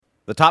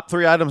The top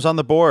 3 items on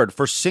the board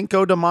for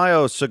Cinco de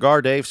Mayo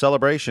Cigar Dave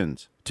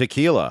celebrations: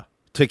 tequila,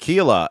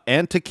 tequila,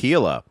 and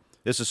tequila.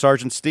 This is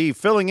Sergeant Steve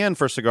filling in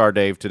for Cigar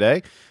Dave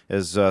today,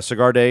 as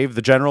Cigar Dave,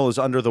 the General, is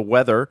under the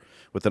weather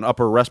with an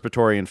upper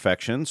respiratory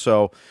infection.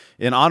 So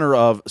in honor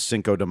of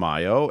Cinco de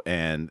Mayo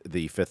and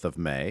the 5th of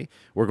May,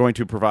 we're going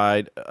to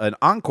provide an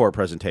encore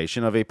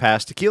presentation of a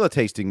past tequila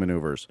tasting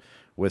maneuvers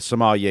with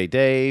Sommelier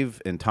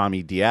Dave and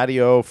Tommy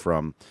Diadio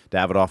from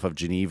Davidoff of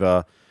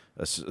Geneva,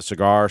 a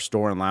cigar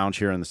store and lounge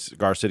here in the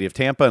cigar city of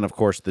Tampa, and of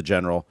course the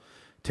General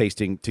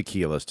tasting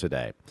tequilas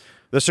today.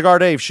 The Cigar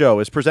Dave Show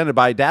is presented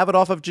by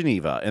Davidoff of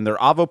Geneva and their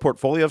Avo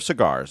portfolio of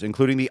cigars,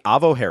 including the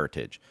Avo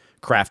Heritage.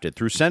 Crafted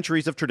through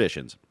centuries of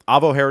traditions,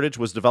 Avo Heritage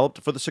was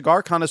developed for the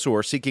cigar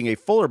connoisseur seeking a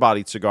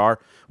fuller-bodied cigar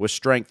with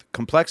strength,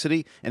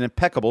 complexity, and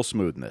impeccable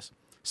smoothness.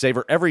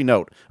 Savor every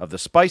note of the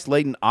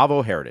spice-laden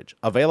Avo Heritage,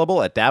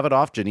 available at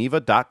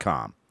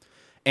davidoffgeneva.com.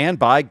 And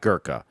by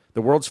Gurkha,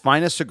 the world's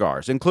finest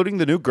cigars, including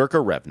the new Gurkha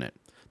Revenant.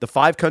 The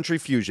 5-country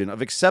fusion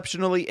of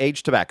exceptionally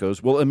aged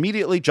tobaccos will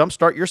immediately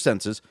jumpstart your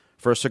senses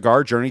for a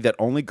cigar journey that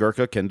only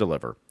Gurkha can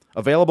deliver.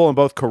 Available in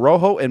both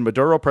Corojo and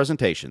Maduro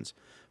presentations.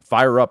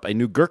 Fire up a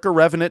new Gurkha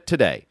Revenant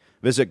today.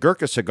 Visit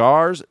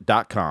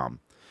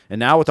GurkhaCigars.com. And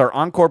now with our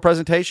encore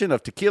presentation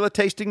of tequila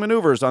tasting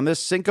maneuvers on this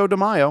Cinco de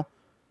Mayo,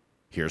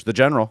 here's the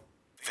General.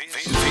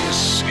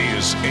 This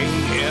is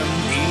AMEN,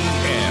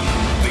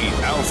 the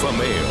Alpha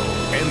Male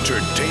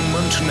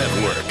Entertainment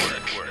Network.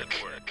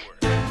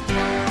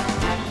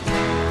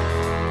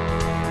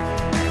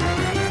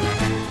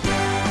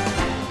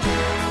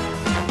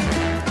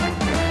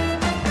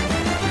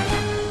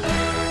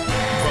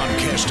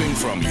 Broadcasting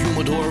from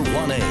Humidor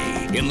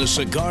 1A in the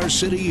cigar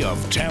city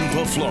of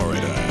Tampa,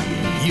 Florida,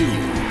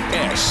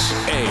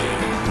 USA.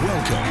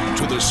 Welcome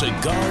to the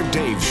Cigar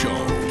Dave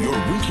Show, your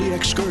weekly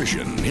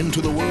excursion into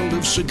the world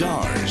of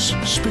cigars,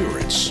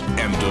 spirits,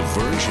 and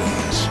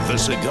diversions. The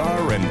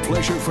cigar and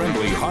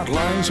pleasure-friendly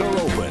hotlines are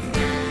open.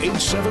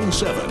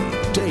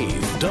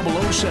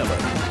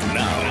 877-DAVE-007.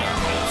 Now,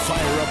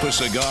 fire up a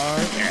cigar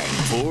and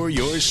pour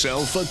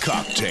yourself a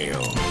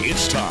cocktail.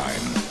 It's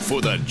time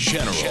for the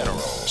General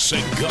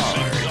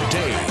Cigar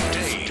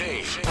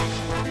Dave.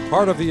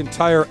 Part of the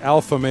entire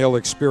alpha male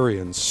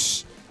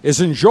experience is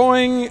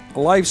enjoying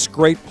life's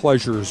great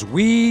pleasures.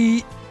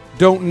 We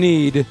don't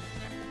need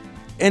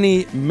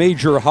any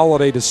major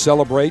holiday to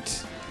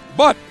celebrate,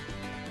 but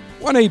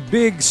when a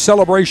big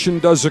celebration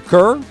does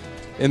occur,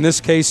 in this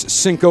case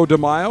Cinco de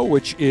Mayo,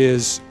 which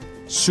is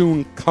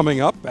soon coming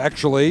up,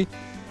 actually,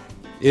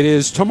 it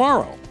is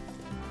tomorrow.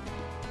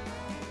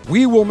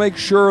 We will make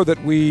sure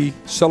that we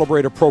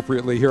celebrate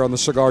appropriately here on the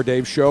Cigar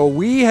Dave Show.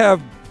 We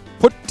have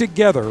put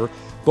together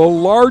the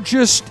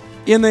largest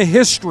in the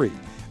history,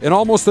 in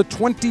almost the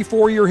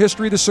 24-year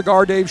history of the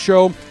Cigar Dave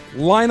Show,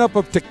 lineup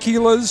of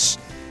tequilas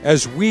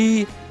as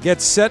we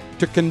get set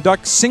to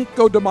conduct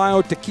Cinco de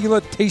Mayo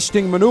tequila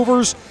tasting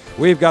maneuvers.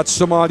 We've got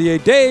Sommelier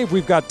Dave,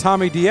 we've got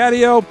Tommy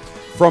Diadio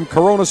from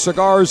Corona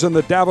Cigars in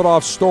the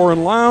Davidoff store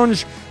and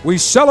lounge. We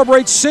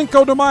celebrate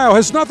Cinco de Mayo. It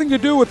has nothing to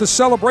do with the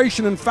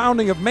celebration and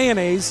founding of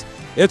mayonnaise.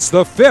 It's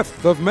the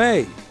 5th of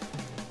May.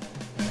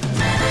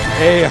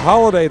 A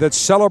holiday that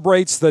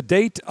celebrates the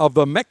date of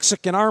the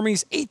Mexican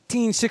Army's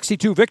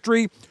 1862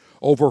 victory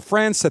over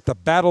France at the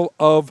Battle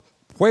of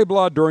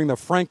Puebla during the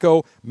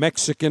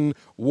Franco-Mexican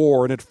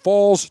War. And it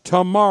falls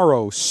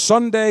tomorrow,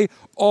 Sunday,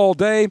 all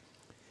day.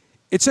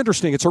 It's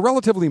interesting. It's a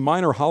relatively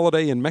minor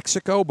holiday in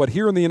Mexico, but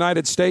here in the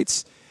United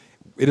States,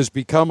 it has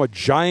become a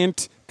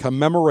giant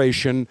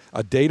commemoration,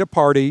 a day to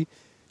party,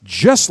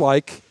 just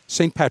like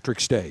St.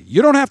 Patrick's Day.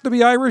 You don't have to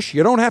be Irish.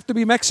 You don't have to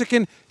be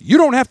Mexican. You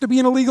don't have to be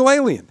an illegal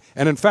alien.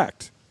 And in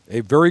fact, a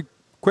very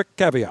quick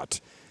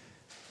caveat,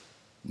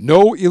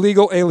 no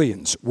illegal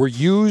aliens were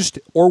used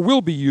or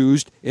will be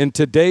used in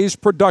today's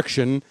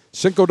production,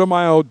 Cinco de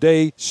Mayo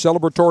Day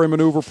celebratory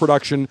maneuver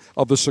production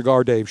of the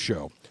Cigar Dave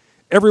Show.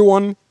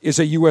 Everyone is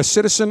a U.S.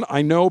 citizen,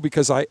 I know,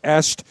 because I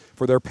asked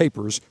for their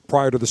papers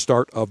prior to the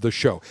start of the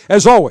show.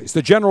 As always,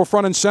 the General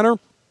front and center.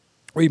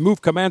 We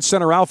move Command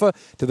Center Alpha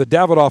to the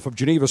Davidoff of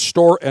Geneva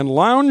store and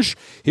lounge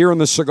here in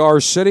the Cigar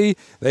City.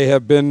 They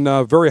have been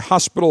very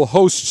hospitable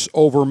hosts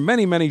over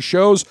many, many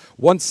shows.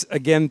 Once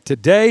again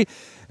today,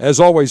 as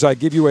always, I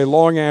give you a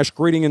Long Ash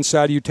greeting and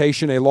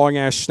salutation, a Long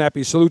Ash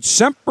snappy salute.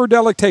 Semper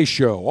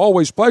Delectatio.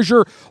 Always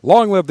pleasure.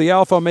 Long live the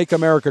Alpha. Make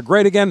America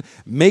great again.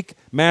 Make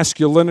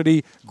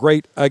masculinity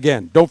great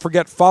again. Don't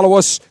forget, follow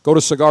us. Go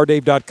to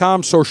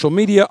CigarDave.com. Social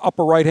media,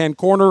 upper right-hand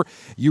corner.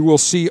 You will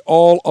see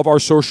all of our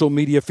social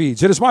media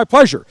feeds. It is my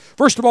pleasure,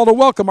 first of all, to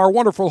welcome our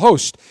wonderful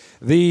host,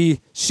 the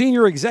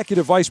Senior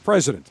Executive Vice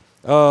President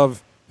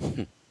of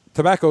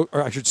tobacco,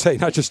 or I should say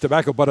not just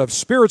tobacco, but of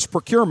spirits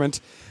procurement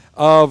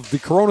of the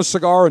Corona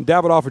Cigar and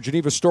Davidoff of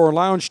Geneva store and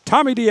lounge,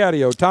 Tommy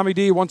Diadio. Tommy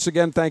D, once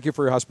again, thank you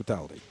for your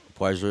hospitality.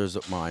 Pleasure is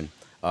mine.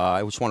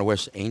 I just want to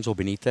wish Angel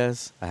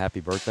Benitez a happy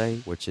birthday,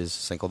 which is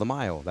Cinco de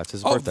Mayo. That's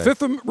his birthday.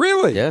 5th of,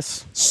 really?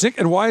 Yes.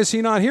 And why is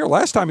he not here?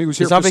 Last time he was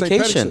here He's for on St.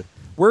 vacation. Patrick's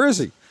Day. Where is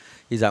he?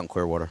 He's out in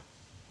Clearwater.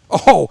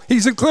 Oh,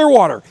 he's in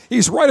Clearwater.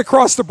 He's right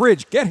across the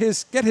bridge. Get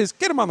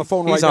him on the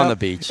phone right now. He's on the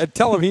beach. And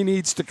tell him he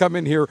needs to come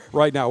in here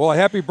right now. Well, a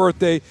happy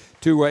birthday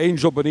to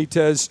Angel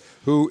Benitez,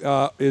 who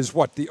is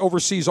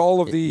oversees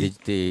all of the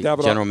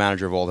general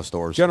manager of all the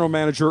stores. General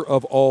manager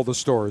of all the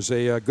stores,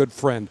 a good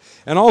friend.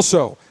 And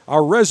also,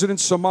 our resident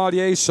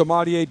sommelier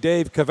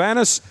Dave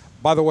Cavanis.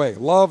 By the way,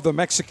 love the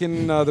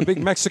Mexican, the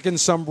big Mexican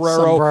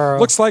sombrero.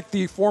 Looks like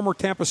the former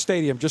Tampa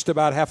Stadium, just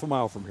about half a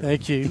mile from here.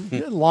 Thank you.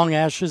 Long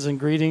ashes and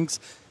greetings.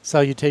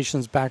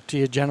 Salutations back to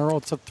you, General.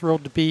 It's a thrill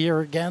to be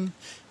here again.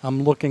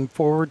 I'm looking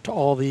forward to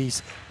all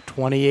these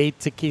 28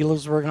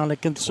 tequilas we're going to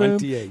consume.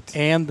 28.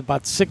 And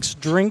about 6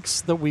 drinks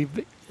that we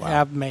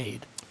have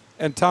made.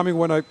 And Tommy,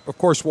 when I, of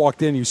course,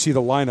 walked in, you see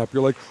the lineup.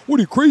 You're like, what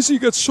are you, crazy? You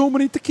got so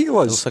many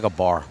tequilas. It looks like a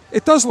bar.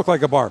 It does look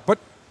like a bar. But,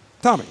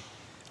 Tommy,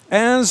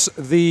 as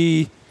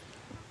the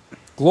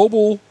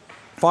global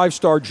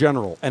 5-star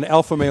general and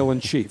alpha male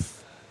in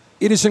chief,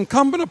 it is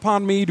incumbent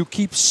upon me to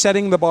keep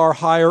setting the bar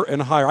higher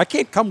and higher. I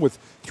can't come with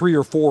 3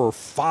 or 4 or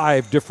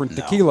 5 different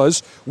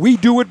tequilas. We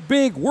do it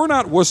big. We're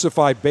not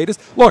wussified betas.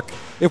 Look,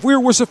 if we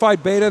were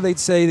wussified beta,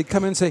 they'd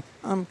come in and say,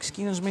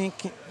 excuse me,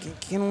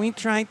 can we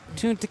try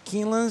 2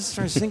 tequilas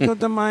for Cinco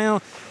de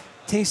Mayo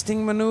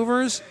tasting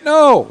maneuvers?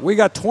 No, we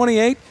got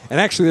 28, and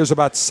actually there's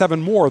about 7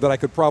 more that I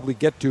could probably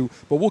get to,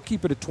 but we'll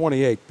keep it at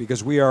 28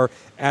 because we are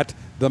at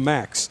the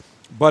max.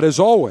 But as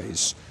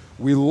always,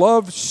 we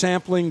love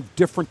sampling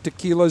different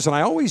tequilas, and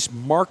I always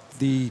mark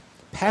the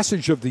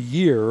passage of the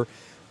year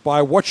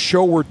by what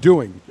show we're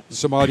doing.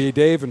 Sommelier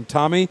Dave and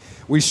Tommy,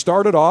 we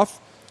started off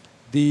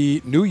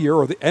the new year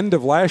or the end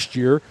of last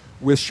year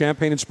with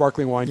champagne and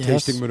sparkling wine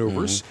tasting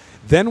maneuvers.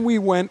 Mm-hmm. Then we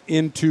went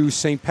into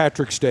St.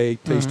 Patrick's Day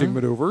tasting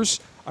maneuvers,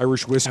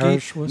 Irish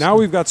whiskey. Now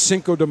we've got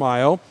Cinco de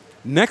Mayo.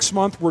 Next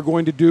month we're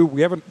going to do,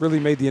 we haven't really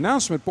made the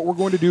announcement, but we're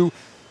going to do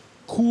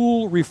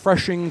cool,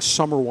 refreshing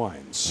summer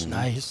wines.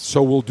 Nice.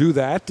 So we'll do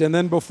that. And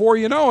then before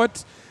you know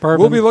it, Bourbon.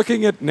 we'll be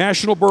looking at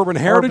National Bourbon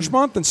Heritage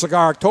Month and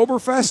Cigar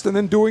Oktoberfest and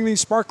then doing the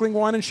sparkling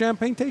wine and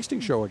champagne tasting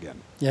show again.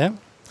 Yeah.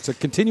 It's a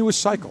continuous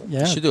cycle.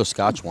 Yeah. You should do a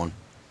Scotch one.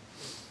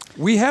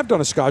 We have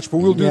done a Scotch, but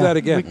we'll do that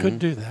again. We could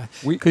do that.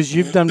 Because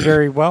you've done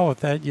very well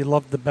with that. You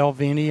love the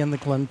Belvini and the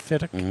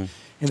Glenfiddich.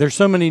 And there's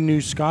so many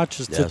new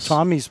Scotches, to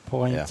Tommy's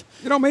point. Yeah.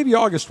 You know, maybe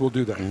August we'll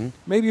do that.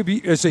 Maybe it'll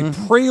be as a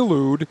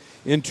prelude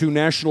into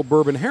National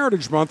Bourbon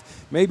Heritage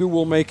Month. Maybe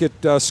we'll make it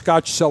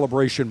Scotch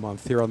Celebration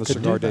Month here on the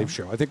Cigar Dave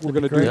Show. I think we're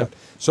going to do that.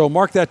 So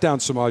mark that down,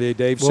 Sommelier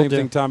Dave. Same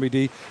thing, Tommy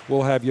D.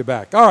 We'll have you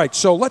back. All right,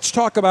 so let's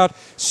talk about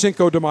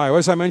Cinco de Mayo.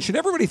 As I mentioned,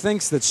 everybody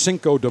thinks that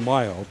Cinco de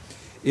Mayo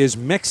is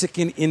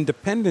Mexican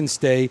Independence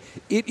Day.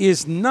 It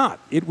is not.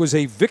 It was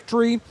a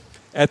victory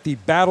at the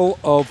Battle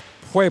of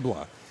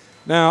Puebla.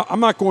 Now, I'm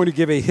not going to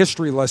give a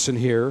history lesson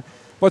here,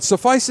 but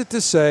suffice it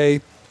to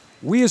say,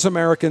 we as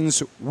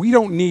Americans, we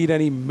don't need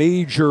any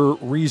major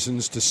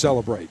reasons to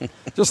celebrate.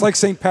 Just like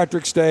St.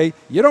 Patrick's Day,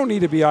 you don't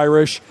need to be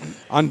Irish.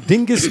 On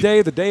Dingus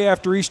Day, the day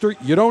after Easter,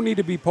 you don't need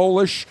to be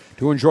Polish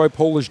to enjoy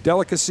Polish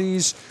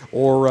delicacies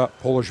or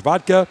Polish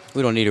vodka.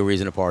 We don't need a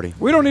reason to party.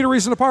 We don't need a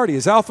reason to party.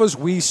 As Alphas,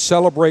 we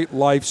celebrate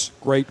life's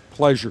great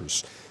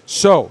pleasures.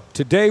 So,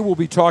 today we'll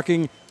be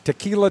talking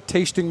tequila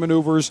tasting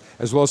maneuvers,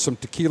 as well as some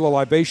tequila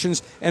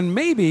libations, and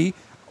maybe,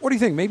 what do you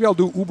think? Maybe I'll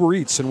do Uber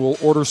Eats and we'll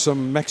order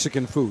some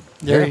Mexican food.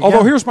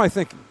 Although here's my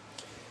thinking.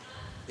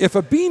 If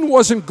a bean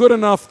wasn't good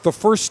enough the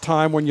first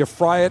time when you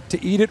fry it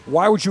to eat it,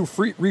 why would you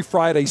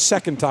refry it a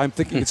second time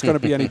thinking it's going to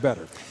be any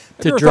better?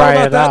 To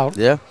dry it out.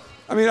 Yeah.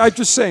 I mean, I'm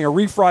just saying, a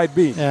refried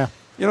bean. Yeah.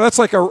 You know, that's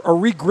like a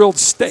re-grilled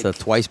steak. It's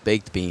a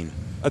twice-baked bean.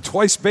 A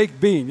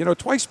twice-baked bean. You know,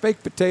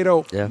 twice-baked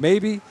potato,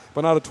 maybe,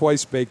 but not a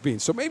twice-baked bean.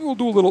 So maybe we'll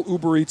do a little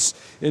Uber Eats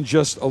in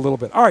just a little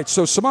bit. All right,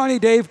 so Sommelier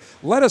Dave,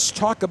 let us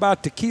talk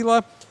about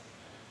tequila.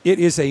 It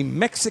is a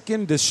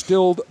Mexican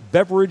distilled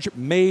beverage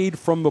made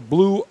from the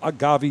blue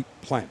agave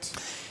plant.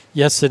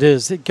 Yes, it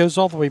is. It goes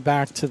all the way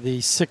back to the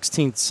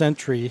 16th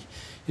century.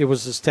 It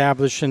was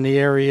established in the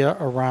area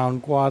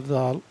around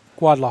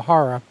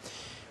Guadalajara.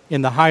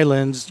 In the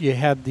highlands, you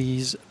had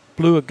these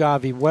blue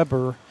agave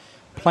Weber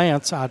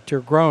plants out there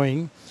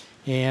growing,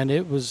 and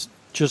it was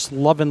just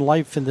loving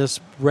life in this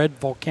red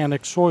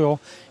volcanic soil.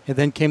 And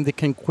then came the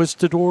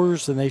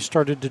conquistadors, and they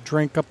started to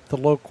drink up the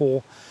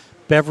local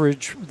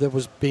beverage that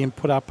was being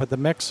put out by the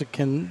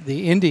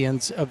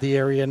Indians of the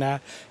area now,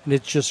 and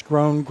it's just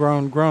grown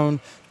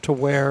to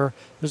where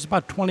there's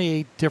about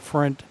 28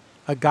 different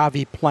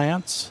agave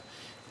plants.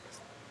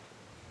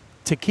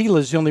 Tequila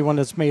is the only one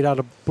that's made out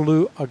of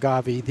blue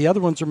agave. The other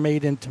ones are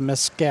made into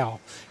mezcal.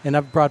 And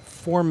I've brought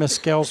 4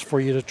 mezcals for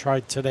you to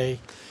try today.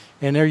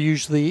 And they're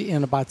usually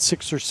in about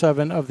 6 or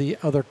 7 of the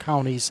other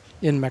counties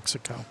in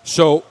Mexico.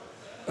 So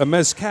a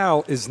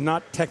mezcal is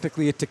not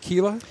technically a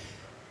tequila?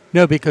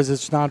 No, because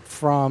it's not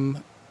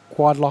from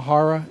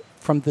Guadalajara,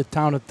 from the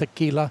town of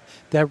Tequila,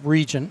 that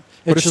region.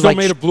 But it's still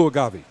made of blue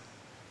agave?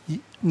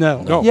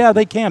 No. Yeah,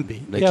 they can be.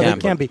 They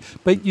can be.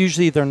 But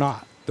usually they're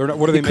not. They're not.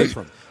 What are they made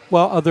from?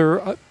 Well,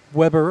 other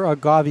Weber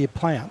agave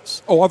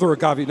plants. Oh, other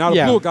agave. Not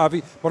a blue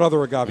agave, but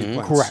other agave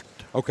plants. Correct.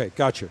 Okay,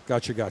 gotcha. They're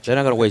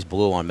not going to waste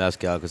blue on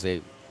mezcal because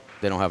they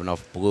they don't have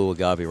enough blue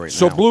agave right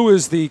So now. blue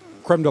is the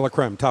creme de la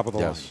creme, top of the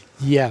line. Yes.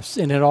 Yes,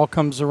 and it all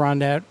comes around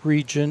that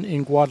region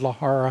in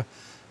Guadalajara,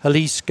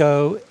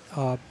 Jalisco,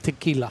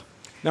 tequila.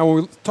 Now, when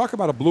we talk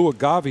about a blue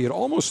agave, it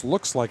almost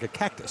looks like a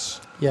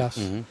cactus. Yes.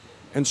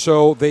 And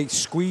so they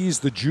squeeze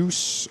the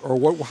juice, or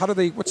what? How do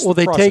they? What's Well,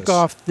 the they process? take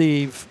off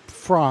the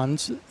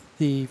fronds.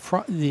 The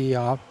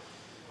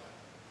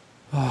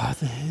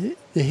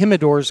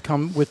humidors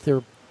come with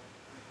their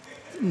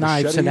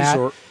knives and Machetes that.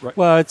 or- right.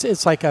 Well,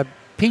 it's like a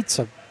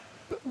pizza.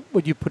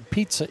 Would you put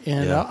pizza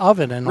in Yeah. an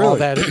oven and all Really?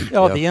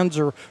 that? The ends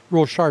are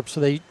real sharp, so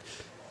they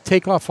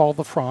take off all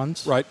the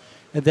fronds. Right.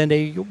 And then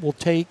they will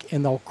take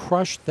and they'll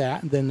crush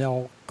that, and then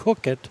they'll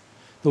cook it.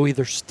 They'll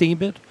either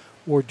steam it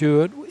or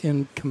do it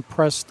in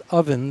compressed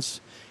ovens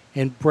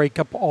and break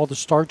up all the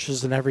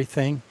starches and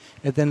everything.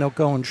 And then they'll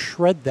go and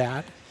shred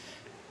that,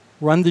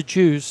 run the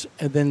juice,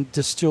 and then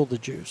distill the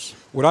juice.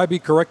 Would I be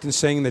correct in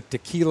saying that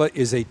tequila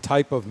is a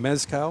type of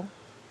mezcal?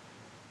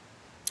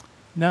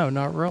 No,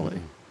 not really.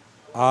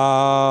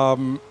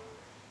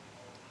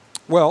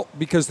 Well,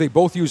 because they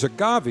both use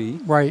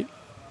agave, Right.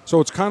 so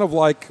it's kind of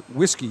like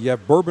whiskey. You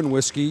have bourbon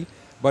whiskey,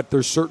 but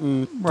there's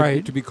certain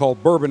Right. to be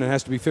called bourbon. It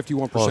has to be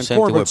 51%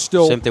 Well, corn, but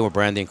still same thing with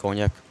brandy and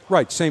cognac.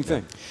 right. Same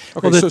thing.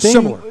 Okay, Well, so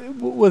similar.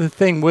 the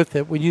thing with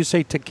it, when you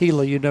say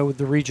tequila, you know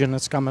the region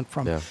it's coming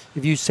from. Yeah.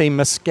 If you say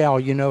mezcal,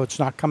 you know it's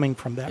not coming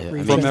from that Yeah, I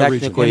region. From that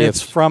region. technically, And if-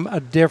 it's from a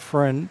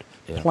different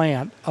Yeah.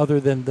 plant other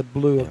than the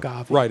blue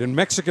agave. Right, and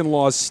Mexican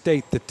laws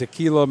state that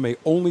tequila may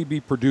only be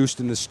produced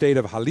in the state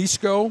of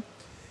Jalisco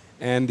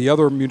and the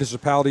other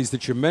municipalities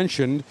that you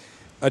mentioned.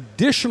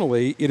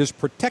 Additionally, it is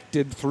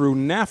protected through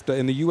NAFTA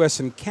in the U.S.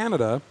 and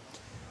Canada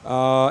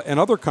and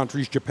other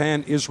countries,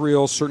 Japan,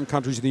 Israel, certain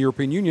countries in the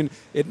European Union.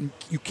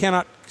 You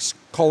cannot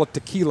call it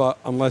tequila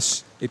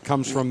unless it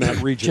comes from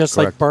that region. Just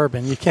like Correct.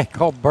 bourbon. You can't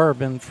call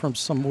bourbon from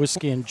some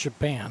whiskey in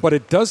Japan. But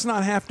it does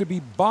not have to be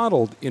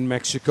bottled in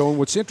Mexico. And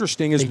what's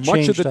interesting is They much of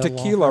changed the that law,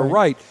 tequila,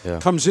 right? Yeah.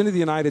 comes into the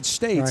United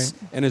States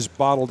Right. and is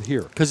bottled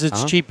here. Because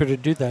it's cheaper to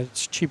do that.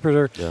 It's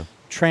cheaper to Yeah.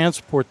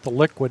 transport the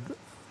liquid.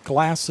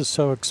 Glass is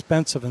so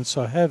expensive and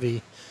so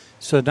heavy.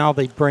 So now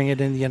they bring it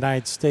in the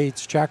United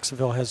States.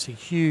 Jacksonville has a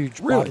huge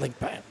Really? bottling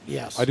plant.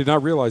 Yes. I did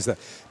not realize that.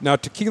 Now,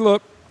 tequila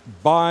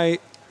by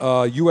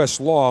U.S.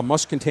 law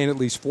must contain at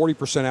least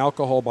 40%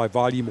 alcohol by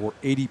volume or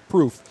 80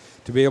 proof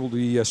to be able to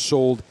be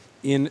sold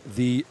in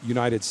the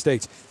United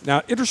States.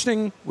 Now,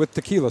 interesting with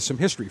tequila, some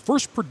history.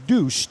 First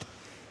produced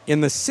in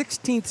the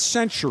 16th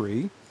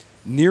century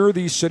near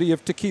the city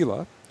of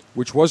Tequila,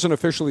 which wasn't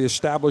officially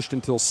established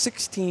until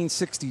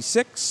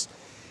 1666.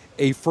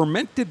 A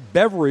fermented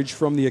beverage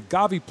from the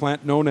agave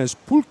plant known as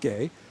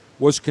pulque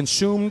was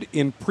consumed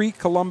in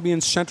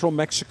pre-Columbian central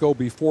Mexico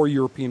before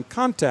European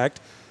contact.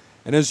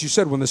 And as you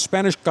said, when the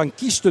Spanish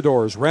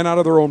conquistadors ran out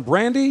of their own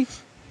brandy,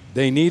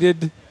 they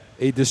needed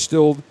a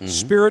distilled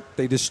spirit.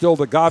 They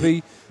distilled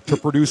agave to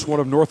produce one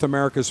of North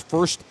America's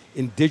first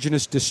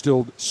indigenous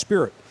distilled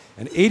spirit.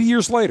 And 80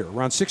 years later,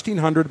 around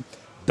 1600,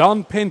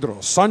 Don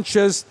Pedro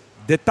Sanchez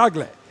de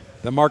Tagle,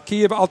 the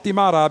Marquis of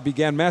Altimara,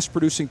 began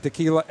mass-producing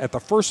tequila at the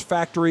first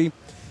factory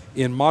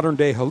in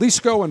modern-day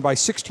Jalisco, and by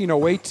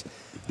 1608,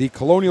 the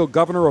colonial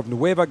governor of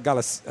Nueva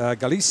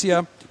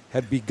Galicia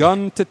had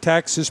begun to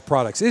tax his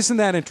products. Isn't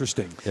that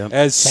interesting? Yep.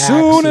 As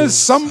soon as Taxes.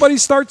 somebody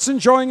starts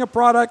enjoying a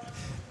product,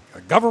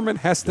 the government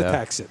has to Yeah.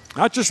 tax it.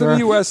 Not just in Sure. the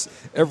U.S.,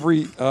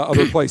 every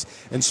other place.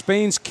 And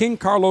Spain's King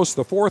Carlos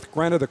IV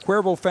granted the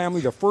Cuervo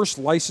family the first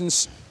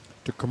license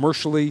to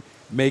commercially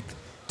make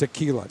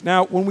tequila.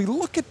 Now, when we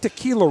look at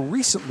tequila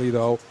recently,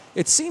 though,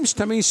 it seems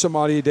to me,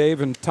 Samadi,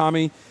 Dave, and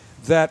Tommy,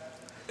 that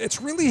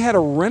it's really had a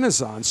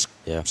renaissance,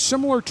 Yeah.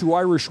 similar to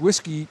Irish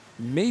whiskey,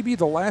 maybe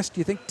the last,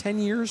 do you think, 10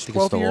 years, I think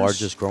 12 it's the years?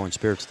 largest growing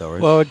spirits, though,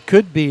 right? Well, it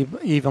could be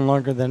even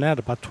longer than that,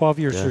 about 12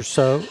 years Yeah. or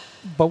so.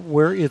 But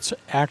where it's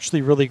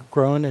actually really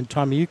grown, and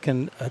Tommy, you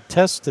can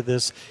attest to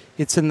this,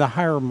 it's in the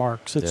higher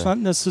marks. It's Yeah. not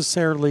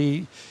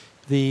necessarily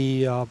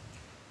the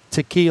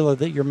tequila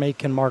that you're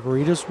making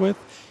margaritas with.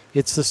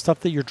 It's the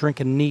stuff that you're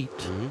drinking neat.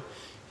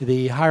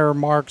 The higher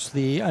marks,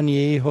 the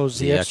añejos,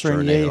 the The extra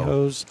extra añejo.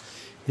 añejos,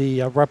 the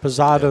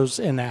reposados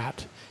in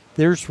that.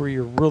 There's where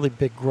your really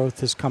big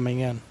growth is coming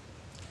in.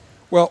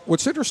 Well,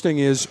 what's interesting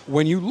is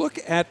when you look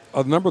at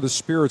a number of the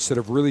spirits that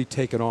have really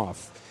taken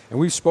off, and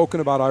we've spoken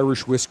about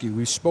Irish whiskey,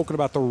 we've spoken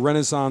about the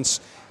renaissance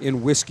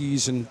in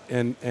whiskeys and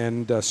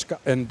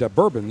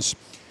bourbons,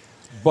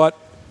 but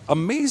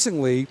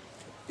amazingly,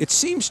 it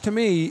seems to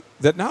me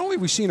that not only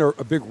have we seen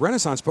a big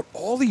renaissance, but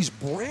all these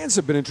brands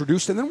have been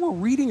introduced, and then we're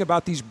reading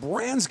about these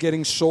brands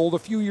getting sold a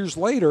few years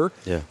later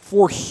Yeah.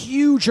 for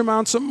huge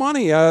amounts of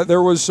money.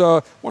 There was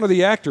one of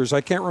the actors,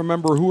 I can't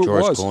remember who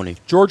George it was. Clooney.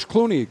 George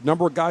Clooney. A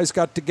number of guys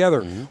got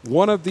together.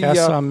 One of the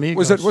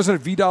Casamigos. wasn't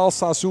it Vidal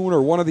Sassoon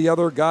or one of the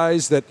other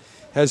guys that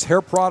has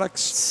hair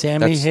products? Sammy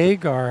That's-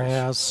 Hagar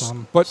has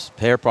some. But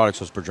Hair products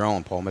was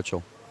Padron, Paul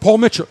Mitchell. Paul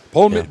Mitchell.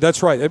 Yeah.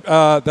 That's right.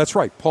 That's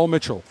right. Paul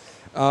Mitchell.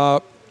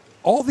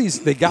 all these,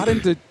 they got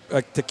into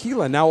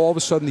tequila, and now all of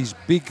a sudden these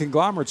big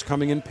conglomerates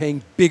coming in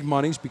paying big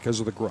monies because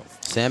of the growth.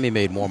 Sammy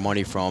made more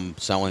money from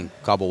selling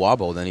Cabo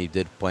Wabo than he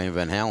did playing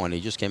Van Halen.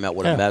 He just came out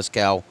with a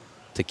mezcal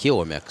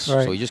tequila mix.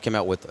 Right. So he just came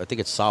out with, I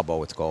think it's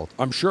Sabo it's called.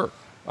 I'm sure.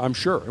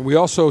 And we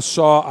also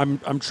saw,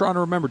 I'm trying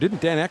to remember,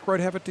 didn't Dan Aykroyd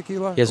have a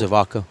tequila? He has a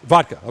vodka.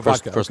 Vodka.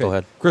 Crystal okay.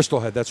 Head.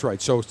 Crystal Head, that's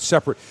right. So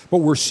separate. But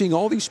we're seeing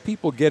all these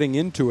people getting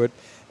into it,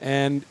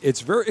 and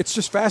it's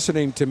just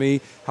fascinating to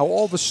me how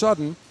all of a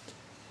sudden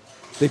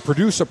they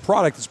produce a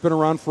product that's been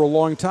around for a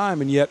long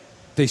time, and yet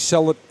they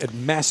sell it at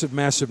massive,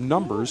 massive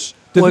numbers.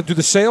 Do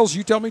the sales,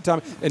 you tell me,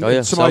 Tommy, and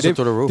sales up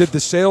to the roof. Did the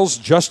sales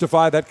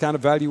justify that kind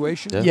of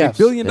valuation? Yeah. Yes. $1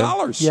 billion.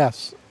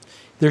 Yes.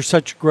 There's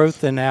such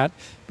growth in that.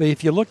 But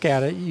if you look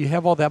at it, you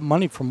have all that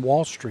money from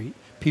Wall Street.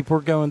 People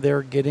are going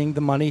there getting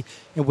the money.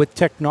 And with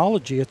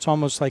technology, it's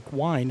almost like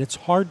wine. It's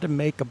hard to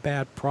make a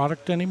bad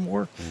product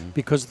anymore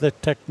because of the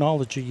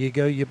technology. You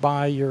go, you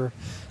buy your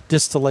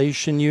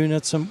distillation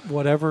units and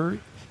whatever,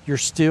 your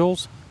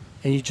stills,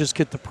 and you just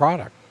get the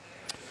product.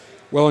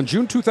 Well, in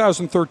June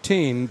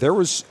 2013,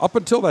 up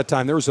until that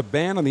time, there was a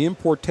ban on the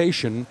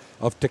importation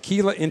of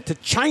tequila into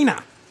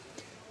China,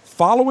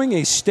 following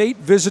a state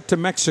visit to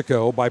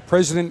Mexico by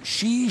President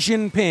Xi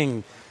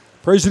Jinping.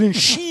 President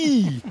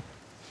Xi.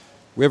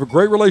 We have a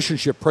great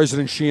relationship,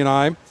 President Xi and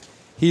I.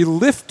 He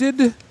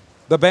lifted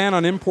the ban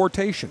on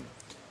importation.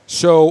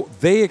 So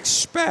they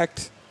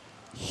expect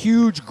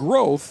huge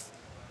growth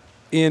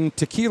in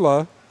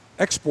tequila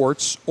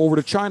exports over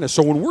to China.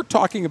 So when we're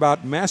talking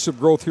about massive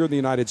growth here in the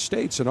United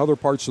States and other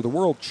parts of the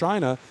world,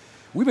 China,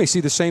 we may see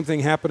the same thing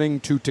happening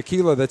to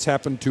tequila that's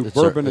happened to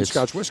bourbon and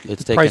Scotch whiskey.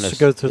 It's The taking price to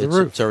go through the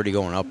roof. It's already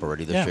going up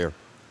already this year.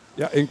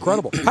 Yeah,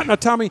 incredible. Now,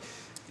 Tommy,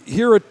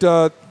 here at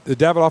the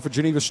Davidoff at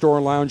Geneva Store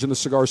and Lounge in the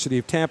Cigar City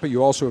of Tampa,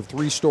 you also have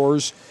 3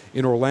 stores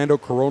in Orlando,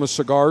 Corona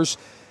Cigars.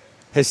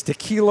 Has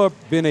tequila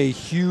been a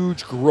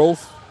huge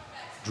growth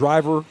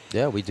driver?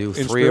 Yeah, we do in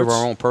 3 of spirits?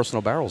 our own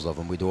personal barrels of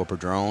them. We do a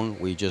Padron.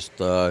 We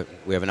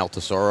have an El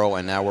Tesoro,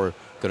 and now we're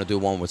going to do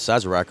one with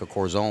Sazerac, a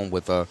Corzone,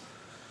 with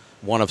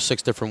one of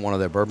 6 different one of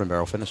their bourbon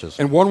barrel finishes.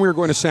 And one we're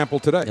going to sample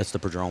today. It's the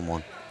Padron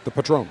one. The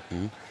Patron.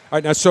 All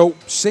right, now, so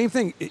same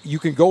thing. You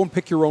can go and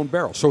pick your own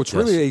barrel. So it's Yes.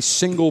 really a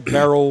single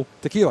barrel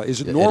tequila.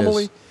 Is it It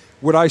normally, is.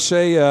 would I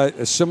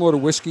say, similar to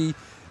whiskey,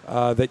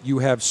 that you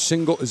have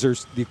is there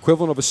the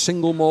equivalent of a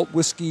single malt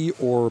whiskey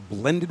or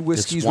blended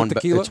whiskeys with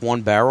tequila? It's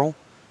one barrel,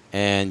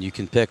 and you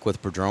can pick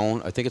with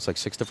Padron. I think it's like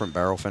 6 different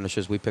barrel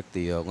finishes. We picked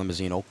the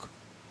Limousine Oak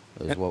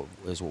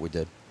is what we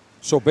did.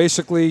 So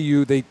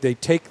basically, they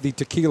take the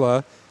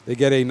tequila, they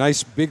get a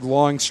nice big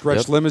long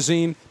stretched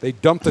limousine, they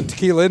dump the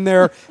tequila in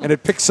there, and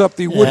it picks up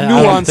the wood I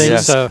don't nuances think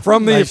so.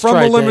 from the Nice from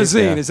try, the Dave.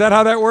 limousine. Yeah. Is that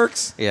how that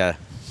works? Yeah.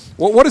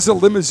 What is a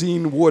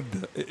limousine wood?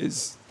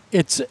 Is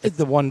It's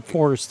the one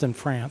forest in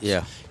France.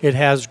 Yeah. It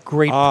has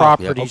great Ah,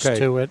 properties okay.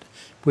 to it,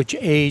 which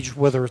age,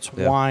 whether it's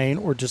wine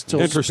or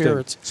distilled interesting.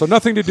 spirits. So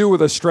nothing to do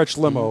with a stretched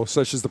limo,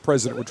 such as the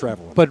president would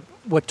travel in. But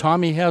what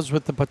Tommy has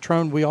with the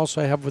Patron, we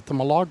also have with the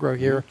Milagro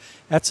here.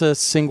 That's a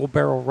single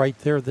barrel right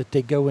there that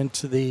they go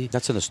into the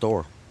That's in the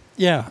store.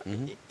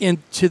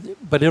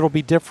 but it'll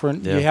be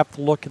different. Yeah. You have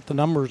to look at the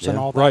numbers and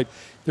Yeah. all that. Right.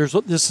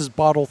 This is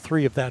bottle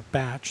 3 of that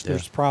batch.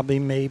 There's probably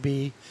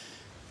maybe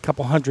a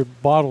couple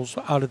hundred bottles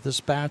out of this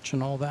batch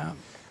and all that.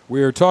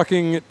 We are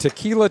talking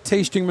tequila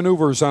tasting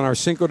maneuvers on our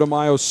Cinco de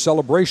Mayo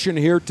celebration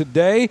here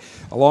today,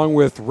 along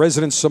with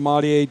resident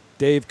sommelier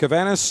Dave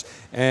Cavanis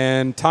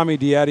and Tommy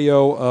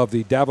Diadio of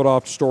the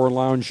Davidoff Store and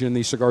Lounge in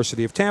the Cigar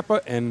City of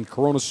Tampa and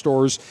Corona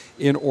stores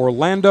in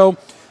Orlando.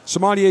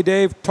 Sommelier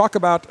Dave, talk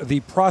about the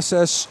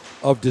process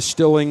of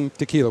distilling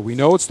tequila. We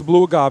know it's the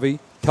blue agave.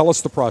 Tell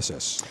us the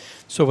process.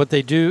 So what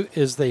they do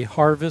is they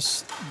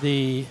harvest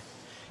the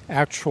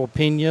actual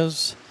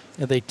piñas,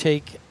 and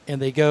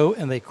they go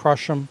and they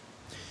crush them,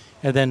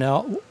 and then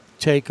they'll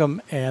take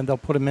them and they'll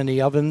put them in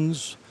the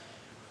ovens,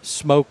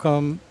 smoke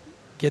them,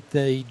 get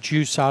the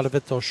juice out of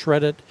it. They'll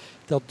shred it.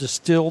 They'll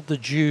distill the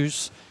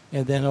juice,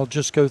 and then it'll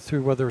just go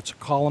through whether it's a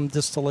column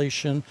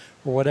distillation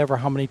or whatever,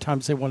 how many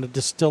times they want to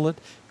distill it,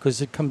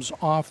 because it comes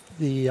off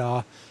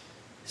the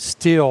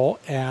still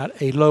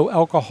at a low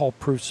alcohol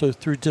proof. So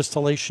through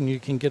distillation, you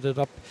can get it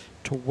up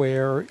to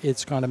where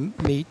it's going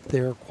to meet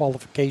their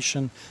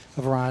qualification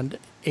of around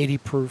 80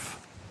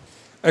 proof.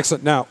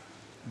 Excellent. Now,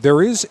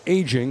 there is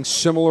aging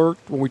similar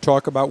when we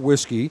talk about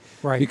whiskey,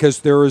 Right. because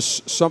there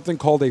is something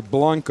called a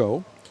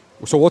Blanco.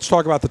 So let's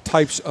talk about the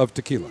types of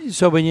tequila.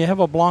 So when you have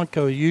a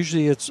Blanco,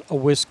 usually it's a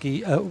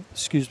whiskey,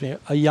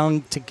 a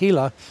young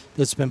tequila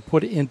that's been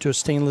put into a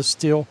stainless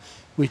steel,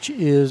 which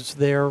is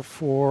there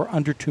for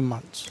under 2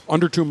 months.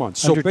 Under 2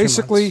 months. Under So 2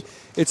 basically, months.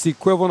 it's the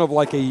equivalent of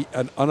like an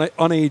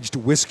unaged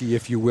whiskey,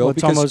 if you will. Well,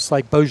 it's almost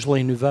like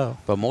Beaujolais Nouveau.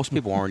 But most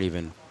people aren't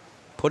even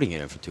putting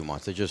it in for 2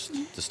 months. They're just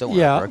distilling it,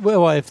 Yeah, correct?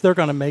 well, if they're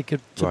going to make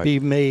it to Right. be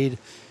made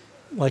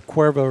like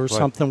Cuervo or Right.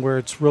 something where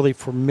it's really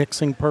for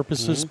mixing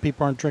purposes,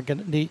 people aren't drinking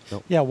it neat.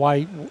 Nope. Yeah,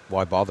 why?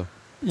 Why bother?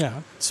 Yeah,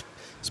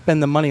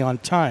 spend the money on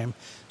time.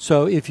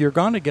 So if you're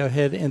going to go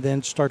ahead and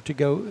then start to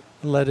go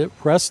let it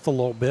rest a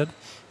little bit,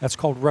 that's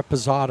called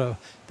reposado.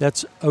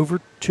 That's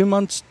over 2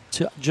 months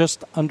to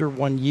just under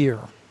 1 year.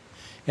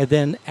 And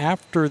then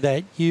after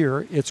that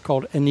year, it's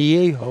called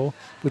añejo,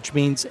 which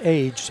means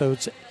age. So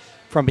it's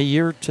from a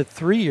year to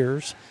 3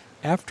 years.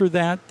 After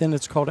that, then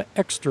it's called an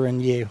extra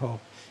añejo.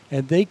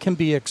 And they can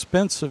be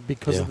expensive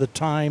because of the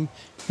time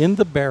in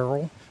the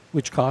barrel,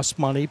 which costs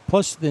money,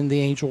 plus then the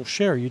angel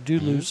share. You do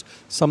lose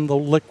some of the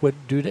liquid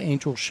due to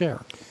angel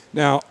share.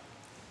 Now,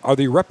 are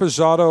the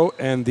Reposado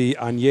and the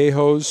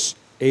Añejos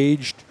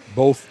aged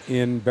both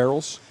in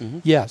barrels?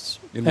 Yes,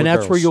 In and what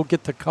that's where barrels? you'll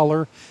get the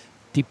color,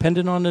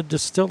 depending on the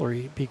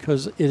distillery,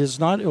 because it is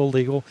not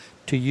illegal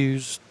to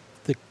use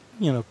the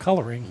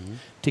coloring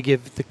to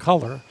give the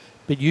color.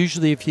 But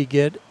usually, if you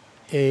get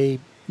a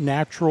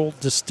natural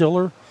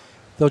distiller,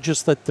 they'll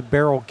just let the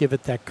barrel give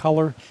it that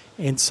color.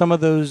 And some of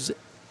those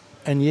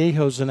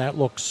añejos and that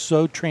look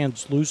so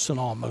translucent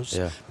almost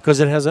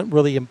because it hasn't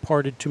really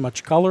imparted too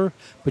much color,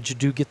 but you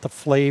do get the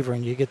flavor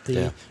and you get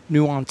the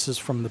nuances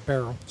from the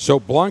barrel. So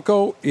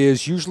Blanco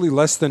is usually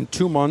less than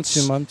 2 months.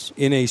 2 months.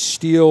 In a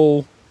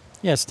steel,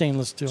 Yeah,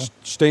 stainless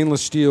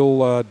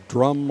steel.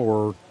 drum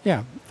or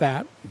Yeah,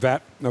 vat.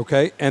 vat.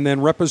 Okay, and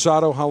then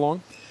Reposado, how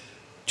long?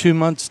 2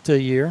 months to a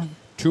year.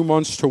 2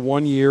 months to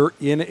 1 year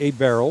in a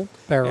barrel.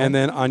 And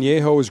then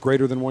Añejo is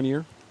greater than 1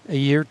 year. A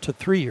year to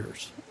 3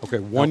 years. Okay,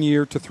 1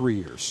 year to 3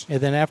 years. And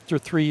then after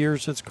 3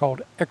 years, it's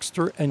called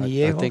extra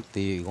añejo. I think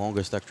the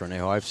longest extra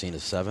añejo I've seen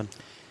is 7.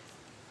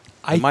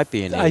 It might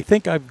be an 8. I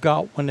think I've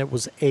got when it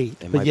was 8. It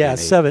But might be yeah, an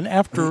 8. 7.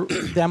 After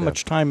that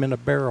much time in a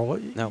barrel.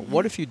 Now,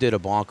 what if you did a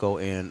Blanco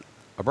in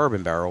a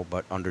bourbon barrel,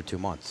 but under 2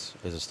 months?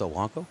 Is it still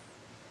Blanco?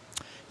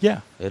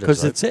 Yeah, It is,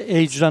 because right? it's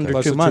aged under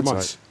Less 2 than 2 months.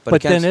 months. But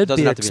it then it'd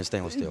doesn't be have to be in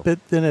stainless steel. But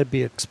then it'd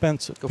be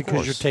expensive Of because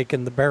course. you're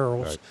taking the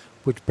barrels, Right.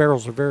 which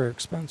barrels are very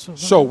expensive.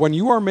 So when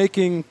you are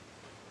making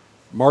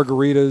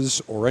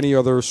margaritas or any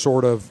other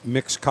sort of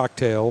mixed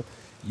cocktail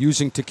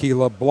using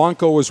tequila,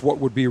 Blanco is what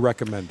would be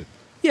recommended.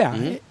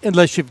 yeah,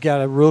 unless you've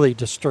got a really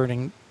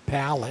discerning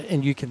palate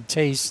and you can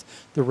taste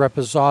the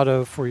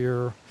reposado for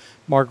your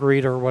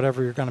margarita or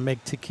whatever you're going to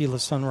make, tequila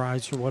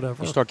sunrise or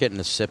whatever. You start getting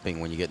the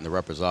sipping when you get in the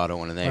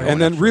Reposado and then And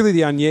then really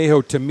the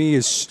Añejo to me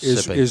is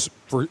Sipping.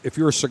 for if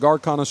you're a cigar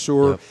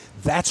connoisseur, Yep.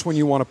 that's when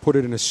you want to put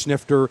it in a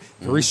snifter,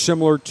 very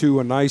similar to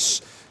a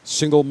nice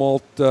single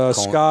malt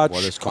scotch,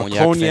 Well, there's a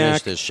cognac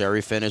finish, there's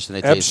sherry finish, and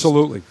they taste.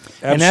 Absolutely.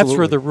 And that's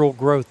where Absolutely. the real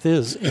growth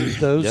is in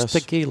those Yes.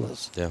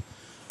 tequilas. Yeah,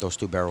 those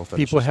 2 barrel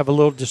finishes. People have a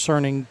little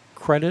discerning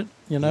credit,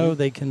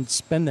 they can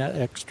spend that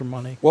extra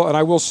money. Well, and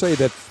I will say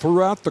that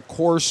throughout the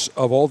course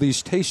of all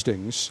these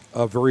tastings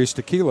of various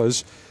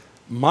tequilas,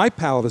 my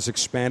palate has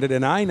expanded,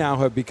 and I now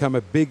have become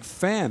a big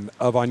fan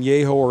of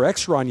Añejo or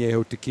Extra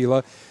Añejo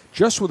tequila.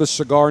 Just with a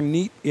cigar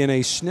neat in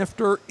a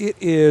snifter, it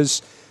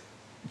is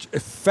a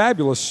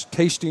fabulous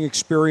tasting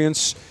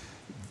experience.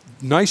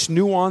 Nice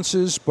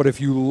nuances, but if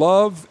you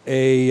love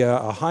a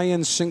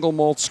high-end single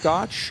malt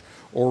scotch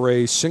or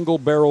a single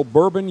barrel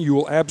bourbon, you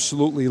will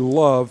absolutely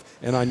love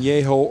an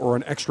Añejo or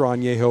an Extra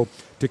Añejo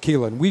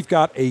tequila. And we've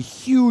got a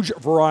huge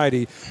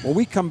variety. When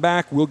we come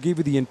back, we'll give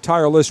you the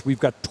entire list. We've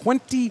got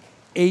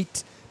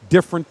 28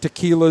 different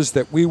tequilas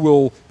that we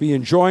will be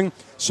enjoying.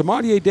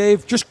 Sommelier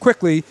Dave, just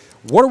quickly,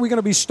 what are we going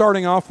to be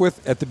starting off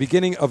with at the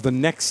beginning of the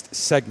next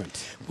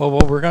segment? Well,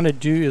 what we're going to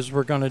do is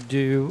we're going to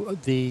do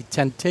the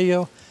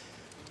Tanteo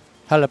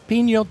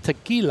Jalapeno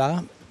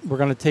Tequila. We're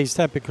going to taste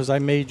that because I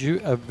made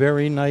you a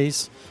very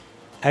nice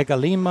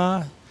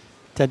Agalima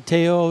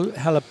Tanteo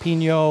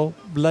Jalapeno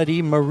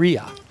Bloody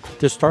Maria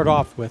to start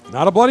off with.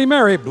 Not a Bloody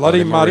Mary,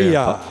 Bloody Bloody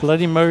Maria. Maria.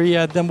 Bloody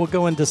Maria, then we'll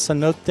go into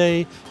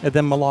Cenote and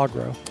then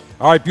Milagro.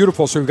 All right,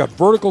 beautiful. So we've got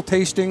vertical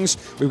tastings.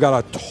 We've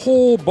got a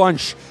whole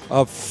bunch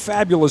of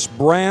fabulous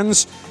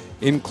brands,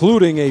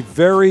 including a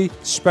very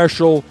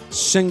special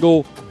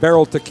single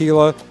barrel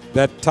tequila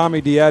that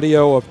Tommy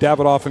Diadio of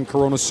Davidoff and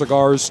Corona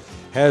Cigars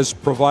has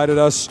provided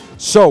us.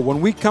 So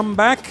when we come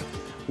back,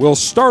 we'll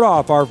start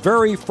off our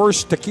very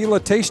first tequila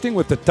tasting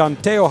with the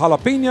Tanteo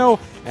Jalapeno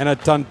and a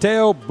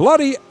Tanteo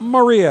Bloody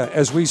Maria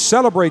as we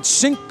celebrate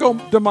Cinco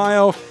de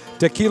Mayo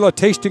tequila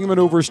tasting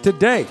maneuvers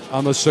today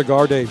on the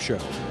Cigar Dave Show.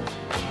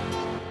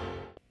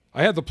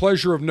 I had the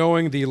pleasure of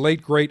knowing the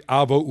late, great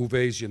Avo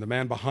Uvezian, the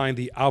man behind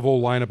the Avo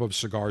lineup of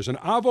cigars. And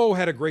Avo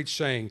had a great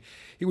saying.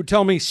 He would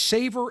tell me,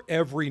 savor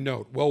every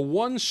note. Well,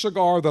 one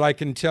cigar that I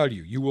can tell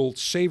you, you will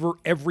savor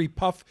every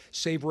puff,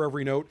 savor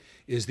every note,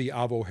 is the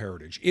Avo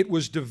Heritage. It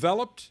was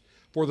developed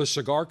for the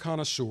cigar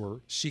connoisseur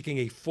seeking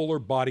a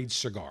fuller-bodied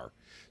cigar.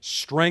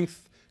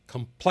 Strength,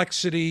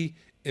 complexity,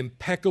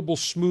 impeccable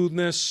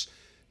smoothness,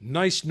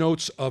 nice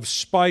notes of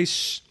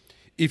spice.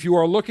 If you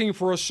are looking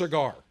for a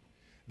cigar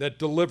that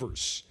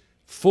delivers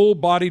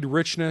full-bodied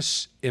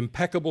richness,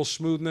 impeccable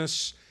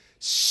smoothness,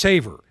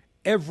 savor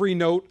every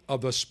note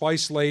of the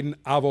spice-laden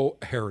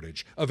Avo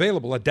Heritage.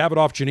 Available at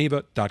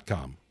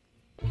DavidoffGeneva.com.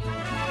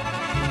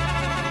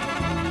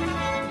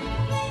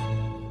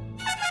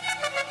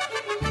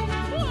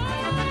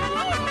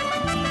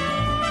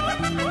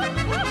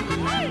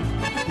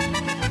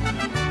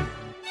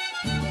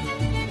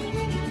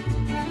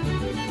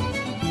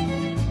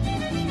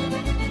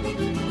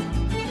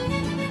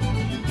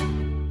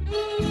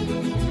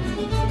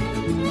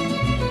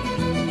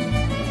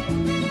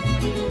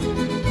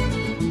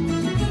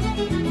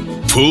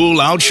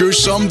 Pull out your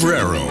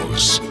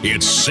sombreros.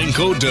 It's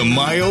Cinco de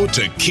Mayo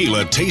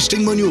tequila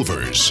tasting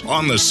maneuvers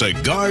on the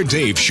Cigar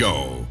Dave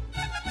Show.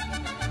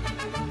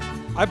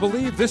 I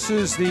believe this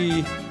is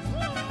the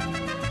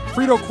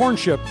Frito corn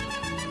chip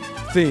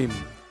theme.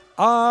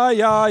 Ay,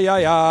 ay,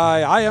 ay,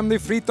 ay, I am the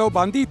Frito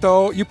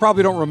Bandito. You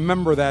probably don't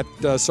remember that,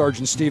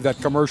 Sergeant Steve,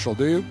 that commercial,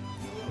 do you?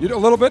 You do a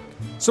little bit?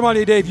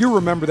 Somebody, Dave, you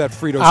remember that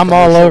Frito I'm commercial.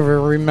 all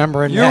over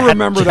remembering You that.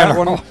 remember that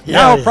one. Yeah,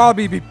 Now yeah.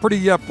 probably be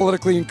pretty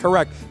politically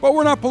incorrect. But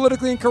we're not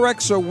politically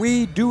incorrect, so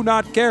we do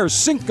not care.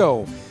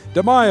 Cinco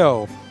de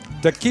Mayo,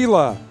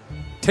 tequila,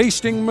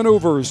 tasting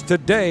maneuvers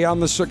today on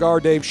the Cigar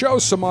Dave Show.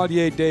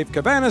 Sommelier Dave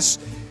Cabanas,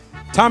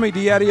 Tommy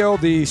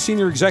Diadio, the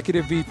Senior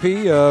Executive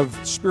VP of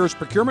Spirits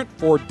Procurement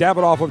for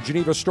Davidoff of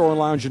Geneva Store and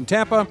Lounge in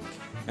Tampa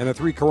and the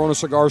 3 Corona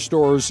Cigar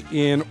stores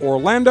in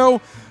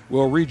Orlando,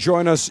 will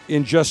rejoin us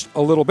in just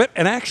a little bit.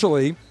 And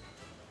actually,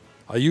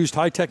 I used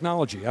high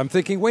technology. I'm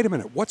thinking, wait a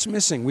minute, what's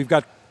missing? We've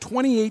got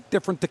 28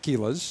 different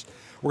tequilas.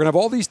 We're going to have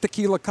all these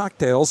tequila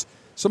cocktails.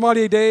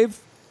 Sommelier Dave,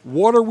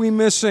 what are we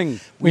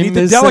missing? We need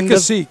the missing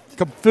delicacy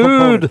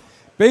component. food.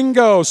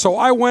 Bingo. So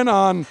I went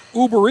on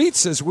Uber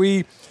Eats as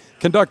we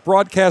conduct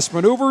broadcast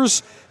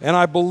maneuvers, and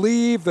I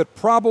believe that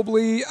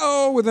probably,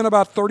 within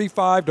about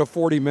 35 to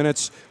 40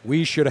 minutes,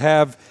 we should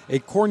have a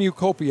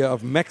cornucopia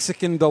of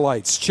Mexican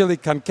delights. Chili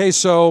con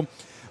queso.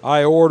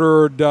 I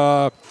ordered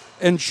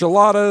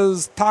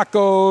enchiladas,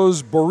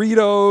 tacos,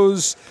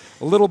 burritos,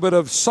 a little bit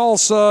of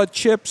salsa,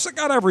 chips. I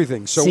got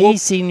everything. So See,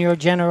 Senor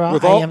General,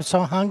 with I all- am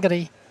so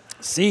hungry.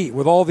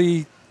 with all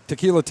the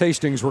tequila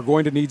tastings, we're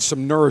going to need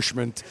some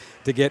nourishment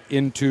to get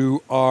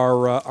into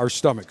our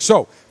stomach.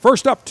 So,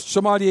 first up,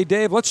 Sommelier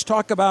Dave, let's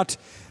talk about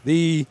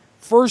the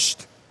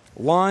first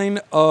line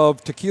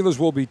of tequilas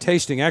we'll be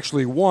tasting.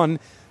 Actually, one,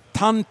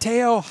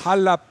 Tanteo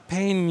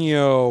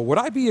Jalapeno. Would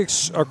I be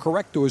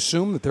correct to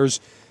assume that there's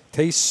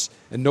tastes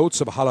and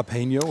notes of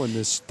jalapeno in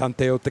this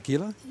Tanteo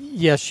tequila?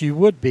 Yes, you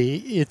would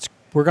be.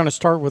 We're going to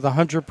start with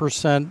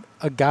 100%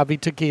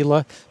 agave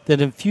tequila, then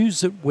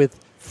infuse it with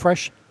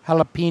fresh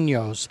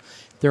jalapenos.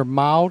 Their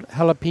mild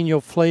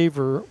jalapeno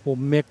flavor will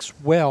mix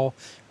well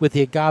with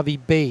the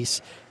agave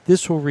base.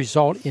 This will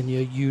result in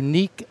a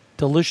unique,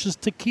 delicious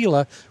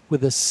tequila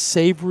with a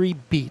savory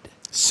beat.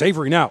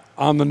 Savory. Now,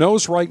 on the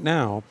nose right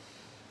now,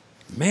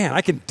 man,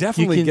 I can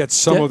definitely get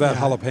some of that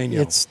jalapeno.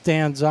 It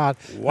stands out.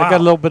 Wow. I got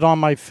a little bit on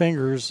my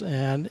fingers,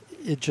 and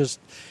it just...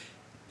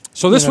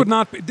 So this you know- would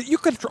not be. You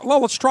could.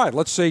 Well, let's try it.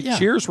 Let's say Yeah.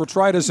 cheers. We'll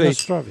try it as a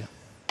Let's try it.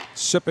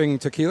 sipping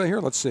tequila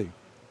here. Let's see.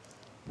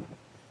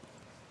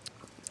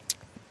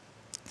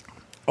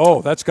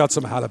 Oh, that's got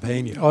some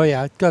jalapeno. Oh,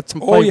 yeah, it got some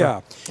flavor. Oh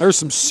yeah, there's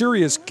some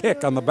serious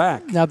kick on the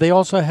back. Now, they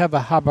also have a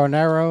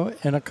habanero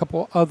and a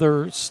couple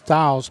other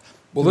styles.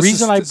 Well, The this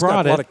reason is- I it's got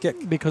brought a lot it, of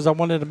kick. because I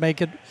wanted to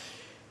make it,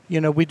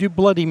 we do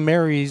Bloody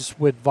Marys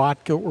with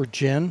vodka or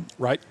gin.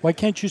 Right. Why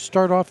can't you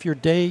start off your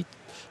day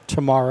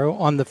tomorrow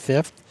on the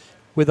 5th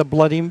with a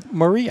Bloody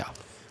Maria?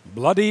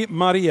 Bloody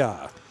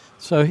Maria.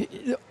 So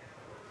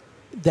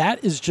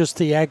that is just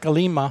the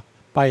Agalima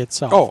by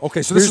itself. Oh,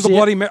 okay. So this is Here's the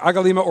Bloody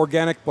Agalima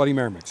Organic Bloody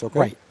Mary mix. Okay.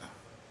 Right.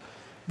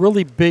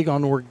 Really big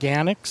on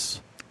organics.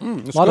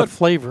 That's A lot good. of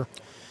flavor.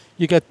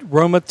 You got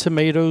Roma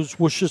tomatoes,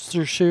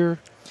 Worcestershire,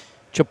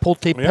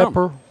 chipotle Yeah.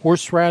 pepper,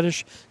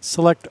 horseradish,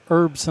 select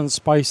herbs and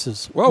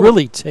spices. Well,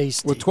 really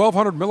tasty. With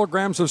 1,200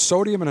 milligrams of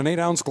sodium in an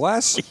 8-ounce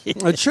glass,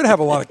 it should have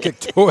a lot of kick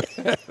to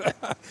it.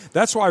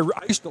 That's why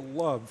I used to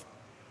love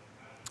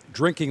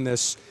drinking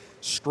this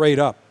straight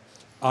up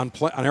on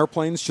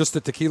airplanes, just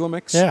the tequila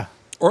mix. Yeah.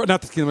 Or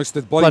not the tequila mix,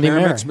 the Bloody, Bloody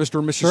Mary Mary. mix, Mr.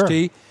 and Mrs. Sure.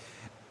 T.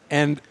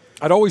 And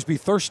I'd always be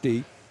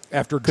thirsty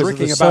after 'Cause of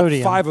drinking the about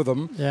sodium. 5 of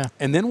them. Yeah.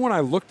 And then when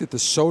I looked at the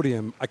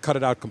sodium, I cut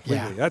it out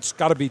completely. Yeah. That's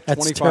got to be That's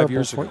 25 terrible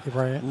years for ago. you,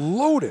 right?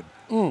 Loaded.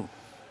 Yeah.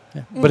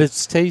 But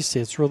it's tasty.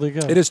 It's really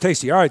good. It is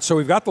tasty. All right, so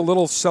we've got the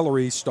little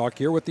celery stalk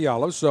here with the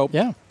olives. So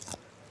Yeah.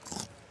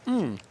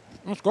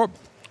 that's good.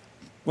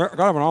 Well, I got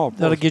to have an olive.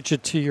 That'll first. get you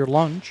to your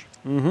lunch.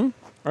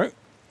 Right?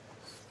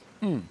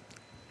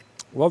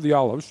 Love the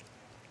olives.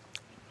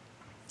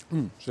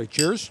 Say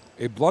cheers.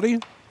 A Bloody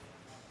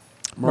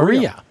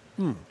Maria.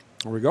 Maria.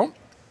 There we go.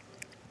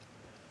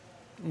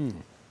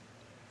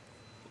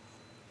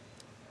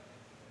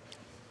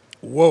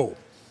 Whoa.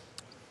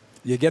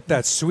 You get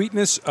that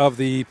sweetness of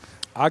the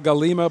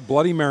Agalima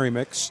Bloody Mary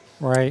mix.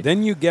 Right.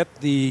 Then you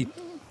get the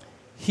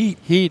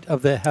Heat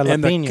of the jalapeno.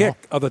 and the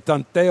kick of the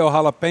Tanteo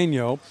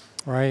Jalapeno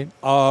Right.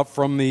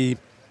 from the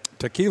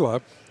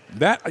tequila.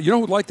 That, you know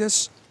who'd like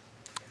this?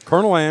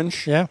 Colonel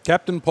Ange, Yeah.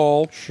 Captain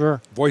Paul,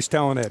 Sure. Voice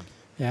Talent Ed.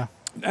 Yeah.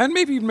 And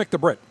maybe even Mick the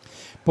Brit.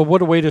 But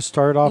what a way to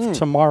start off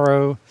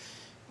tomorrow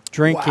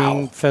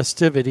drinking Wow.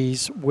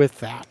 festivities with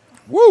that.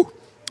 Woo!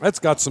 That's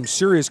got some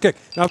serious kick.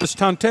 Now, this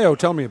Tanteo,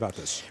 tell me about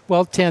this.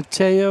 Well,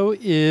 Tanteo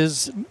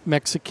is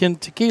Mexican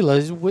tequila,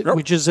 Yep.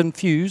 which is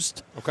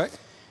infused. Okay.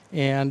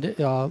 And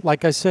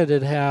like I said,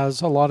 it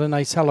has a lot of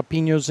nice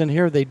jalapenos in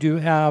here. They do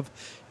have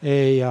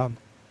a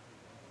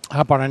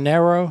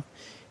habanero,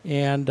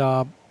 and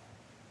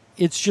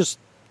it's just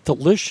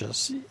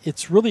delicious.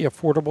 It's really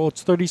affordable.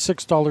 It's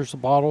 $36 a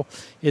bottle.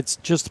 It's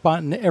just about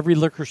in every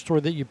liquor store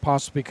that you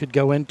possibly could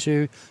go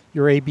into,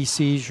 your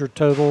ABCs, your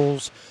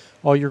Totals,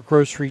 all your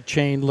grocery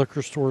chain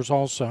liquor stores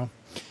also.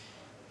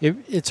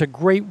 It's a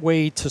great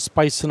way to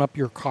spicing up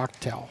your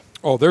cocktail.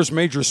 Oh, there's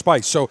major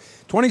spice. So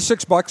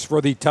 $26 for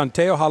the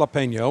Tanteo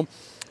Jalapeno.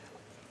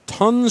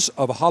 Tons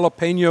of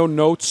jalapeno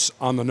notes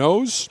on the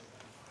nose.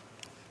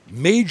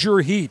 Major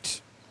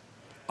heat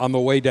on the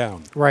way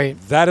down. Right.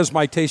 That is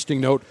my tasting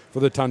note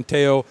for the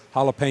Tanteo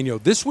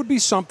Jalapeno. This would be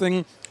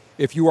something,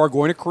 if you are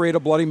going to create a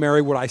Bloody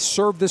Mary, would I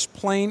serve this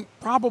plain?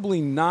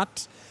 Probably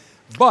not.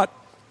 But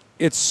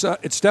it's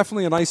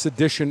definitely a nice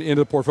addition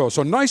into the portfolio.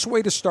 So nice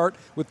way to start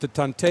with the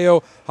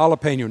Tanteo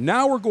Jalapeno.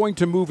 Now we're going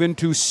to move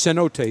into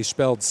Cenote,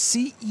 spelled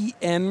Cenote.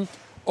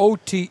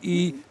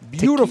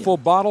 Beautiful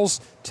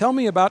bottles. Tell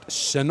me about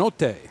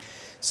Cenote.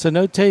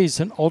 Cenote is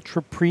an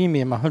ultra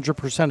premium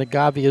 100%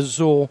 agave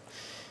azul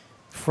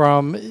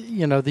from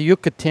the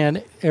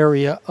Yucatan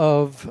area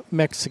of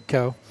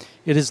Mexico.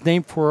 It is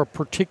named for a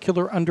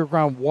particular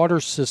underground water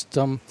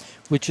system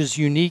which is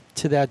unique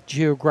to that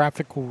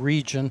geographical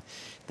region.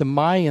 The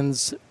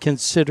Mayans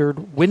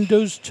considered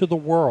windows to the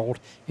world,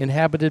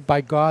 inhabited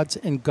by gods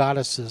and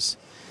goddesses.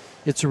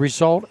 It's a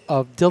result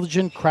of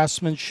diligent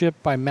craftsmanship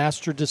by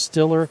master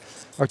distiller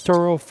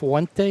Arturo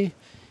Fuente.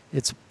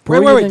 It's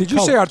Wait. Did you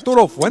say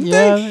Arturo Fuente?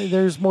 Yeah,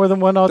 there's more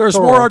than one Arturo. There's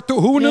more Arturo.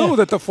 Who knew Yeah.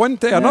 that the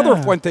Fuente, another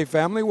Fuente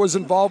family was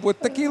involved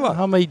with tequila?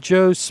 How many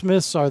Joe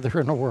Smiths are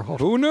there in the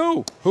world? Who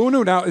knew?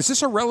 Now, is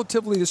this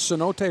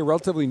Cenote a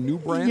relatively new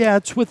brand? Yeah,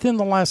 it's within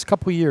the last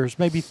couple of years,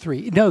 maybe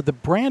 3. No, the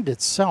brand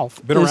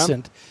itself Been around?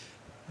 isn't.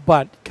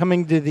 But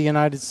coming to the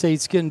United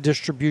States, getting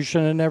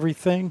distribution and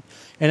everything,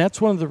 and that's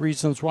one of the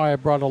reasons why I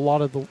brought a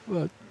lot of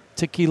the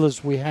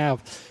tequilas we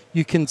have.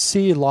 You can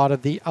see a lot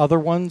of the other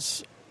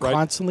ones Right.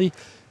 constantly,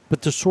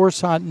 but to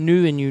source out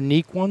new and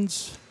unique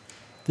ones,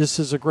 this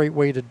is a great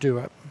way to do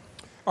it.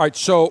 All right,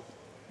 so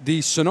the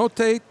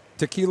Cenote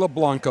Tequila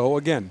Blanco,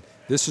 again,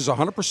 this is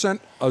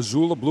 100%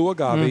 Azul Blue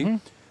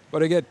Agave,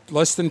 but again,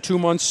 less than 2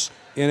 months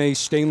in a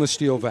stainless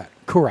steel vat.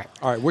 Correct.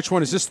 All right, which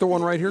one? Is this the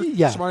one right here?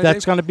 Yeah, Somebody, that's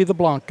Dave? going to be the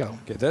Blanco.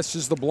 Okay, this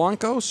is the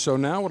Blanco. So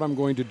now what I'm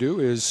going to do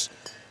is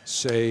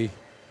say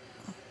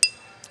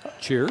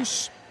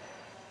cheers.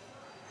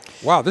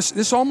 Wow,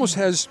 this almost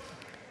has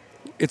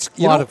it's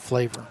A lot of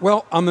flavor.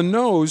 Well, on the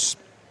nose,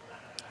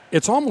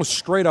 it's almost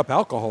straight up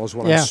alcohol is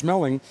what I'm Yeah.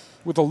 smelling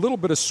with a little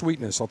bit of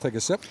sweetness. I'll take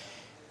a sip.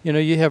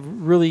 You have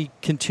really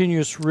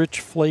continuous rich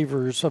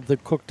flavors of the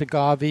cooked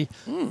agave,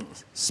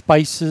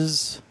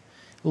 spices,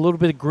 a little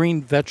bit of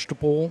green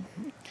vegetable.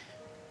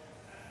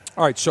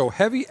 All right, so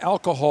heavy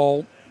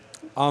alcohol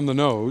on the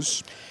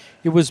nose.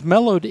 It was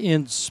mellowed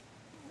in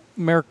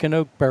American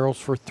oak barrels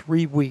for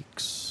 3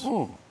 weeks.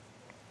 Oh.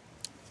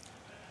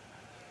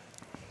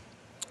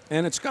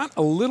 And it's got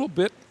a little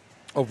bit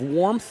of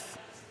warmth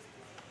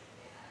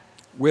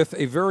with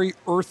a very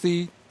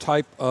earthy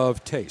type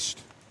of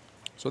taste.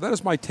 So that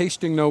is my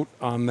tasting note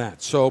on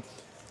that. So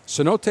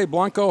Cenote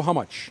Blanco, how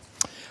much?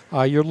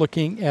 You're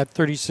looking at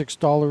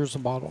 $36 a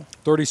bottle.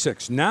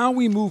 36. Now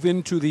we move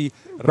into the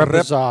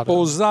Reposado.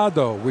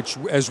 Reposado, which,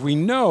 as we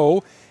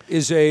know,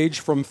 is aged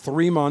from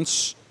 3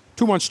 months,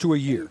 2 months to a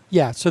year.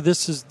 Yeah, so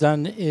this is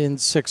done in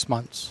 6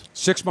 months.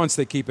 6 months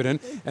they keep it in.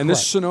 And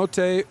this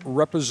Cenote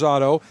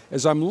Reposado,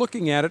 as I'm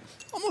looking at it,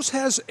 almost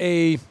has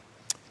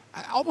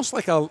almost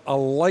like a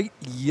light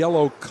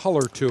yellow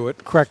color to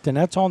it. Correct, and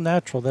that's all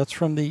natural. That's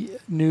from the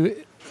new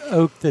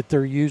oak that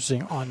they're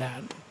using on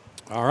that.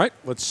 All right,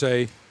 let's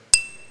say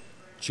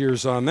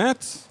cheers on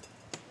that.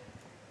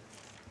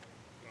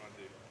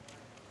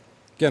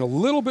 Again, a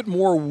little bit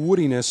more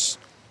woodiness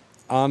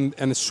and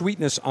the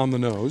sweetness on the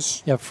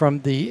nose. Yeah,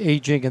 from the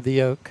aging of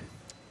the oak.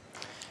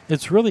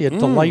 It's really a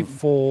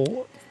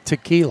delightful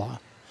tequila.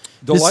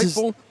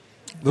 Delightful,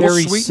 little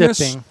very sweetness,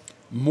 sipping.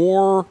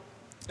 more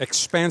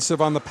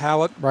expansive on the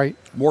palate, Right.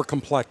 more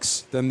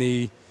complex than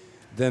the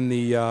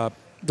The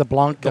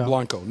Blanco. the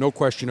Blanco, no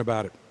question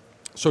about it.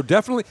 So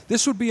definitely,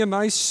 this would be a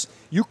nice.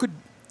 You could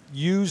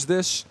use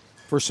this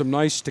for some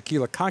nice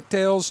tequila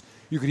cocktails.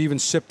 You could even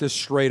sip this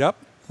straight up.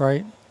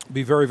 Right.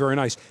 Be very, very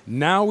nice.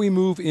 Now we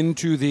move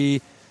into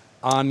the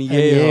Añejo,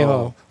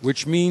 Añejo.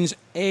 which means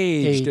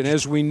aged. And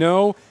as we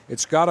know,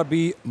 it's got to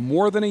be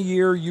more than a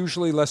year,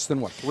 usually less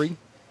than, 3?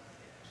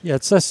 Yeah,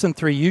 it's less than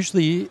 3.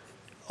 Usually,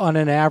 on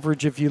an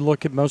average, if you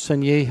look at most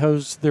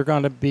añejos, they're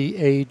going to be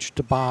aged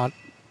about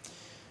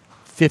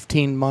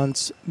 15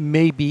 months,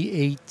 maybe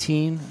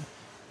 18,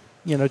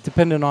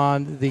 depending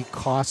on the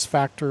cost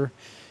factor.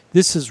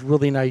 This is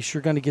really nice.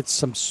 You're going to get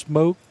some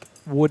smoke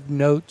wood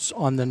notes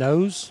on the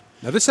nose.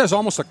 Now, this has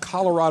almost a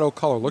Colorado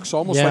color. Looks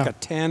almost Yeah. like a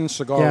tan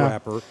cigar Yeah.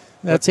 wrapper.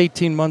 That's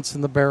 18 months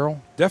in the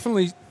barrel.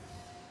 Definitely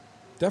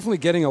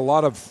getting a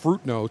lot of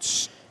fruit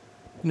notes.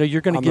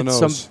 You're going On to the get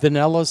some nose.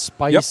 vanilla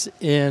spice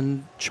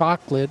and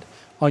chocolate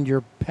on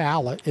your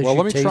palate as Well, you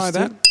let me taste try it.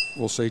 that.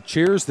 We'll say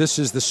cheers. This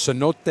is the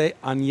Cenote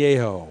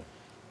Añejo.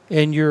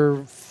 And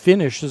your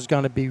finish is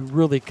going to be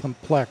really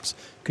complex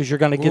because you're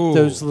going to get Ooh.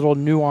 those little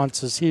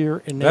nuances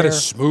here and there. That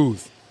is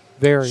smooth.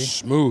 Very.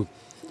 Smooth.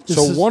 This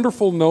So is-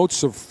 wonderful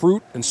notes of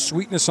fruit and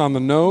sweetness on the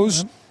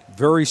nose.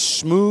 Very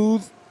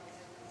smooth.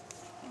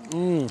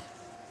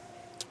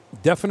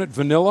 Definite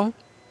vanilla.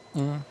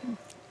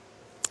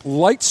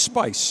 Light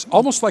spice,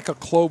 almost like a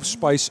clove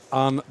spice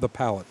on the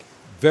palate.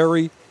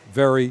 Very,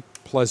 very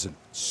pleasant.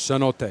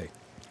 Cenote.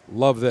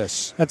 Love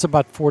this. That's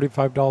about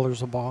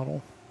 $45 a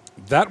bottle.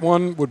 That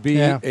one would be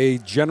Yeah. a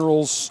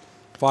General's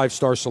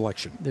 5-star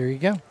selection. There you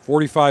go.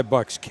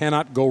 $45.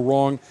 Cannot go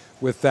wrong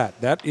with that.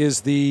 That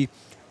is the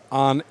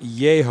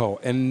Añejo.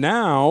 And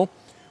now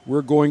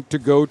we're going to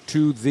go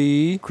to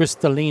the...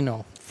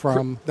 Cristalino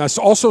from That's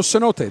also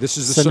Cenote. This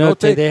is the Cenote.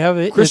 Cenote. They have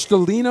it-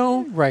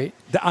 Cristalino, right.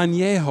 the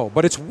Añejo.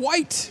 But it's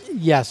white.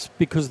 Yes,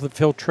 because of the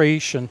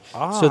filtration.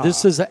 So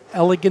this is an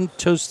elegant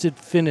toasted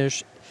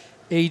finish,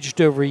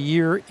 aged over a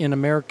year in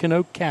American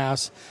oak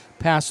casks,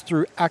 passed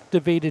through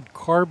activated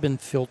carbon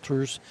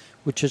filters,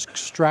 which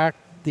extract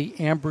the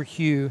amber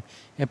hue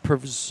and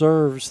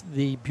preserves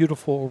the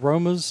beautiful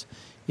aromas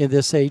in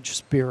this aged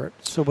spirit.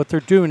 So what they're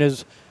doing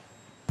is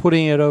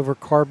putting it over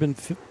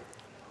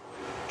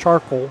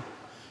charcoal,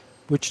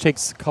 which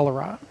takes the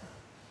color out.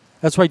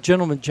 That's why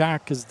Gentleman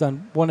Jack is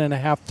done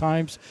 1.5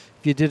 times.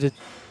 If you did it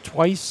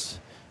twice,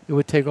 it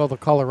would take all the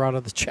color out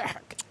of the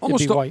Jack.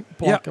 Almost It'd be a, white,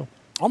 yeah, Blanco.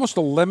 almost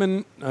a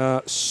lemon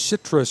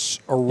citrus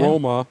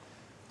aroma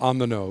on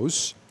the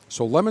nose.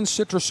 So lemon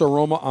citrus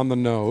aroma on the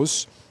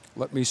nose.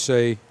 Let me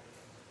say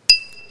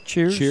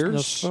Cheers. Cheers.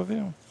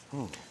 Nostrovia.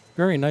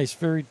 Very nice,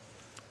 very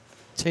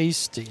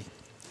tasty.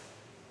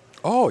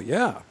 oh,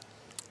 yeah.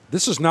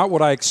 This is not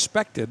what I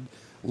expected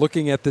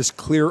looking at this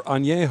clear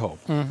Añejo.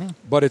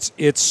 But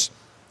it's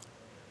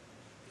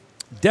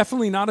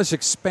definitely not as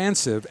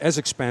expansive as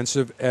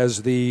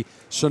the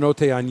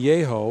Cenote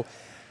Añejo.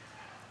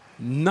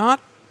 Not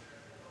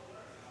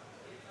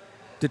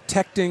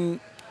detecting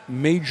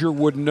major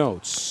wood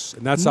notes.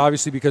 And that's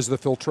obviously because of the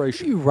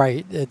filtration. You're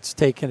right, it's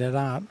taking it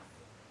out.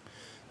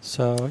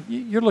 So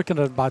you're looking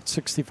at about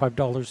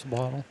 $65 a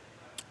bottle.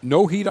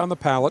 No heat on the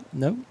palate.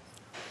 No?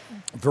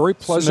 Very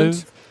pleasant.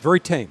 Smooth. Very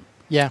tame.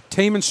 Yeah.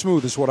 Tame and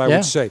smooth is what I Yeah.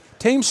 would say.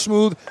 Tame,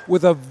 smooth,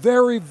 with a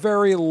very,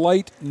 very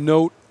light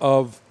note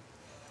of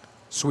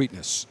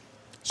sweetness.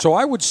 So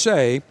I would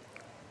say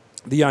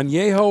the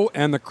Añejo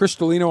and the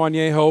Cristalino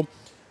Añejo,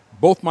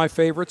 both my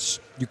favorites.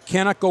 You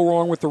cannot go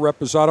wrong with the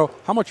Reposado.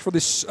 How much for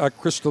this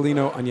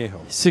Cristalino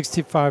Añejo?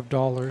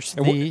 $65.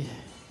 And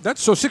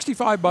That's so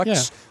 $65, Yeah.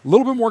 a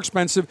little bit more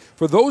expensive.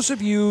 For those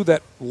of you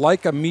that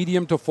like a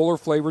medium to fuller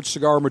flavored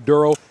cigar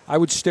Maduro, I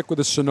would stick with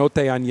a Cenote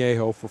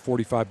Añejo for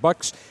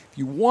 $45. If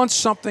you want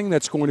something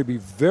that's going to be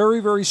very,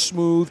 very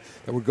smooth,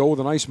 that would go with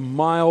a nice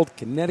mild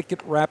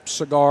Connecticut wrapped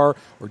cigar,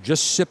 or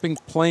just sipping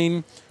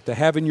plain to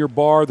have in your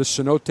bar, the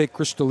Cenote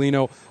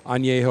Cristalino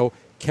Añejo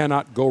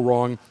cannot go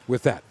wrong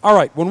with that. All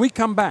right, when we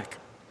come back,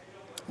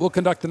 we'll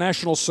conduct the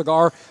National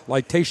Cigar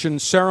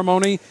Lightation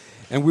Ceremony.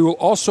 And we will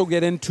also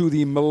get into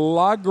the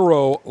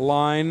Milagro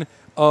line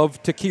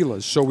of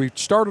tequilas. So we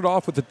started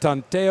off with the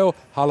Tanteo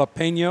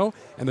Jalapeno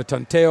and the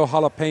Tanteo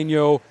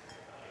Jalapeno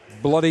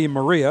Bloody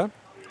Maria.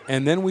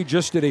 And then we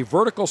just did a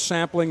vertical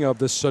sampling of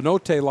the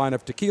Cenote line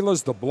of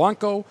tequilas, the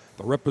Blanco,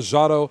 the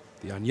Reposado,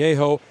 the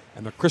Añejo,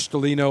 and the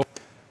Cristalino.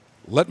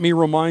 Let me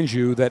remind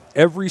you that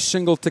every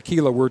single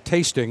tequila we're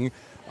tasting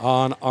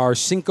on our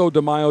Cinco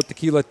de Mayo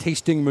Tequila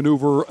Tasting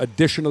Maneuver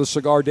edition of the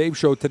Cigar Dave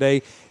Show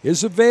today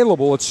is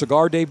available at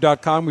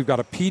CigarDave.com. We've got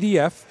a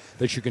PDF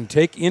that you can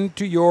take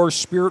into your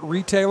spirit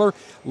retailer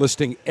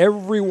listing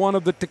every one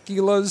of the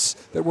tequilas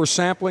that we're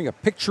sampling, a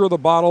picture of the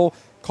bottle,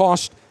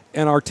 cost,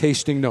 and our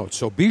tasting notes.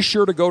 So be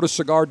sure to go to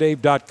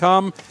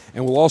CigarDave.com,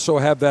 and we'll also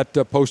have that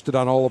posted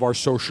on all of our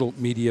social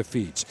media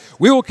feeds.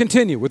 We will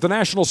continue with the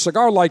National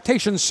Cigar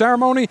Lightation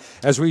Ceremony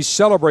as we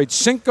celebrate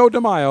Cinco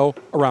de Mayo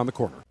around the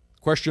corner.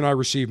 Question I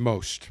receive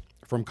most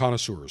from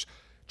connoisseurs.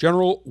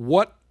 General,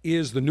 what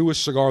is the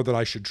newest cigar that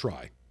I should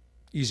try?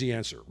 Easy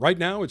answer. Right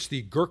now, it's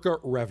the Gurkha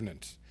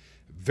Revenant.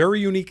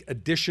 Very unique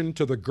addition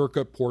to the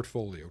Gurkha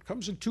portfolio. It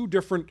comes in 2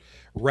 different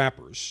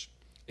wrappers,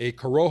 a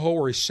Corojo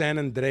or a San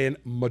Andrean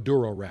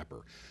Maduro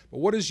wrapper. But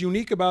what is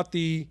unique about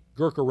the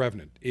Gurkha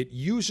Revenant? It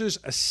uses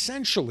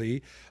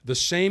essentially the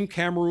same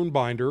Cameroon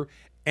binder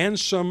and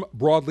some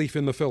broadleaf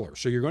in the filler.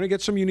 So you're going to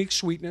get some unique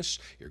sweetness.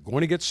 You're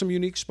going to get some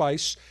unique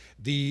spice.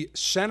 The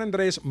San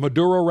Andres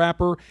Maduro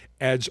wrapper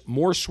adds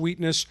more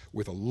sweetness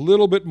with a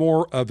little bit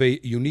more of a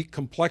unique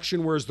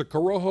complexion, whereas the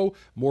Corojo,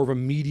 more of a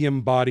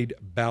medium-bodied,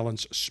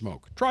 balanced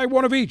smoke. Try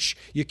one of each.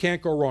 You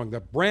can't go wrong. The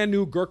brand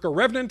new Gurkha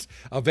Revenant,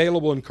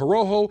 available in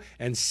Corojo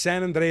and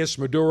San Andres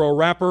Maduro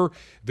wrapper.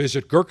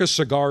 Visit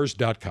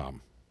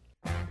GurkhaCigars.com.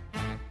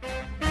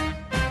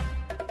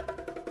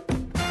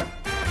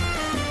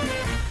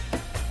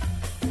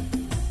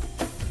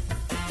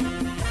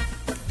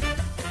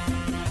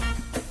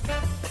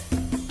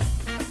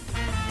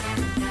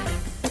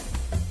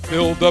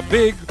 Build a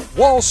big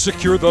wall,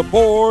 secure the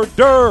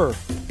border.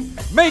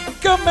 Make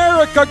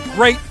America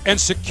great and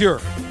secure.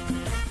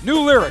 New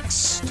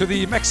lyrics to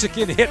the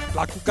Mexican hit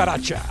La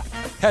Cucaracha.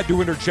 Had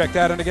to interject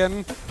that in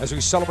again as we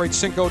celebrate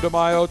Cinco de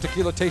Mayo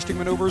tequila tasting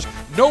maneuvers.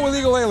 No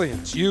illegal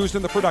aliens used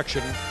in the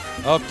production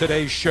of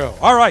today's show.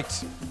 All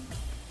right.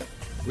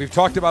 We've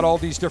talked about all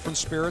these different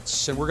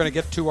spirits, and we're going to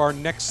get to our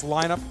next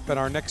lineup and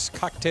our next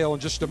cocktail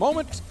in just a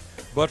moment.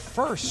 But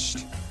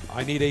first,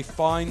 I need a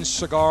fine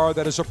cigar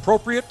that is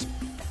appropriate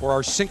for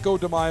our Cinco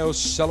de Mayo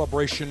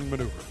celebration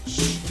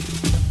maneuvers.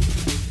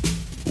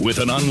 With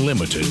an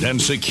unlimited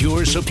and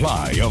secure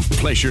supply of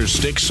pleasure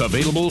sticks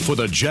available for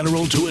the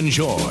general to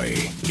enjoy,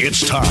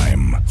 it's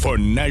time for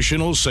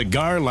National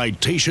Cigar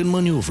Lightation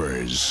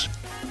Maneuvers.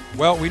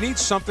 Well, we need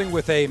something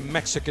with a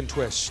Mexican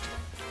twist.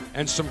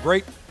 And some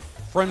great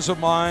friends of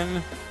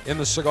mine in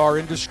the cigar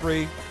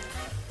industry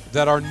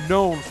that are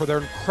known for their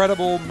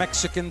incredible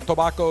Mexican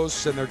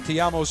tobaccos and their Te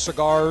Amo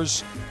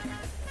cigars.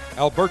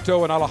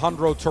 Alberto and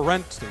Alejandro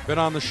Torrent, they've been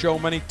on the show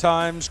many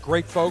times,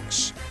 great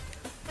folks.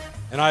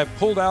 And I have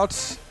pulled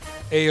out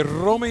a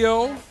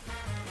Romeo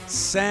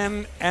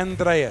San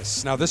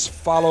Andreas. Now this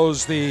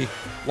follows the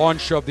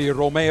launch of the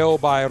Romeo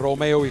by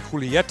Romeo y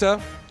Julieta.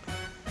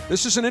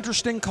 This is an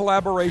interesting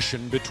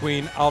collaboration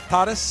between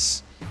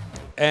Altares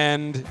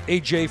and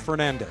AJ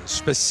Fernandez,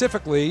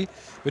 specifically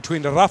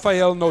between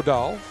Rafael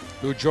Nodal,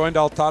 who joined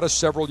Altares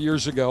several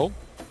years ago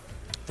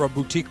from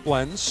Boutique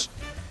Blends,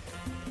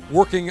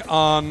 working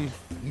on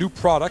new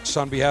products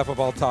on behalf of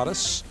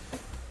Altares,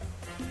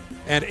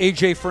 and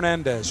AJ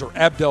Fernandez, or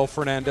Abdel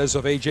Fernandez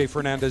of AJ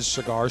Fernandez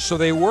Cigars. So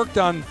they worked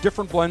on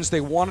different blends.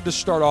 They wanted to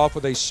start off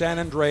with a San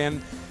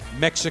Andrean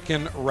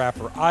Mexican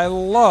wrapper. I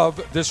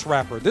love this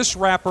wrapper. This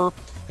wrapper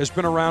has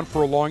been around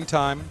for a long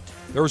time.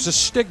 There was a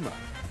stigma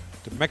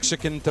to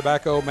Mexican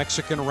tobacco,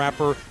 Mexican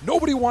wrapper.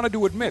 Nobody wanted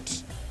to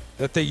admit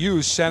that they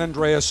used San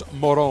Andreas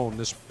Moron,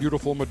 this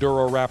beautiful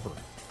Maduro wrapper.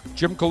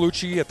 Jim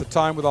Colucci, at the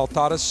time with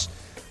Altares,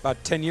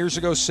 about 10 years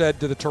ago, said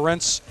to the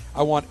Torrents,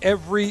 I want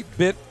every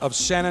bit of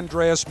San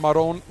Andreas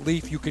Marron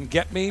leaf you can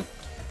get me,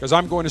 because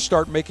I'm going to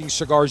start making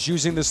cigars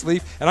using this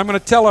leaf, and I'm going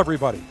to tell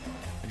everybody.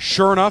 And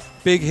sure enough,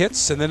 big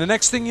hits. And then the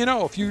next thing you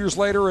know, a few years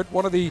later at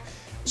one of the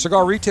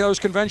Cigar Retailers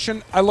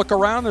Convention, I look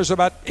around, there's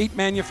about 8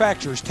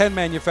 manufacturers, 10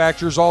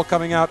 manufacturers, all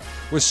coming out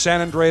with San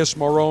Andreas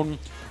Moron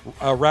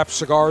wrapped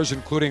cigars,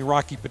 including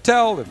Rocky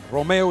Patel and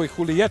Romeo y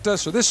Julieta.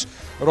 So this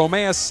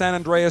Romeo San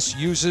Andreas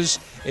uses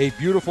a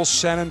beautiful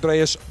San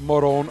Andreas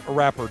Moron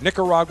wrapper.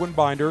 Nicaraguan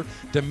binder,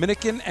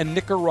 Dominican and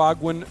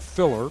Nicaraguan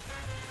filler.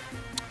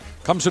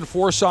 Comes in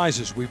 4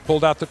 sizes. We've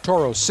pulled out the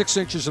Toro, 6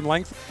 inches in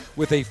length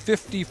with a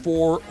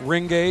 54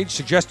 ring gauge.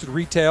 Suggested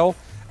retail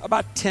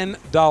about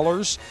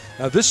 $10.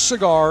 Now this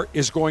cigar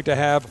is going to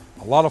have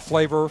a lot of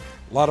flavor,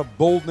 a lot of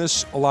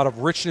boldness, a lot of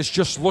richness.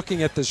 Just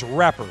looking at this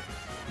wrapper,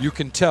 you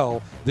can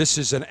tell this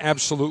is an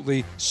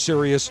absolutely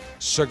serious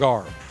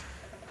cigar.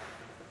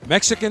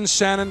 Mexican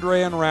San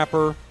Andrean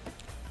wrapper,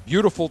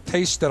 beautiful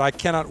taste that I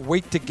cannot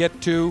wait to get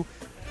to.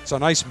 It's a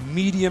nice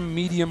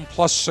medium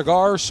plus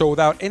cigar, so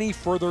without any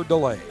further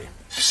delay.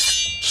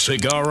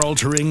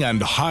 Cigar-altering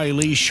and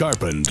highly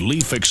sharpened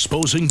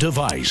leaf-exposing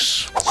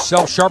device.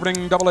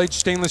 Self-sharpening double-edged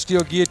stainless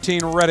steel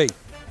guillotine ready.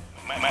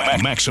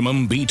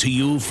 Maximum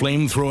BTU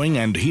flame-throwing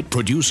and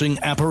heat-producing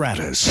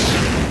apparatus.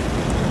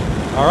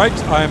 All right,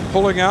 I am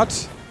pulling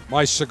out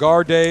my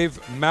Cigar Dave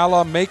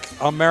Mala Make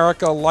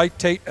America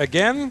Lightate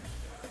again.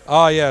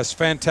 Ah, yes,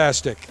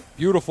 fantastic.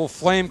 Beautiful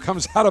flame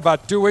comes out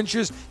about 2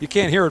 inches. You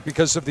can't hear it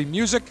because of the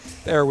music.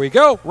 There we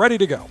go, ready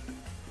to go.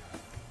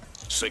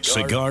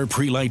 Cigar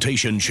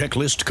pre-lightation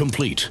checklist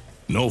complete.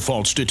 No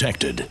faults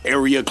detected.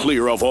 Area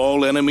clear of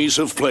all enemies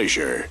of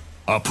pleasure.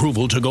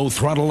 Approval to go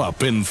throttle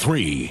up in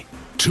 3,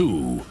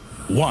 2,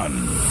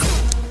 1.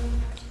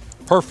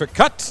 Perfect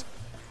cut.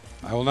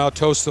 I will now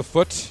toast the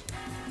foot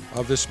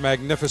of this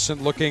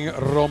magnificent-looking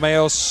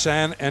Romeo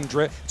San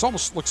Andreas. It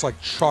almost looks like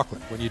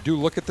chocolate when you do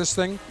look at this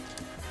thing.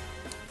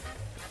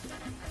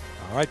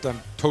 All right,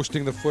 I'm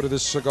toasting the foot of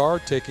this cigar,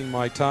 taking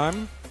my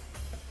time.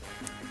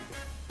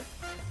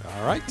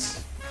 All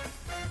right.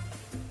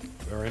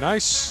 Very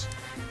nice.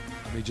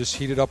 Let me just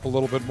heat it up a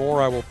little bit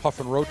more. I will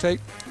puff and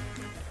rotate.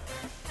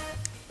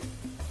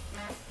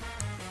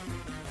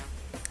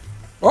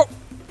 Oh,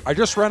 I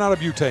just ran out of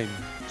butane.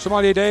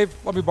 Sommelier Dave,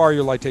 let me borrow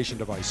your lightation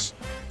device.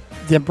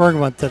 Didn't bring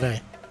one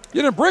today.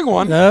 You didn't bring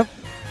one? Nope.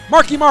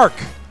 Marky Mark,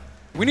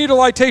 we need a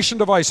lightation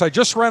device. I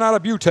just ran out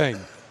of butane.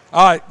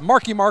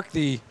 Marky Mark,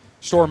 the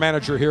store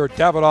manager here at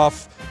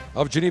Davidoff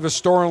of Geneva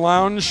Store and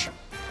Lounge,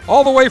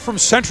 all the way from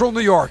Central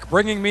New York,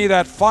 bringing me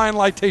that fine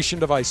lightation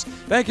device.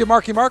 Thank you,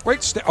 Marky Mark.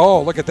 Wait,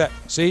 oh, look at that.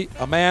 See,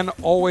 a man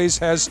always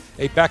has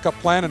a backup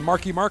plan, and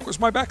Marky Mark was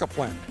my backup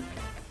plan.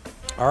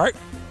 All right.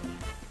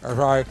 All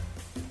right.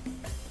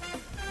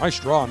 Nice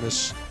draw on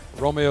this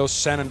Romeo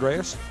San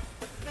Andreas.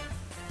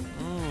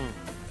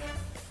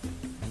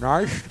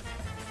 Nice.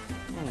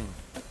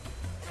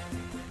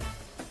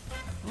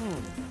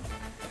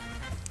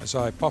 As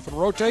I puff and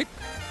rotate,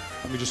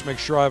 let me just make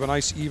sure I have a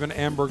nice even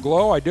amber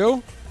glow. I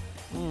do.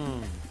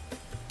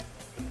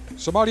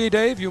 Sommelier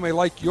Dave, you may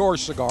light your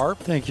cigar.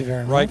 Thank you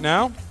very much. Right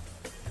now.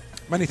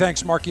 Many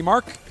thanks, Marky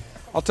Mark.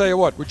 I'll tell you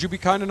what, would you be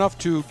kind enough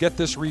to get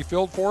this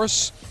refilled for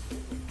us?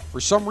 For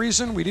some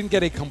reason, we didn't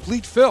get a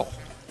complete fill.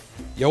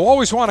 You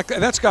always want to,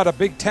 that's got a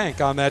big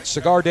tank on that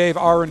Cigar Dave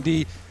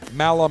R&D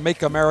Mala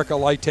Make America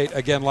Lightate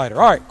again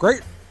lighter. All right,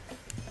 great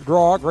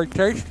draw, great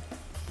taste.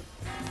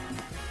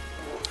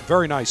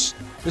 Very nice.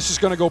 This is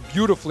going to go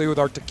beautifully with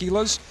our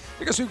tequilas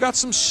because we've got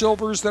some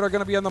silvers that are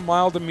going to be on the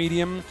mild to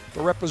medium, the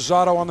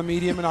Reposado on the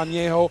medium, and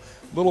Añejo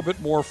a little bit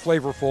more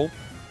flavorful.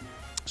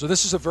 So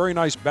this is a very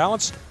nice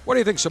balance. What do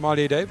you think,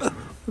 Sommelier Dave?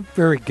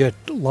 Very good.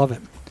 Love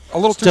it. A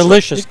little too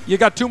delicious. You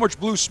got too much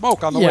blue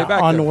smoke on the way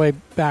back. On there. the way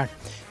back.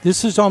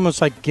 This is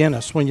almost like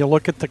Guinness. When you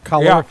look at the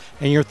color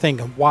and you're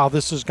thinking, wow,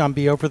 this is going to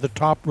be over the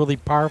top, really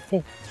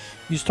powerful.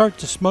 You start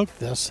to smoke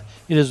this.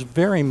 It is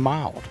very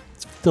mild.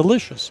 It's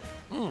delicious.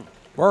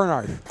 Very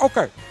nice.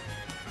 Okay.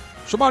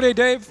 Sommelier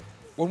Dave,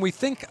 when we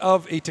think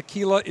of a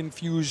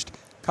tequila-infused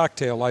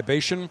cocktail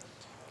libation,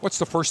 what's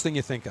the first thing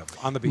you think of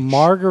on the beach?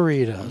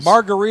 Margaritas.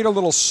 Margarita, a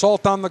little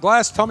salt on the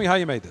glass. Tell me how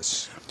you made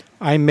this.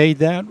 I made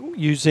that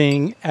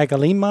using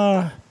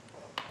Agalima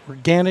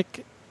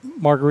organic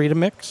margarita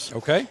mix,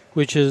 Okay.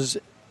 which is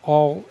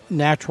all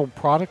natural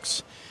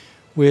products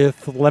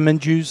with lemon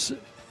juice,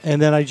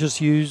 and then I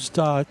just used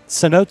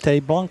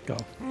Cenote Blanco.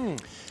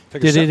 Take a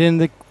Did sip. it in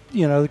the,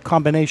 the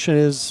combination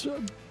is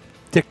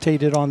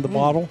dictated on the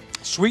bottle.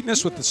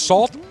 Sweetness with the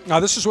salt. Now,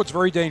 this is what's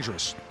very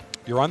dangerous.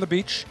 You're on the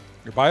beach.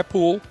 You're by a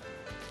pool.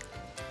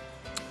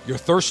 You're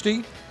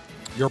thirsty.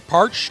 You're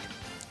parched.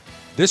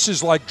 This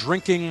is like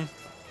drinking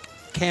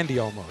candy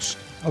almost.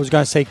 I was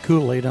going to say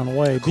Kool-Aid in a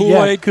way. but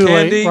Kool-Aid,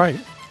 candy. Right.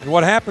 And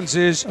what happens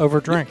is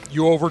Overdrink.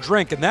 You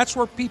overdrink. And that's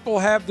where people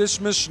have this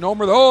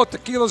misnomer that, oh,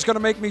 tequila's going to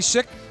make me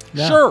sick.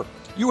 Yeah. Sure.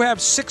 You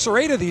have 6 or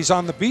 8 of these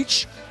on the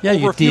beach. Yeah, over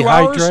you a few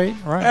hours,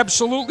 dehydrate, right.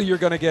 Absolutely, you're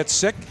going to get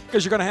sick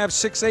because you're going to have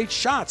 6-8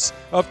 shots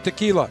of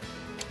tequila.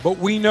 But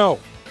we know,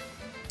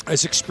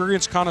 as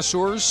experienced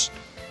connoisseurs,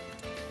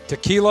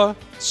 tequila,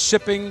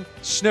 sipping,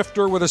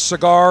 snifter with a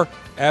cigar,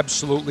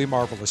 absolutely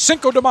marvelous.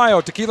 Cinco de Mayo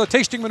tequila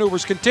tasting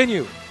maneuvers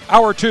continue.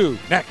 Hour 2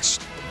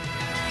 next.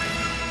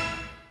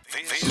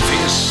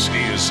 This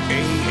is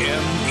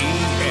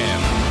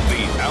AMEN,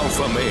 the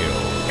Alpha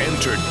Male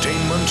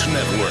Entertainment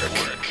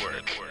Network.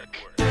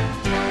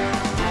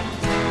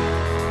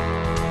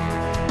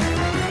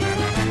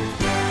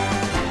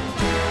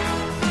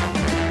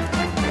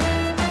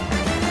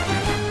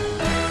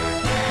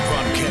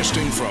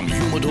 Broadcasting from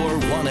Humidor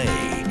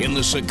 1A in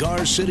the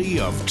cigar city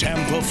of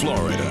Tampa,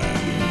 Florida,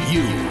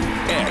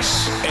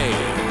 USA.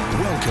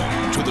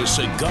 Welcome to the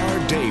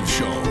Cigar Dave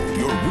Show,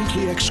 your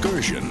weekly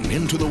excursion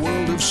into the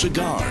world of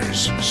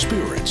cigars,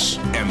 spirits,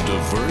 and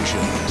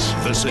diversions.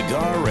 The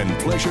cigar and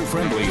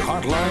pleasure-friendly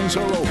hotlines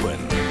are open.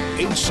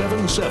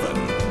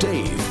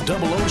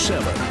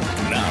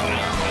 877-DAVE-007.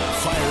 Now,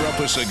 fire up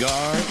a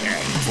cigar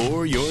and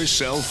pour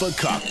yourself a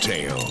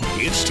cocktail.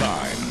 It's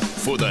time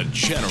for the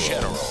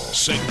General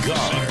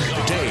Cigar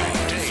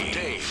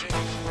Dave.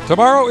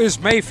 Tomorrow is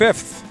May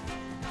 5th.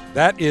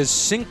 That is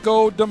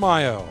Cinco de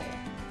Mayo.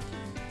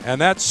 And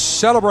that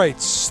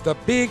celebrates the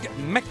big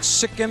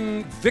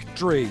Mexican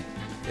victory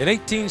in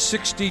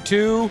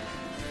 1862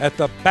 at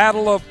the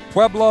Battle of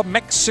Puebla,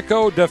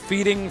 Mexico,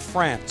 defeating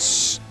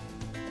France.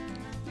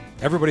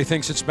 Everybody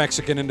thinks it's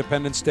Mexican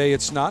Independence Day.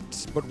 It's not.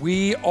 But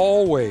we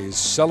always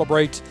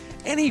celebrate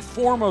any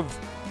form of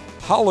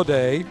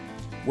holiday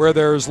where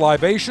there's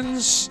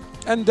libations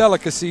and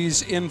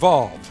delicacies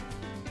involved.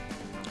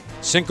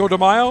 Cinco de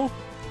Mayo,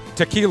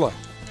 tequila.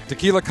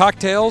 Tequila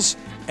cocktails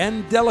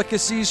and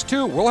delicacies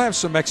too. We'll have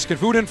some Mexican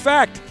food. In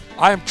fact,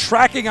 I am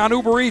tracking on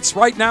Uber Eats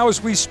right now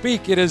as we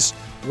speak. It is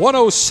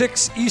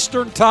 1:06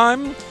 Eastern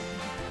Time.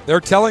 They're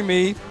telling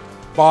me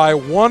by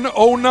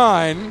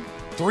 1:09,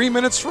 3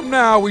 minutes from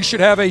now, we should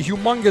have a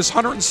humongous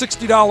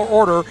 $160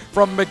 order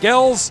from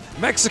Miguel's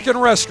Mexican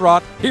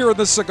Restaurant here in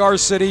the Cigar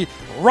City,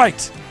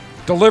 right,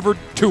 delivered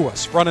to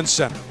us, front and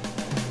center.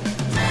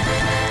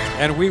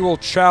 And we will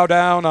chow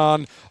down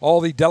on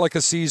all the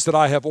delicacies that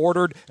I have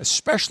ordered,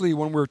 especially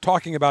when we're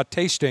talking about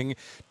tasting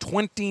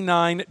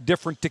 29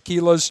 different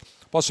tequilas,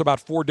 plus about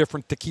 4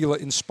 different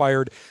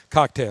tequila-inspired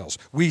cocktails.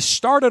 We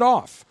started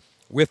off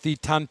with the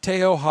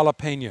Tanteo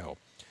Jalapeno,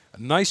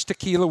 a nice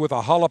tequila with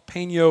a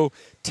jalapeno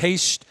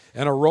taste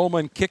and aroma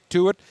and kick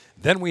to it.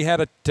 Then we had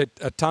a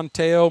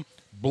Tanteo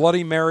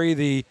Bloody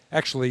Mary,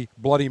 actually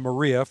Bloody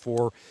Maria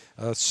for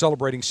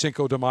celebrating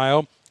Cinco de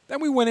Mayo. Then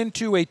we went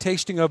into a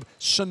tasting of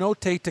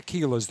Cenote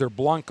tequilas, their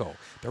Blanco,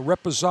 their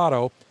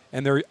Reposado,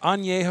 and their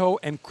Añejo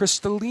and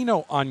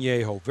Cristalino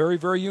Añejo. Very,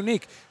 very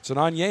unique. It's an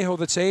Añejo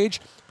that's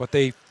aged, but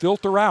they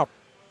filter out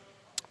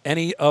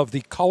any of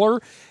the color,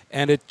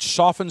 and it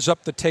softens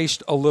up the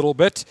taste a little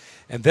bit.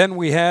 And then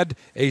we had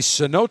a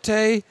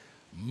Cenote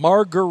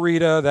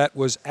Margarita that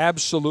was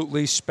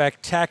absolutely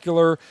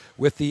spectacular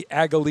with the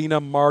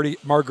Agalina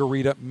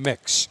Margarita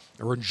mix.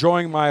 We're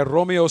enjoying my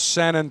Romeo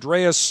San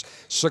Andreas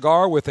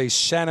cigar with a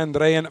San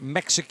Andrean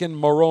Mexican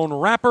Marron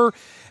wrapper.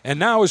 And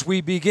now as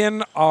we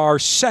begin our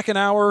second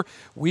hour,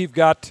 we've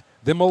got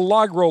the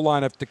Milagro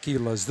line of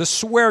tequilas, the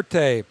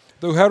Suerte,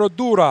 the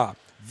Herradura,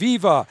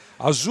 Viva,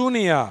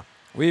 Azunia.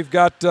 We've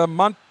got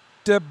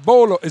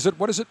Montebolo.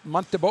 What is it?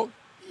 Montebolo?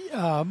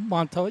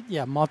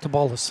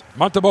 Montabolas.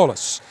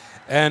 Montabolas.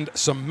 And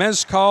some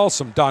mezcal,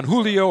 some Don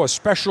Julio,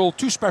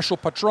 two special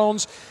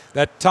Patrons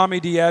that Tommy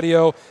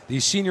Diadio, the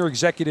Senior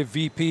Executive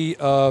VP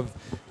of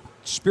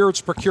Spirits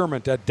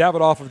Procurement at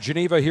Davidoff of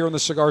Geneva here in the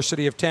Cigar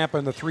City of Tampa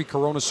and the 3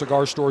 Corona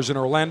cigar stores in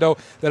Orlando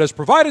that has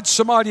provided.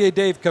 Sommelier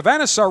Dave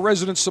Cavanis, our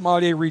resident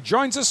sommelier,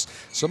 rejoins us.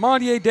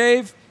 Sommelier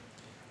Dave,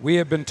 we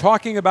have been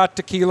talking about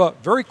tequila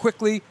very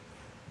quickly.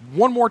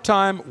 One more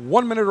time,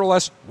 1 minute or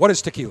less. What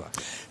is tequila?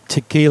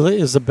 Tequila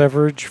is a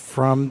beverage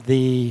from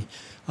the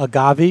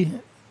agave,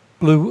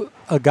 blue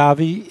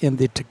agave in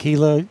the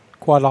Tequila,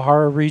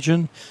 Guadalajara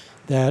region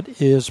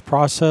that is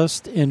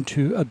processed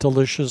into a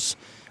delicious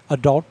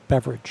adult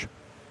beverage.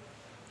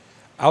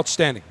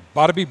 Outstanding.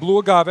 Got to be blue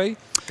agave.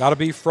 Got to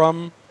be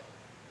from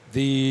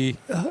the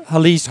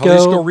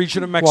Jalisco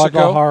region of Mexico.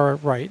 Guadalajara,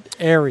 right,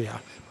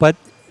 area. But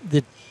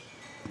the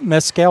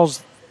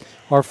mezcals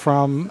are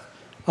from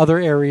other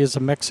areas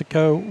of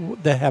Mexico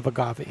that have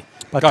agave.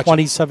 About Gotcha.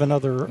 27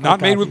 other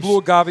Not made with agaves. blue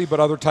agave, but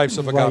other types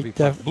of agave.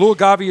 Right, Blue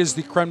agave is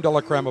the creme de la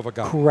creme of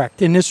agave.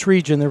 Correct. In this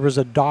region, there was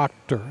a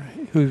doctor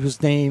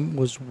whose name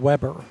was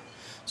Weber.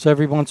 So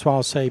every once in a while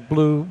I'll say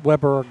blue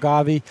Weber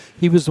agave.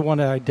 He was the one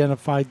that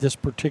identified this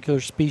particular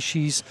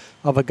species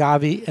of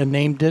agave and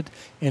named it,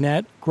 and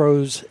that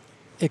grows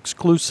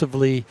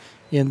exclusively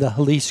in the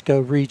Jalisco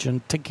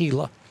region,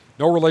 tequila.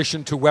 No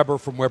relation to Weber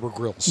from Weber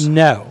Grills.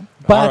 No,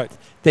 but All right.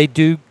 they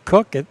do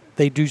cook it,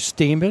 they do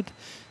steam it,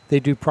 they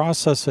do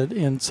process it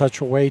in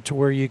such a way to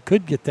where you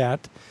could get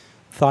that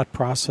thought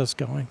process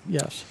going,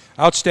 yes.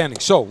 Outstanding.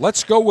 So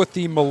let's go with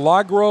the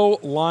Milagro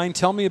line.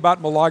 Tell me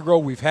about Milagro.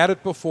 We've had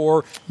it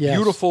before. Yes.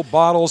 Beautiful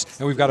bottles,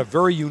 and we've got a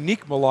very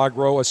unique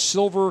Milagro, a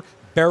silver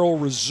barrel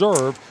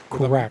reserve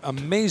with Correct. an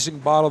amazing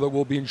bottle that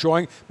we'll be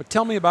enjoying. But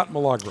tell me about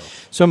Milagro.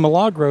 So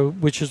Milagro,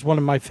 which is one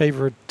of my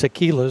favorite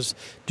tequilas,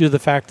 due to the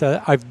fact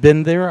that I've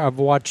been there, I've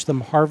watched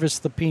them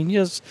harvest the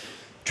piñas,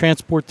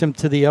 transport them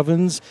to the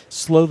ovens,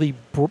 slowly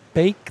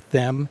bake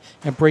them,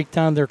 and break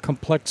down their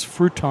complex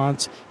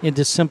croutons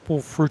into simple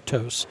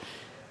fructose.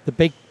 The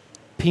baked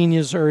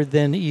piñas are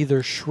then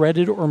either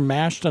shredded or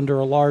mashed under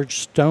a large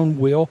stone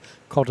wheel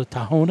called a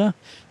tahona.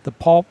 The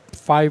pulp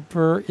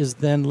fiber is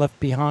then left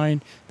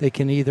behind. They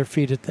can either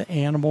feed it to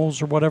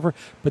animals or whatever,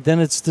 but then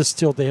it's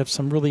distilled. They have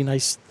some really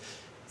nice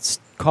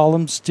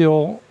column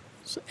still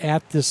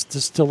at this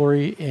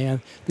distillery, and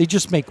they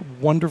just make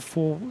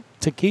wonderful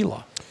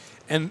tequila.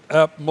 And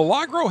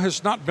Milagro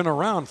has not been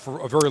around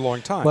for a very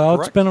long time, Well,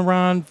 correct? it's been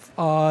around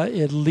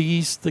at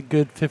least a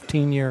good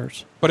 15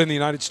 years. But in the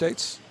United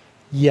States?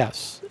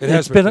 Yes. It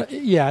has It's been.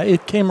 yeah,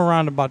 it came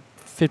around about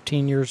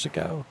 15 years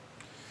ago.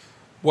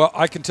 Well,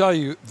 I can tell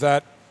you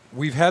that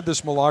we've had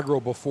this Milagro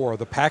before.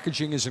 The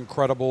packaging is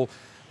incredible.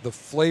 The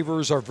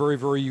flavors are very,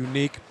 very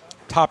unique.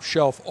 Top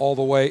shelf all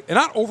the way, and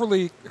not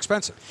overly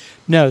expensive.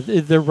 No,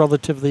 they're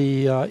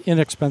relatively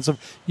inexpensive.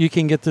 You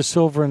can get the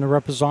silver and the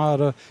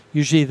Reposado.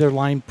 Usually they're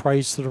line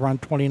priced at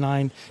around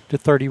 $29 to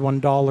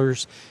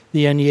 $31.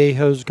 The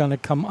Añejo is going to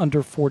come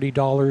under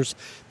 $40.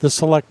 The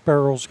Select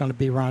Barrel is going to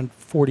be around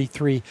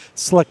 $43.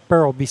 Select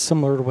Barrel will be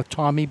similar to what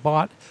Tommy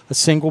bought, a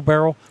single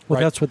barrel. Well,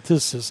 Right. that's what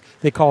this is.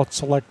 They call it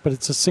Select, but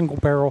it's a single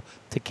barrel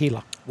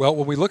tequila. Well,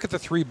 when we look at the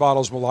 3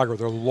 bottles Milagro,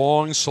 they're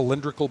long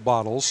cylindrical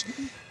bottles,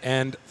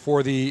 and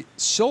for the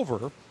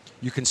silver,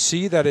 you can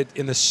see that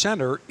in the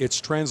center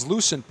it's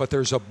translucent, but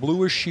there's a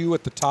bluish hue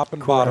at the top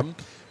and bottom.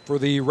 For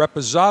the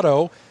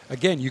Reposado,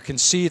 again, you can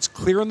see it's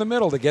clear in the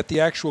middle to get the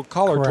actual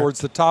color Correct. towards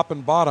the top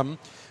and bottom,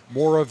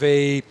 more of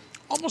a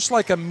almost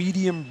like a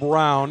medium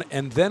brown.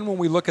 And then when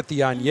we look at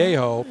the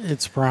Añejo,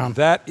 It's brown.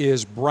 that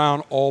is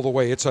brown all the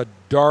way. It's a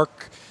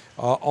dark,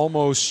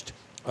 almost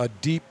a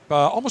deep,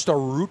 almost a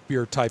root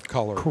beer type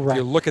color. If Correct.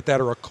 you look at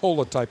that, or a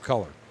cola type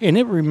color. And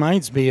it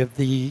reminds me of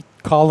the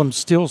column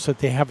stills that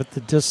they have at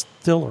the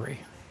distillery.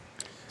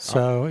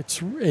 So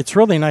it's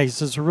really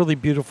nice. It's a really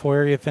beautiful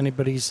area. If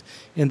anybody's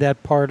in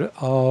that part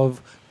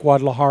of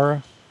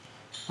Guadalajara,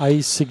 I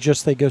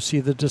suggest they go see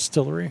the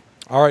distillery.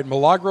 All right,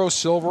 Milagro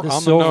Silver The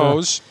on silver, the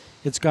nose.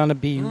 It's going to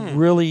be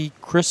really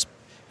crisp,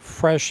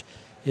 fresh.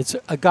 It's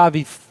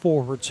agave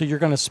forward, so you're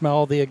going to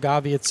smell the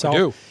agave itself.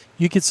 do.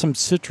 You get some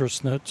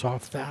citrus notes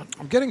off that.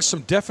 I'm getting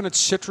some definite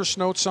citrus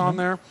notes on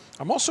there.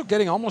 I'm also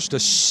getting almost a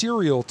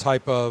cereal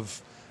type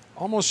of,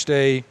 almost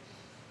a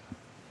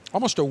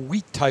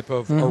wheat type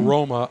of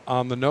aroma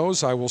on the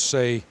nose. I will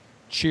say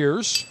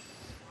cheers.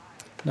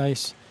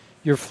 Nice.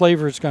 Your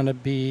flavor is going to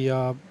be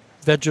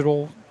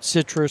vegetal,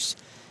 citrus,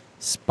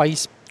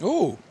 spice,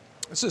 Ooh,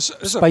 this is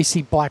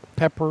spicy black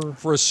pepper.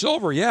 for a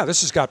silver. Yeah,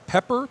 this has got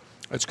pepper.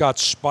 It's got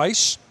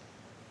spice.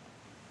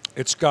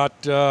 It's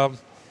got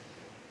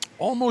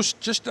almost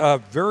just a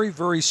very,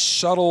 very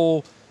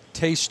subtle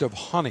taste of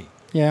honey.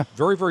 Yeah.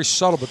 Very, very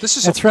subtle. But this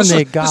is That's a, from this, the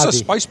is, this is a agave.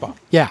 spice bomb.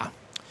 Yeah,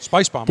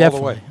 Spice bomb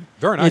definitely. all the way.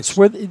 Very nice. It's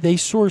where they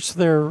source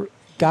their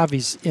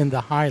agaves in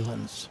the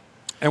highlands.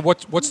 And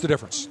what's the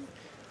difference?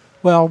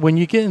 Well, when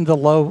you get in the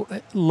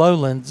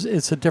lowlands,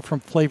 it's a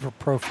different flavor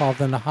profile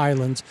than the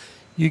highlands.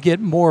 You get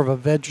more of a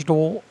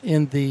vegetal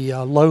in the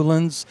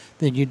lowlands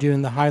than you do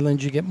in the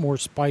highlands. You get more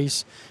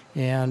spice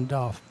and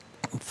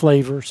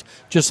flavors,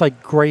 just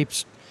like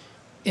grapes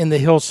in the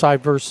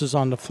hillside versus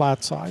on the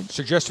flat side.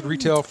 Suggested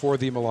retail for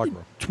the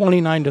Milagro.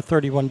 $29 to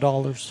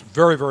 $31.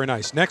 Very, very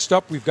nice. Next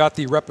up, we've got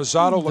the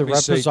Reposado. Let me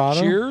say Reposado.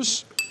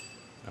 cheers.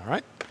 All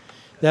right.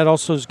 That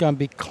also is going to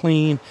be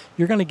clean.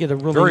 You're going to get a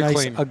really Very nice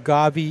clean.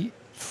 agave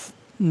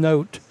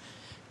note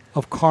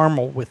of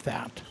caramel with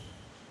that.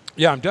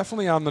 Yeah, I'm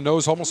definitely on the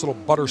nose, almost a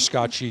little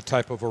butterscotchy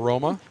type of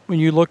aroma. When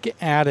you look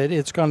at it,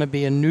 it's going to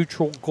be a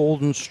neutral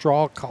golden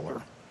straw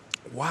color.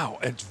 Wow,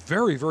 and it's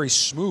very, very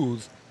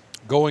smooth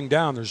going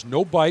down. There's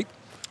no bite,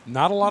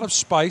 not a lot of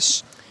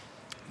spice,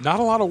 not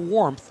a lot of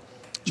warmth,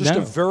 just No.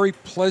 a very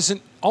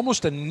pleasant,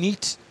 almost a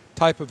neat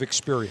type of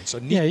experience, a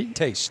neat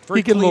taste. Very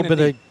You get a clean little bit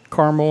and of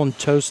caramel and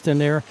toast in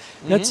there.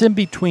 That's in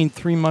between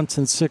 3 months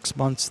and 6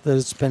 months that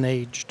it's been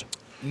aged.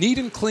 neat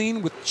and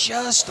clean with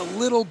just a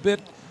little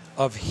bit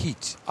of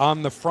heat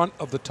on the front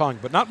of the tongue,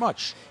 but not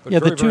much. But Yeah,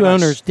 very, the very two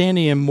nice. owners,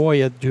 Danny and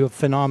Moya, do a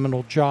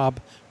phenomenal job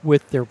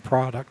with their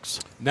products.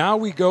 Now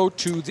we go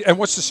to the, and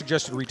what's the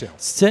suggested retail?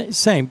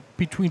 Same,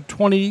 between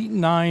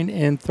 29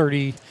 and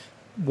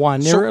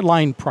 31. So- They're at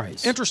line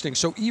price. Interesting.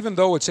 So even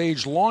though it's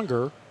aged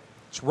longer,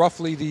 it's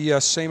roughly the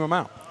same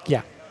amount.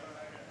 Yeah,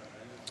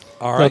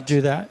 All they'll right.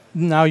 do that.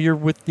 Now you're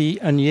with the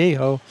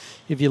Añejo.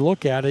 If you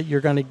look at it,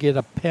 you're going to get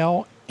a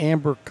pale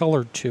amber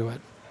color to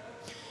it.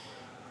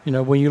 You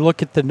know, when you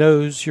look at the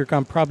nose, you're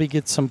going to probably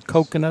get some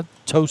coconut,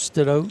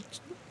 toasted oats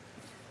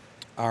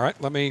All right.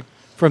 Let me.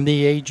 from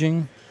the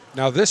aging.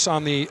 Now this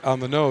on the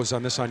nose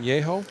on this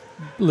añejo.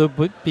 A little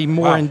bit be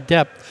more Wow. in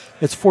depth.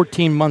 It's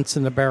 14 months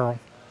in the barrel.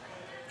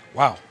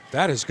 Wow,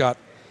 that has got.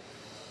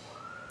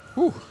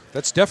 Whew,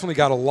 that's definitely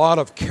got a lot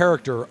of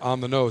character on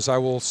the nose. I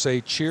will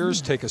say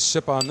cheers. Take a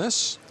sip on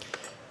this.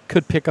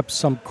 Could pick up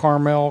some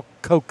caramel,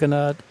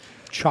 coconut,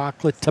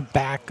 chocolate,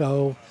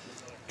 tobacco,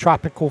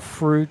 tropical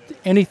fruit,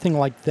 anything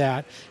like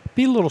that.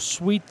 Be a little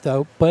sweet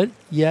though, but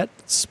yet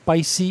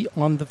spicy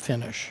on the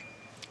finish.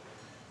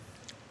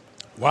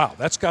 Wow,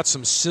 that's got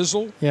some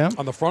sizzle Yeah.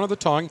 on the front of the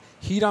tongue,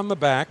 heat on the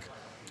back,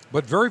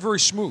 but very, very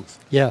smooth.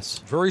 Yes.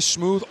 Very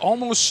smooth,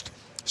 almost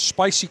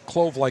spicy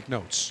clove-like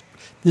notes.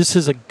 This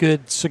is a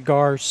good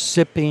cigar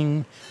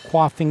sipping,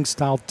 quaffing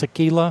style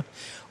tequila.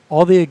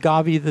 All the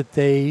agave that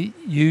they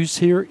use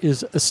here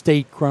is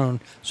estate grown,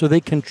 so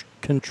they can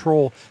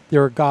control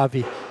their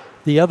agave.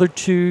 The other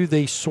two,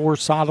 they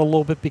source out a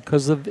little bit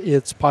because of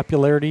its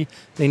popularity.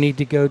 They need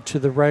to go to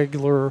the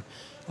regular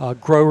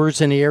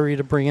growers in the area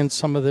to bring in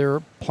some of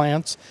their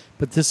plants.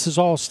 But this is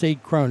all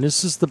estate grown.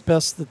 This is the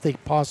best that they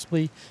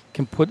possibly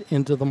can put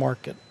into the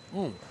market.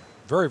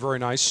 Very, very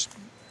nice.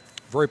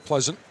 Very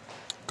pleasant.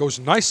 Goes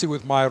nicely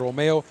with my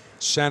Romeo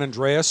San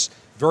Andreas.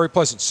 Very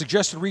pleasant.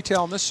 Suggested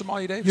retail on this,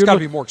 Somalia Dave? It's You're got to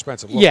look- be more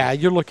expensive. Yeah,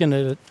 you're looking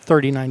at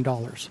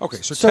 $39. Okay,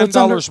 so it's $10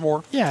 under-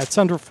 more. Yeah, it's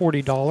under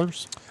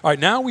 $40. All right,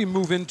 now we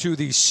move into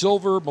the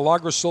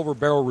Milagro Silver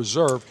Barrel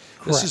Reserve.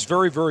 This Correct. is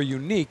very, very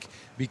unique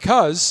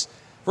because,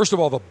 first of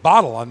all, the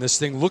bottle on this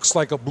thing looks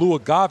like a blue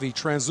agave,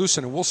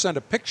 translucent, and we'll send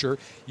a picture.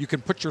 You can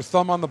put your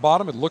thumb on the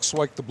bottom. It looks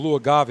like the blue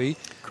agave.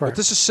 But Correct.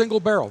 this is single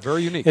barrel,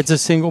 very unique. It's a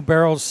single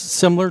barrel,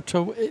 similar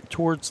to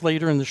towards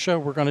later in the show.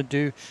 We're going to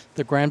do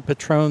the Grand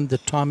Patron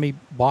that Tommy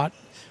bought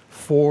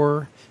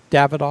for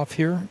Davidoff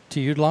here to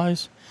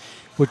utilize.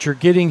 What you're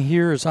getting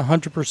here is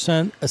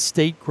 100%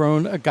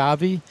 estate-grown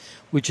agave,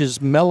 which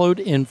is mellowed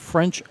in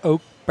French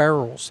oak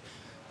barrels.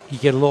 You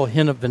get a little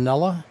hint of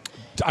vanilla.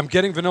 I'm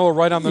getting vanilla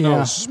right on the Yeah.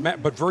 nose,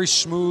 but very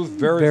smooth,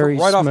 very Very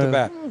right off the smooth,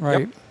 bat. right.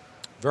 Yep.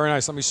 Very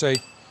nice. Let me say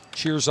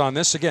cheers on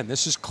this. Again,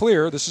 this is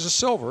clear. This is a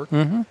silver.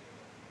 Mm-hmm.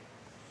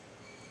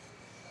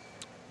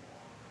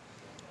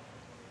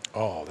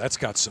 Oh, that's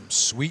got some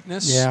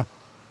sweetness. Yeah,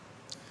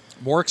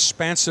 More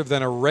expansive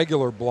than a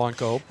regular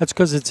Blanco. that's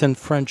because it's in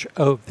French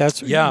oak.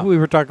 That's Yeah. We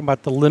were talking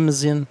about the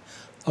Limousin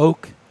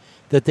oak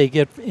that they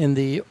get in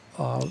the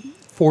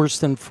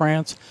forest in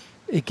France.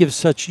 It gives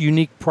such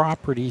unique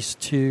properties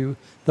to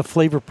the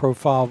flavor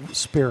profile of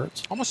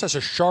spirits. Almost has a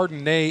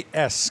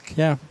Chardonnay-esque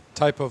Yeah.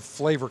 type of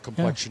flavor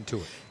complexion to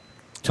it.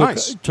 Took,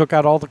 Nice. took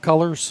out all the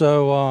colors,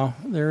 so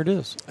there it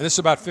is. And this is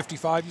about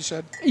 55, you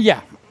said?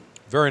 Yeah.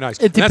 Very nice.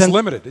 It And that's depends-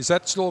 limited. Is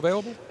that still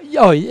available?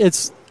 Oh,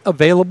 it's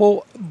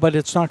available, but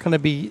it's not going to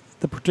be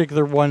the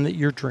particular one that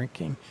you're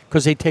drinking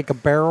because they take a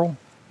barrel,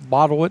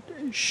 bottle it,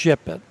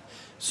 ship it.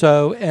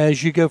 So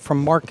as you go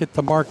from market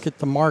to market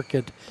to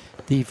market,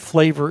 the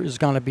flavor is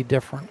going to be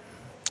different.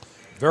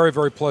 Very,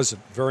 very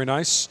pleasant. Very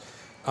nice.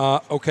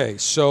 Okay,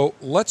 so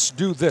let's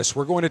do this.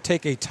 We're going to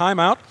take a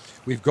timeout.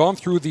 We've gone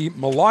through the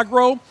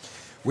Milagro.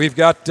 We've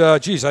got, I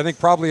think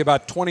probably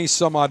about 20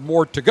 some odd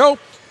more to go.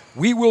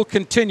 We will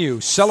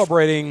continue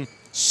celebrating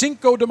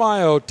Cinco de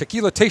Mayo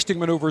tequila tasting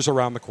maneuvers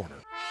around the corner.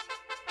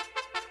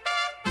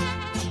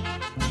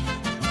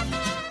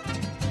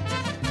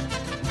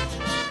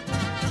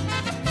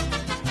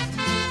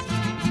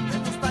 Me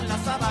gustan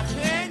las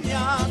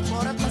abajeñas,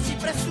 moratas y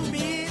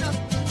presumidas,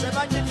 se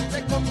bañan,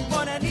 se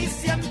componen y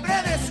siempre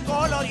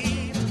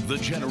descoloridas. The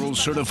General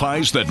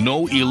certifies that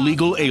no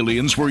illegal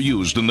aliens were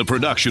used in the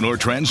production or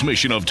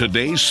transmission of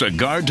today's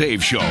Cigar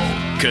Dave Show.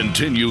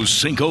 Continue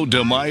Cinco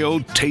de Mayo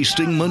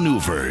tasting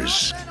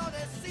maneuvers.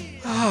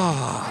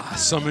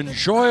 Some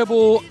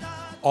enjoyable,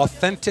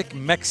 authentic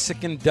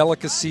Mexican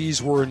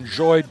delicacies were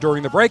enjoyed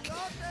during the break.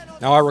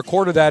 Now, I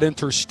recorded that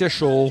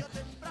interstitial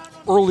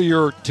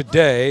earlier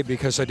today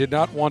because I did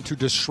not want to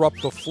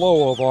disrupt the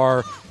flow of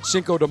our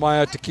Cinco de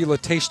Mayo tequila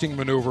tasting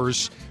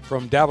maneuvers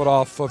from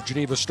Davidoff of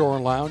Geneva Store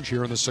and Lounge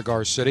here in the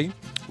Cigar City.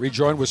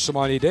 Rejoined with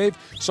Sommelier Dave,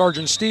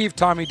 Sergeant Steve,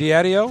 Tommy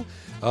Diadio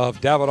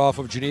of Davidoff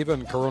of Geneva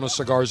and Corona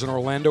Cigars in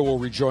Orlando will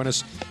rejoin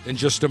us in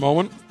just a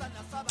moment.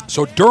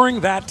 So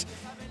during that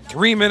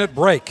 3-minute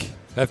break,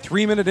 that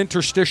 3-minute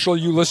interstitial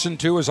you listened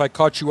to as I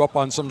caught you up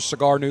on some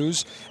cigar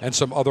news and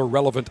some other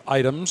relevant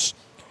items,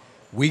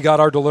 we got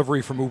our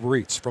delivery from Uber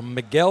Eats, from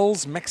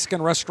Miguel's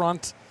Mexican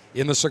restaurant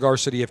in the Cigar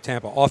City of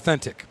Tampa.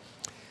 Authentic.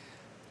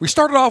 We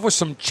started off with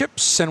some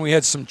chips, and we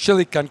had some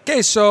chili con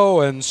queso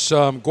and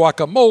some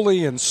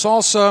guacamole and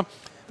salsa.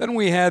 Then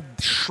we had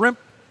shrimp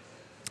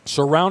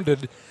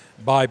surrounded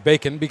by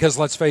bacon, because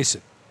let's face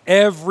it,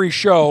 every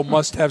show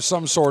must have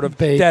some sort of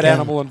dead Bacon.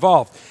 animal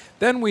involved.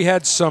 Then we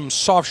had some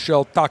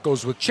soft-shell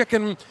tacos with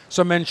chicken,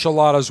 some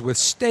enchiladas with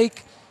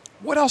steak.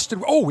 What else did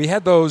we... Oh, we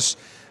had those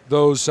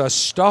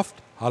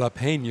stuffed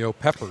jalapeno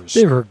peppers.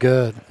 They were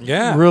good.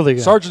 Yeah. Really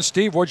good. Sergeant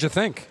Steve, what'd you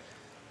think?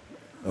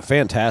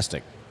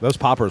 Fantastic. Those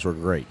poppers were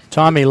great.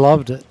 Tommy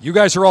loved it. You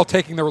guys are all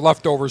taking their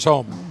leftovers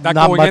home. Not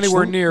Not going much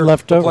anywhere near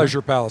left the over.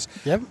 Pleasure Palace.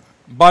 Yep.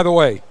 By the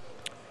way,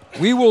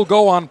 we will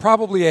go on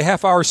probably a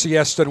half-hour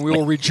siesta, and we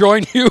will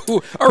rejoin you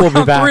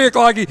around back. 3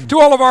 o'clock to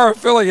all of our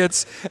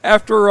affiliates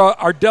after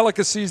our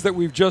delicacies that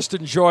we've just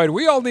enjoyed.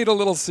 We all need a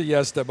little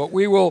siesta, but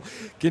we will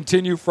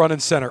continue front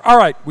and center. All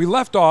right, we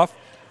left off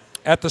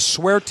at the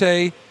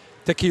Suerte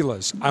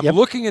tequilas. I'm Yep.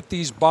 looking at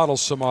these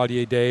bottles,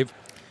 Sommelier Dave.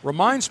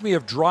 Reminds me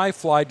of Dry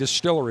Fly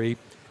Distillery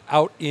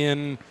out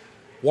in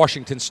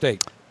Washington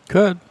State.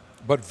 Good.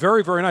 But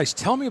very, very nice.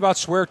 Tell me about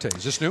Suerte.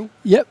 Is this new?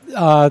 Yep.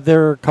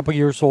 They're a couple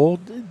years old.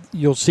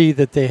 You'll see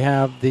that they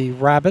have the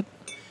rabbit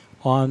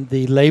on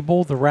the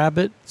label. The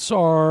rabbits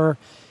are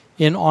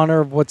in honor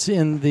of what's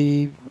in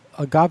the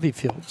agave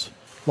fields.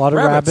 A lot of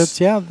Rabbits.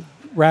 rabbits. Yeah.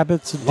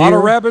 Rabbits. A lot deer.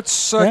 of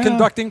rabbits Yeah.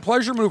 conducting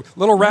pleasure move.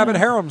 Little rabbit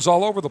harems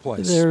all over the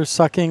place. They're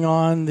sucking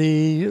on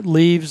the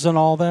leaves and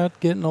all that,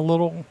 getting a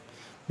little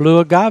blue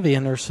agave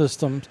in their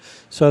systems.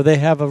 So they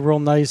have a real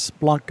nice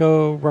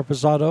Blanco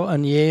Reposado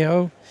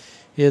Añejo.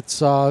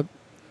 It's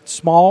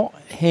small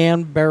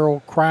hand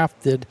barrel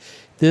crafted.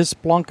 This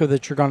Blanco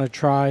that you're going to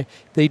try,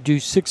 they do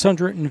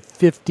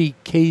 650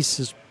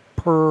 cases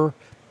per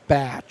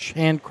batch,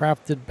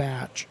 handcrafted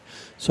batch.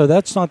 So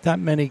that's not that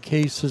many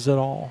cases at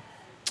all.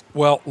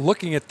 Well,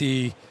 looking at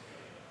the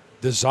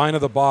design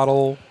of the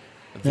bottle,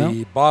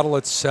 the bottle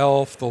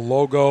itself, the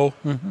logo,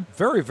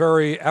 very,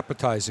 very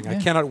appetizing. I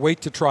cannot wait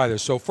to try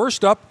this. So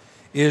first up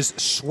is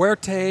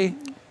Suerte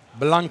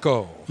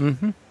Blanco.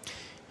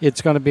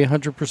 It's going to be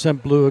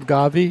 100% blue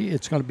agave.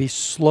 It's going to be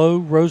slow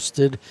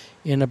roasted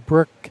in a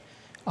brick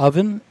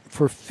oven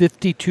for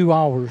 52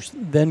 hours,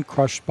 then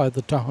crushed by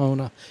the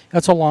Tahona.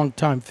 That's a long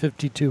time,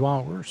 52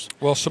 hours.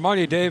 Well,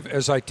 Sommelier Dave,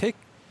 as I take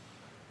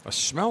a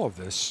smell of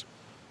this,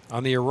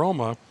 on the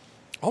aroma,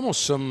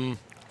 almost some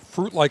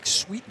fruit-like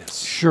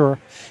sweetness. Sure.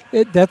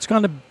 That's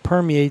going to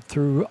permeate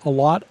through a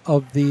lot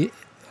of the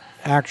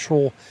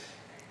actual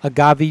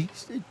agave,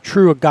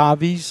 true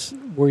agaves,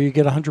 where you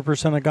get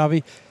 100%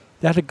 agave.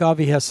 That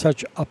agave has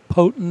such a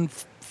potent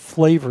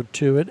flavor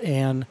to it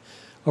and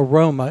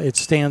aroma. It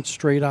stands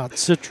straight out.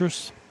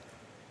 Citrus.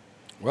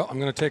 Well, I'm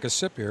going to take a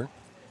sip here.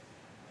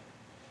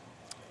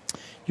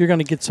 You're going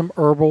to get some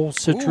herbal,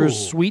 citrus,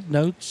 Ooh. sweet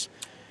notes.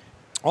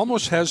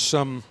 Almost has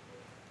some,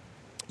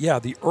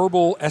 the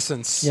herbal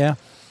essence. Yeah.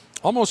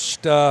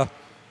 Almost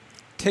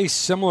tastes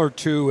similar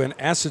to an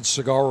acid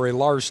cigar or a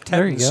Lars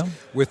There you Tettens go.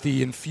 with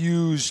the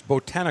infused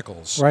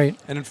botanicals. Right.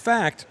 And in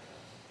fact,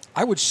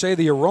 I would say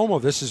the aroma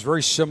of this is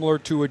very similar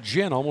to a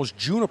gin, almost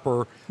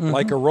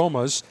juniper-like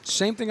aromas.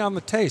 Same thing on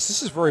the taste.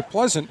 This is very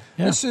pleasant.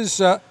 Yeah.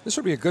 This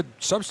would be a good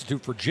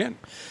substitute for gin.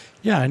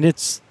 Yeah, and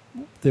it's,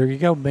 there you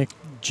go, make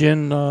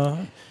gin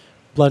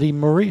Bloody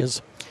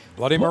Marias.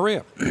 Bloody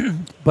Maria.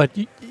 But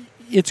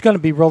it's going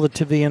to be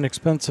relatively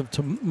inexpensive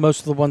to most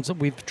of the ones that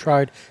we've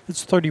tried.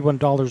 It's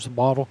 $31 a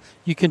bottle.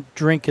 You can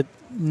drink it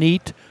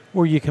neat,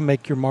 or you can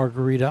make your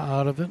margarita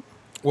out of it.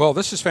 Well,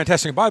 this is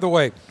fantastic. By the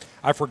way,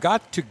 I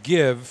forgot to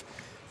give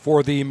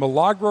for the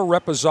Milagro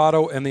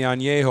Reposado and the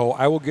Añejo,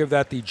 I will give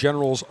that the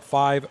General's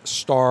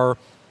 5-star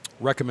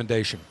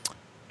recommendation.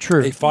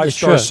 True. A it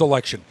 5-star should.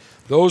 selection.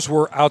 Those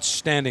were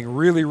outstanding.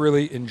 Really,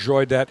 really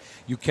enjoyed that.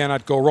 You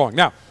cannot go wrong.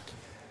 Now,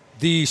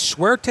 the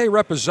Suerte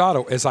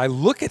Reposado, as I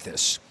look at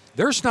this,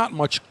 there's not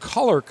much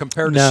color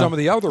compared to No, some of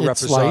the other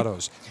it's light.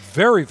 Reposados.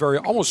 Very, very,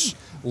 almost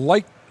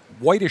light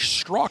whitish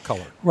straw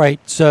color. Right.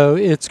 So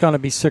it's going to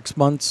be 6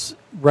 months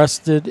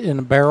rested in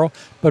a barrel.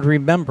 But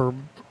remember,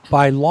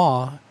 by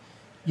law,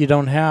 you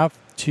don't have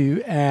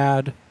to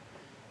add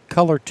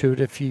color to it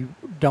if you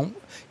don't.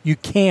 You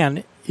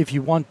can if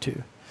you want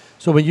to.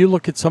 So when you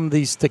look at some of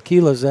these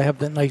tequilas, they have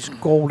that nice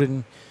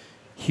golden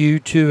hue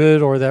to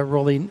it, or that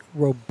really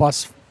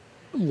robust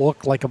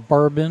look like a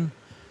bourbon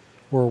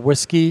or a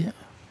whiskey.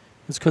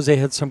 It's because they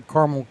had some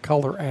caramel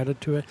color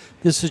added to it.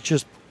 This is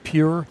just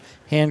pure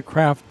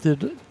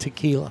handcrafted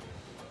tequila.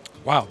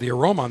 Wow, the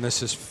aroma on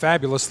this is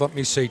fabulous. Let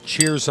me say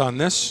cheers on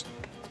this.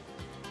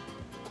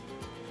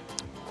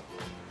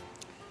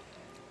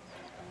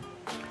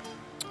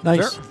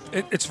 Nice.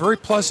 It's very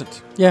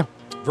pleasant. Yeah.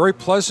 Very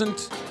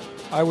pleasant.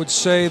 I would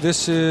say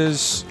this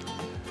is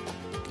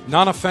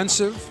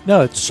non-offensive.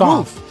 No, it's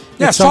soft.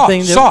 Yeah, It's soft,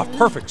 something that- soft,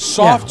 perfect.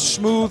 Soft, Yeah.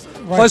 smooth,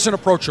 Right. pleasant,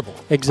 approachable.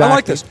 Exactly. I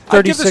like this.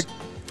 36.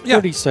 Yeah.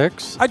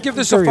 36. I'd give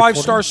this a Very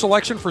 5-star affordable.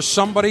 selection for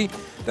somebody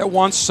that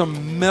wants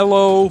some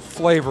mellow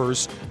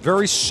flavors,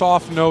 very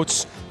soft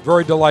notes,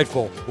 very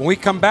delightful. When we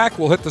come back,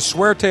 we'll hit the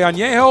Suerte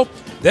Añejo.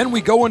 Then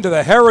we go into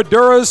the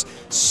Herradura's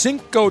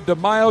Cinco de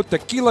Mayo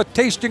tequila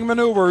tasting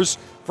maneuvers.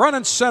 Front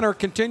and center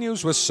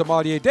continues with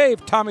Sommelier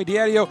Dave, Tommy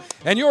Diadio,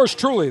 and yours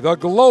truly, the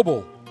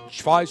global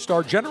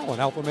 5-star general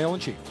and alpha male in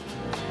chief.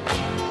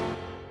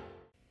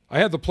 I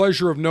had the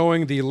pleasure of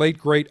knowing the late,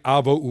 great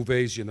Avo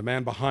Uvezian, the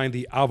man behind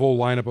the Avo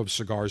lineup of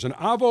cigars. And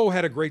Avo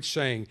had a great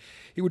saying.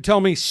 He would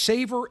tell me,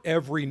 savor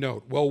every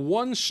note. Well,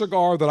 one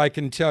cigar that I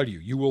can tell you,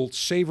 you will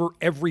savor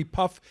every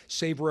puff,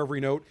 savor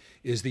every note,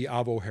 is the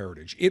Avo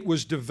Heritage. It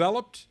was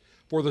developed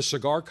for the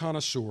cigar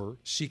connoisseur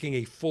seeking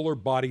a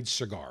fuller-bodied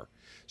cigar.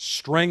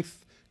 Strength,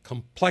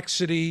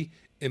 complexity,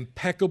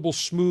 impeccable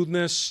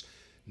smoothness,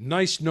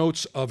 nice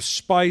notes of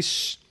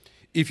spice.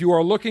 If you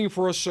are looking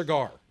for a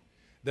cigar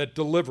that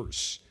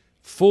delivers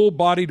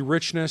full-bodied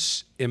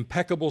richness,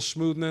 impeccable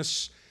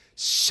smoothness,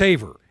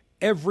 savor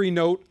every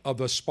note of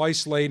the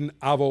spice-laden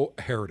Avo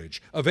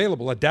Heritage.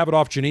 Available at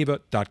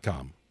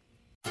davidoffgeneva.com.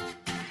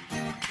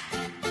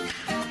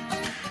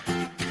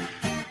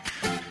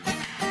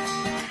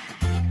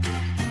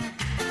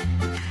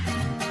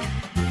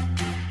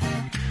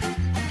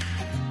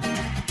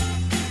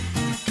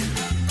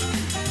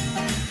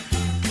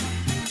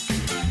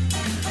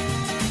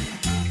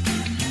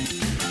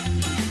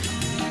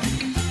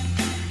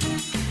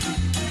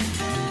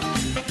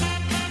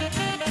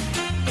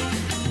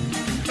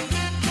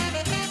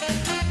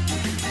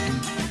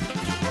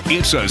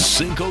 It's a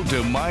Cinco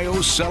de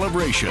Mayo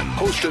celebration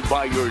hosted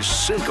by your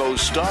Cinco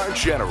Star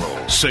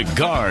General,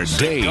 Cigar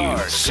Dave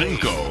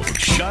Cinco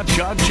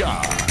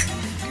Cha-Cha-Cha.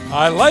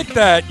 I like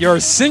that. Your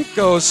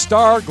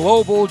Cinco-star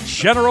global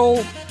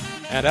general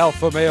and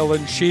alpha male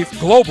in chief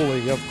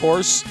globally, of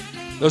course.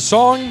 The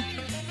song,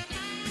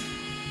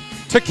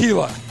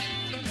 Tequila.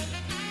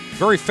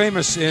 Very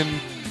famous in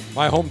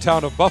my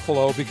hometown of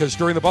Buffalo because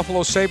during the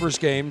Buffalo Sabres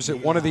games,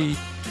 during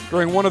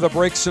one of the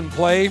breaks in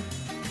play,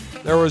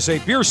 there was a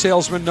beer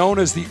salesman known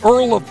as the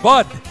Earl of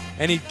Bud,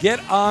 and he'd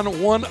get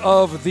on one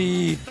of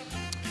the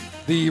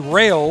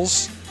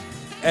rails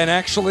and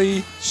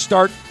actually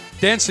start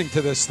dancing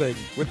to this thing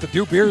with the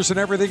 2 beers and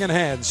everything in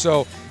hand.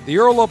 So the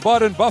Earl of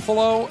Bud in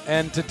Buffalo,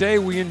 and today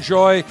we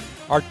enjoy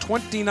our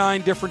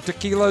 29 different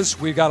tequilas.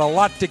 We've got a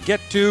lot to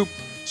get to.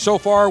 So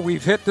far,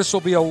 we've hit, this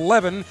will be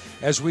 11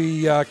 as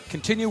we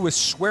continue with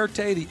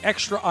Suerte, the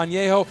Extra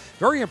Añejo.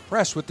 Very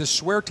impressed with this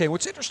Suerte.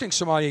 What's interesting,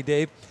 Sommelier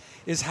Dave,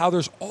 is how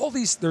there's all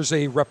these, there's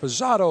a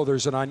Reposado,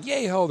 there's an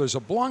Añejo, there's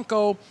a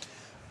Blanco,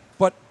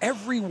 but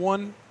every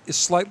one is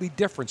slightly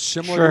different,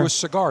 similar Sure. to a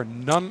cigar.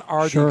 None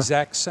are the Sure.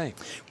 exact same.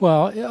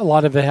 Well, a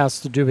lot of it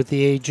has to do with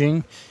the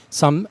aging.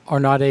 Some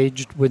are not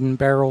aged wooden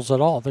barrels at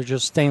all. They're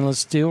just stainless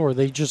steel, or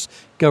they just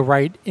go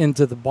right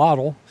into the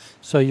bottle.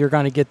 So you're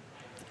going to get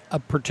a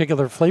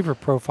particular flavor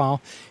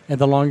profile, and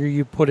the longer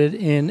you put it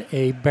in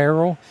a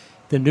barrel,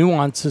 the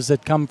nuances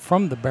that come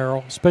from the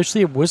barrel,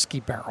 especially a whiskey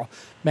barrel.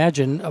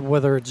 Imagine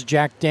whether it's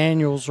Jack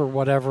Daniels or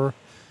whatever,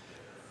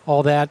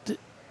 all that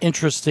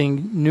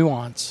interesting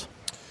nuance.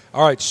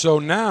 All right, so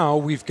now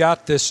we've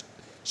got this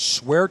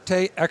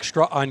Suerte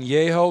Extra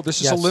Añejo.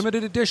 This is a Yes.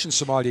 limited edition,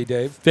 Sommelier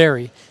Dave.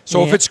 Very.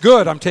 So if And it's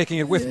good, I'm taking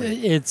it with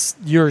me. it's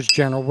yours,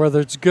 General. Whether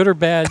it's good or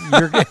bad,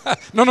 you're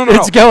No.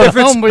 It's going If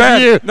it's home with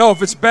bad, you. No,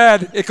 if it's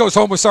bad, it goes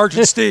home with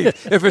Sergeant Steve.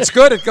 If it's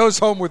good, it goes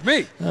home with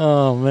me.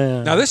 Oh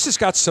man. Now, this has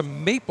got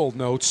some maple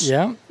notes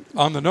Yeah,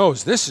 on the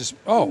nose. This is,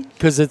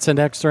 because it's an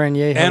extra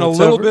añejo. and a It's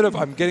little over- bit of,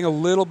 I'm getting a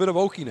little bit of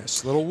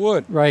oakiness, little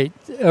wood. right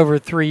over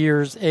 3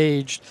 years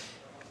aged.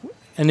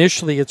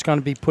 Initially, it's going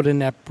to be put in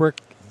that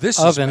brick This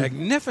oven is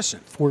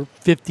magnificent. for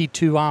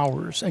 52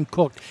 hours and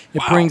cooked. It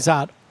Wow. brings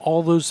out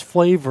all those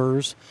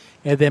flavors,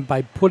 and then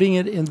by putting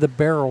it in the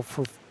barrel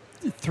for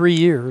 3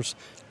 years,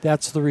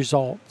 that's the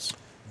results.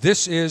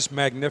 This is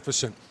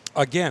magnificent.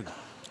 Again,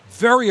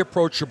 very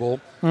approachable,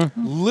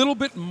 little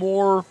bit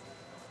more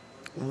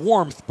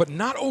warmth, but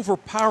not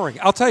overpowering.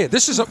 I'll tell you,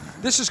 this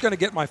is going to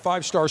get my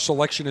 5-star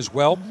selection as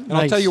well, and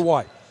I'll Nice. tell you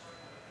why.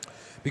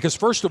 Because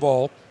first of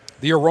all,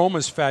 the aroma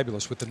is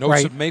fabulous with the notes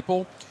Right. of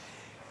maple.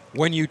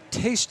 When you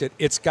taste it,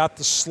 it's got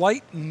the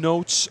slight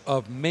notes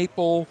of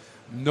maple,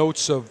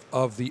 notes of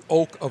the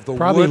oak, of the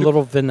Probably wood. a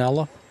little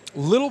vanilla.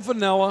 Little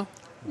vanilla,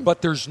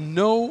 but there's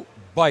no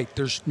bite.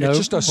 There's No, it's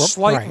just a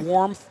slight right.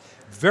 warmth,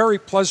 Very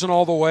pleasant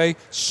all the way.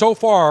 So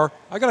far,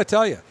 I got to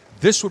tell you,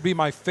 this would be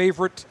my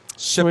favorite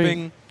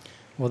sipping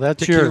Well, that's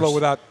tequila yours.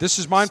 without. This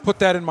is mine. Put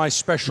that in my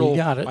special You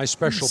got it. my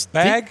special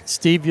bag.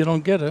 Steve, you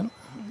don't get it.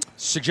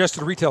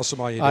 Suggested retail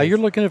sommelier. Dave. You're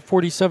looking at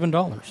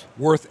 $47.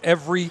 Worth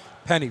every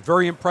penny.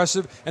 Very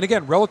impressive. And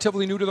again,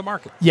 relatively new to the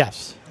market.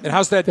 Yes. And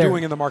how's that Very.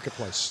 doing in the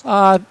marketplace?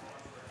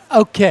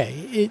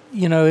 Okay.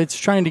 It's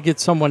trying to get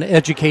someone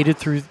educated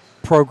through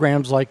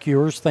programs like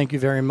yours. Thank you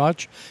very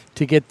much.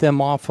 To get them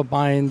off of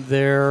buying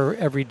there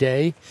every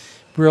day,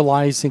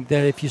 realizing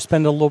that if you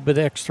spend a little bit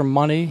extra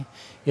money,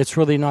 it's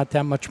really not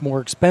that much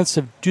more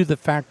expensive due to the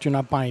fact you're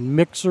not buying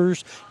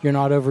mixers, you're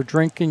not over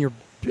drinking, you're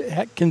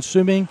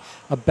consuming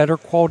a better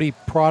quality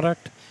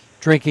product,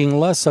 drinking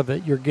less of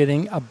it, you're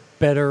getting a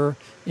better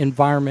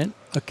environment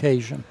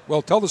occasion.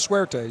 Well, tell the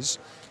Suertes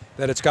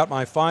that it's got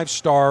my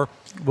 5-star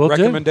Will do.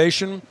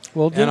 recommendation,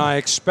 Will do. and I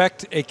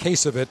expect a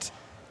case of it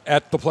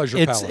at the Pleasure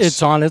Palace.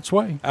 It's on its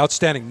way.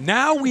 Outstanding.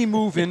 Now we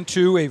move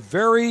into a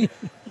very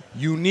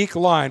unique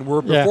line.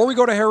 Where Yeah. before we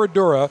go to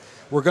Herradura,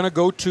 we're going to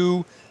go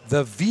to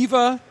the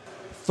Viva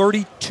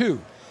 32.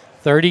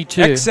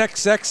 32.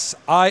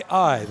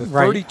 XXXII, the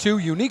Right. 32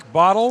 unique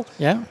bottle.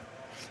 Yeah.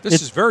 This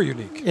It's- is very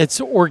unique. It's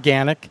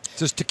organic. It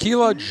says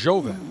Tequila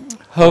Joven.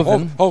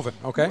 Hoven. Hoven,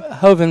 okay.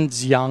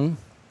 Hoven's young.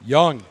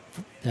 Young.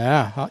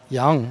 Yeah,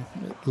 young.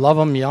 Love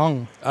them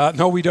young.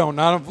 No, we don't.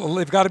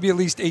 They've got to be at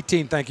least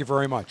 18. Thank you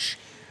very much.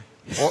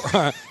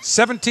 Or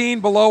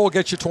 17 below will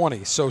get you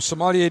 20. So,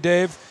 Sommelier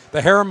Dave,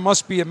 the harem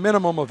must be a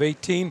minimum of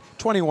 18,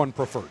 21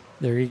 preferred.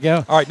 There you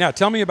go. All right, now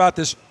tell me about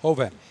this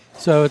Hoven.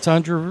 So it's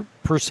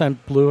 100%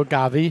 blue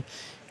agave,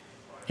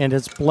 and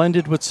it's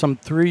blended with some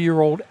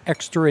 3-year-old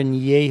extra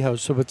añejo.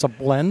 So it's a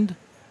blend.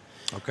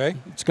 Okay.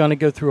 It's going to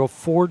go through a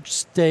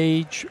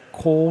 4-stage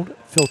cold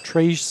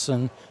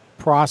filtration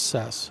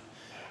process.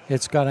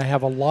 It's going to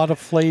have a lot of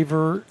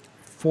flavor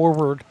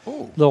forward.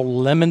 Ooh. Little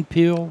lemon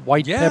peel,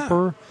 white Yeah.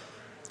 pepper,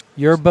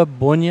 yerba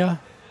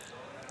buena.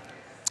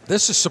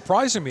 This is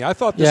surprising me. I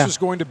thought this Yeah. was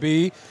going to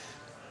be,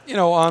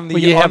 on the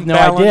Well, you have no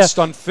idea unbalanced,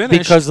 unfinished.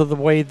 because of the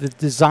way the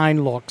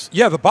design looks.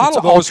 yeah, the bottle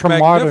It's though is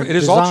ultra-modern magnificent. It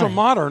is design. ultra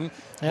modern,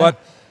 Yeah. but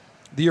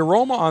the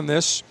aroma on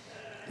this,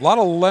 a lot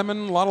of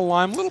lemon, a lot of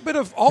lime, a little bit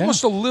of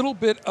almost a little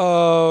bit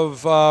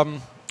of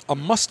a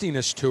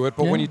mustiness to it.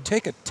 But when Yeah. you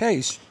take a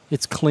taste,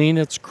 It's clean,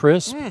 it's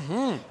crisp.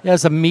 Mm-hmm. It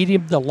has a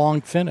medium to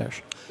long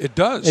finish. it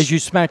does. As you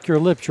smack your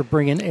lips, you're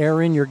bringing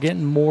air in, you're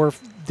getting more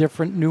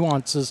different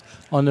nuances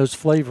on those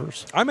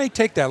flavors. I may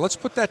take that. Let's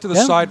put that to the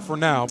Yeah. side for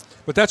now.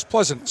 But that's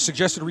pleasant.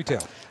 Suggested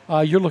retail.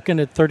 You're looking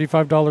at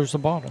 $35 a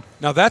bottle.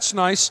 Now that's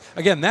nice.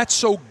 Again, that's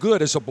so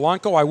good as a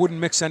Blanco. I wouldn't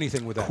mix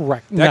anything with that.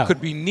 Correct. That No.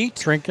 could be neat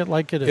Drink it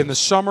like it is. in the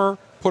summer.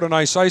 Put a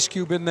nice ice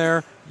cube in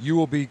there. You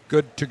will be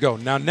good to go.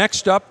 Now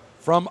next up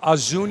from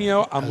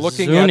Azuñia, I'm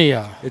looking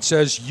Azuñia. at. It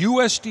says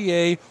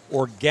USDA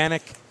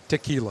organic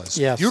tequilas.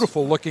 Yes.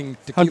 Beautiful looking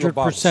tequila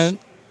bottles. 100%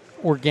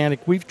 organic.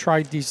 We've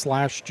tried these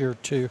last year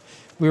too.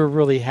 We were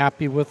really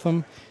happy with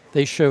them.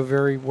 They show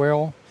very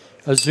well.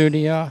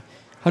 Azuñia,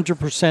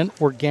 100%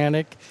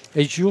 organic.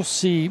 As you'll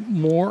see,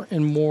 more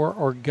and more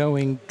are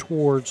going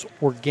towards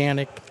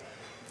organic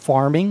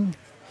farming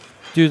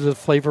due to the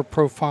flavor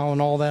profile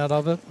and all that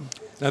of it.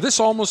 Now this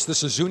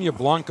Azuñia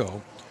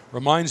Blanco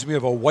reminds me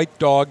of a White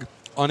Dog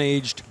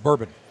unaged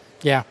bourbon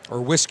Yeah. or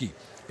whiskey.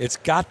 It's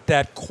got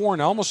that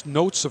corn, almost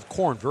notes of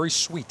corn, very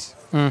sweet.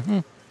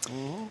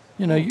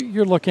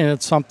 You're looking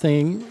at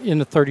something in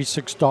the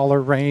 $36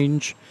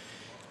 range.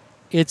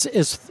 It's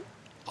as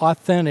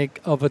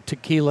authentic of a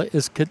tequila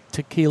as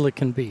tequila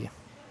can be.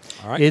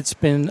 All right. It's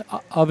been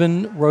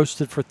oven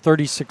roasted for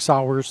 36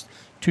 hours,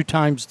 2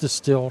 times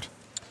distilled.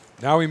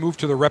 Now we move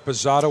to the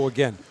Reposado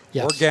again.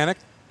 Yes. Organic.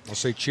 I'll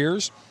say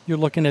cheers. You're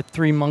looking at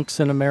 3 Monks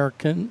in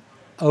American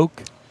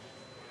oak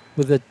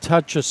with a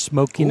touch of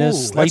smokiness,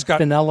 Ooh, that's light got-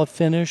 vanilla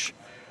finish.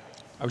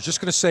 I was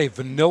just going to say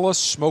vanilla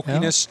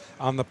smokiness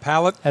on the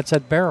palate. That's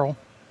that barrel.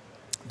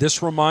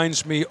 This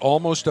reminds me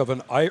almost of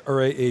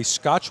a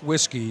Scotch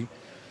whiskey,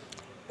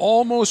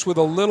 almost with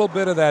a little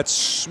bit of that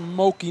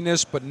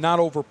smokiness, but not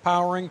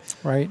overpowering.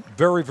 Right.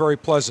 Very, very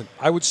pleasant.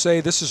 I would say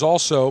this is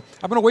also.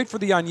 I'm going to wait for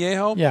the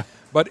añejo. Yeah.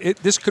 But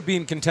this could be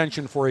in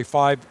contention for a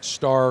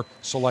 5-star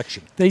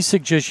selection. They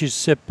suggest you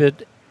sip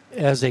it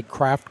as a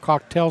craft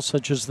cocktail,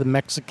 such as the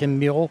Mexican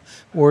Mule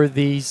or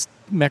the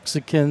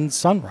Mexican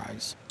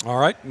Sunrise. All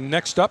right.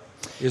 Next up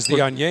is the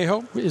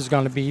añejo. Is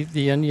going to be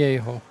the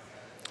añejo.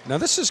 Now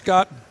this has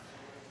got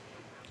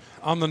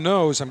on the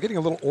nose. I'm getting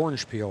a little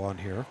orange peel on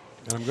here,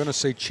 and I'm going to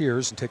say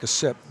cheers and take a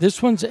sip.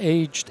 This one's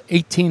aged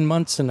 18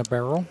 months in a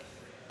barrel.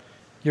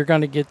 You're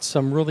going to get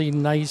some really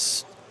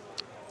nice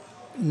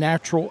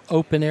natural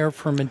open air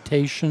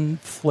fermentation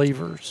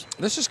flavors.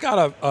 This has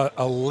got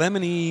a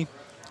lemony,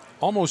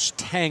 almost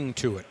tang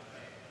to it.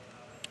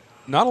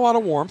 Not a lot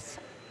of warmth,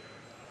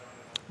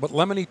 but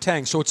lemony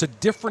tang. So it's a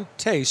different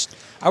taste.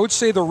 I would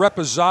say the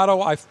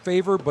Reposado I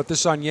favor, but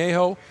this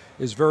añejo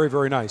is very,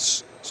 very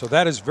nice. So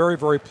that is very,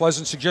 very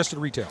pleasant. Suggested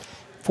retail.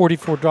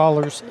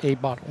 $44 a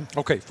bottle.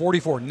 Okay,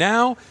 44.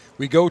 Now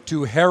we go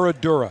to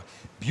Herradura.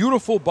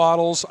 Beautiful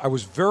bottles. I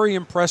was very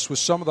impressed with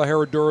some of the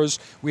Herraduras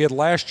we had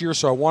last year,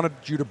 so I wanted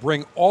you to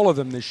bring all of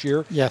them this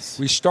year. Yes.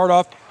 We start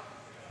off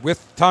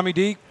with Tommy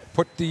D.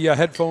 Put the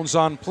headphones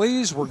on,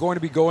 please. We're going to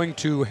be going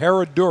to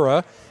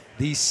Herradura,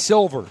 the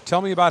silver.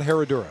 Tell me about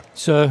Herradura.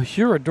 So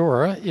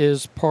Herradura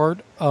is part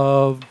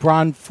of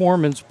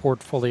Brown-Forman's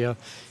portfolio.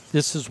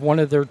 This is one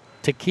of their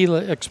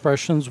tequila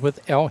expressions with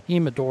El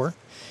Jimador.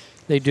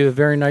 They do a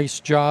very nice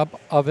job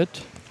of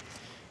it.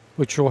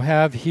 What you'll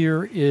have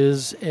here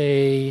is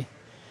a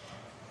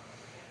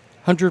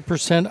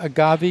 100%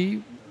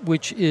 agave,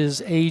 which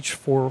is aged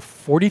for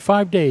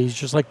 45 days.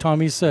 Just like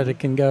Tommy said, it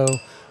can go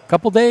a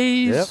couple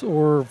days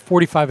or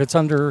 45. It's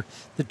under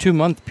the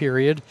 2-month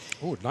period.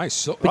 Oh, nice.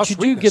 So, But you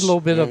do get a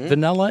little bit of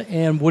vanilla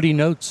and woody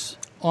notes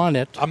on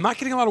it. I'm not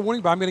getting a lot of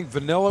winning, but I'm getting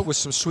vanilla with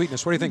some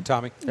sweetness. What do you think,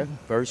 Tommy? Yeah,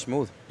 very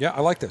smooth. Yeah,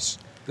 I like this.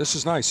 This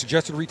is nice.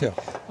 Suggested retail.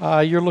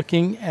 You're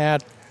looking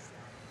at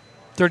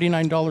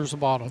 $39 a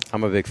bottle.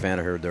 I'm a big fan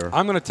of Herradura.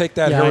 I'm going to take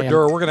that Yeah, I am.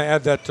 Herradura. We're going to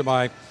add that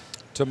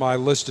to my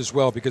list as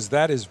well because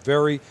that is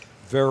very,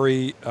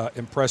 very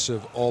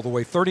impressive all the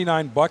way.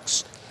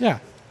 $39 Yeah.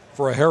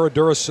 for a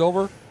Herradura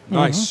silver.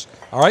 Nice.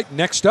 All right,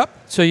 next up.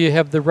 So you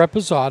have the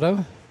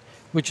Reposado,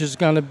 which is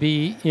going to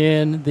be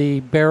in the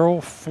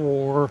barrel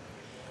for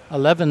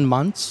 11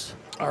 months.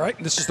 All right,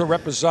 this is the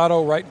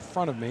Reposado right in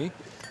front of me.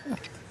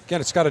 Again,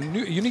 it's got a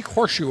unique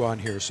horseshoe on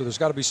here, so there's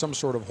got to be some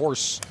sort of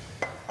horse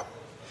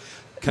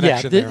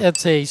connection there.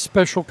 It's a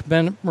special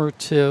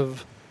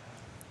commemorative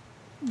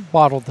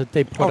bottle that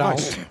they put out.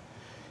 Nice.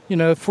 You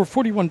know, for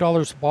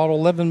 $41 a bottle,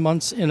 11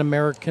 months in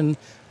American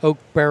oak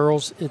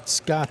barrels, it's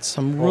got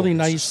some really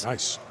this is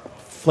nice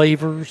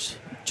flavors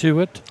to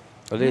it.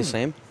 Are they the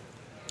same?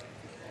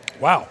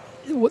 Wow.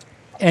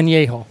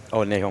 Añejo. Oh,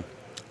 Añejo.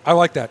 I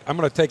like that. I'm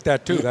going to take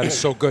that too. That is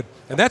so good.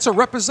 And that's a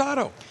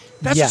Reposado.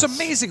 That's Yes. just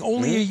amazing.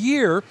 Only a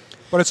year,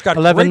 but it's got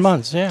 11 great-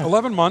 months, yeah.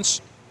 11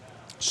 months,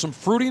 some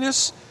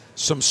fruitiness,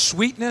 some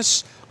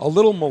sweetness, a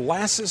little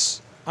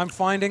molasses, I'm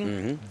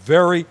finding.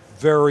 Very,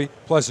 very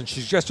pleasant.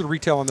 She suggested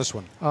retail on this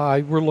one.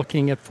 We're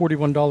looking at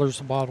 $41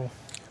 a bottle.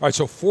 All right,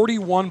 so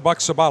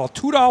 $41 a bottle.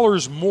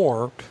 $2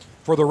 more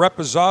for the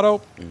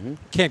Reposado.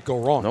 Can't go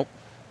wrong. Nope.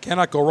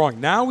 Cannot go wrong.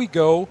 Now we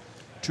go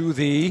to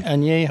the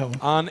Añejo.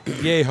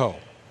 Añejo.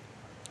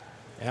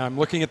 And I'm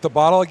looking at the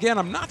bottle again.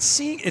 I'm not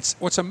seeing it's.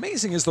 What's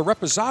amazing is the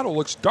Reposado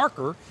looks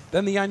darker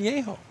than the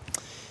Añejo.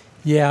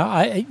 Yeah,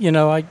 I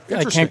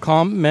Interesting. can't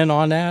comment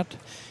on that.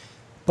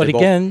 But They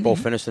again, both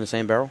finished in the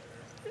same barrel.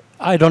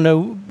 I don't know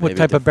what Maybe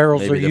type of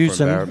barrels maybe they're different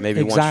using. barrel.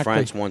 Maybe one's exactly.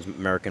 French, one's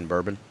American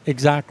bourbon.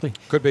 Exactly.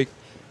 Could be.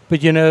 But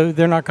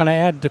they're not going to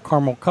add the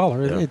caramel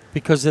color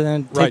because it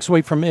then Right. takes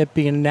away from it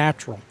being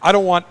natural. I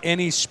don't want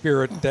any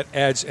spirit that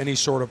adds any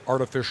sort of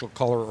artificial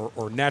color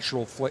or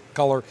natural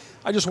color.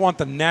 I just want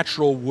the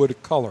natural wood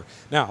color.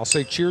 Now, I'll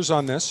say cheers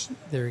on this.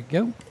 There you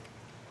go.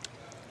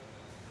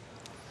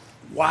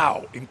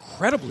 Wow,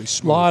 incredibly A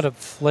smooth. lot of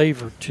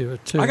flavor to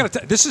it, too. I got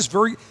to. This is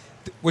very.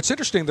 What's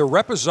interesting, the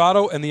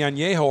Reposado and the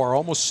Añejo are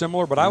almost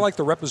similar, but I like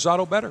the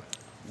Reposado better.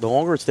 The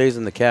longer it stays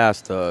in the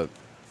cask,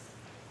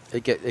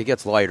 it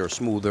gets lighter,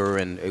 smoother,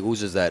 and it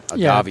loses that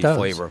Yeah, it agave does.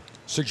 flavor.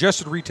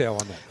 Suggested retail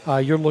on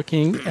that. You're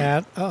looking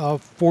at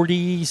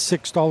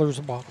 $46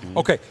 a bottle.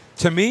 Okay,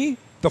 to me,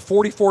 the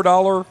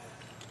 $44,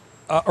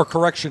 or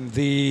correction,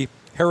 the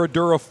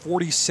Herradura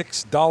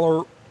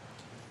 $46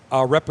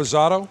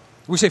 Reposado.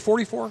 We say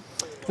 44?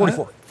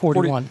 44.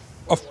 41.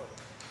 Oh, It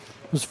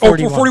was oh,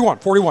 41.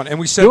 41. And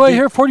we said Do I the-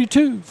 hear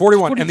 42?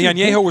 41. And the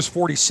 42. Añejo was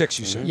 46,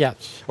 you said?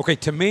 Yes. Okay,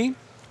 to me,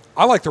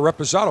 I like the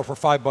Reposado for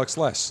 $5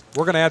 less.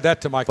 We're going to add that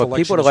to my But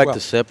collection people that as like well.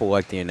 to sip will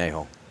like the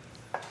Añejo.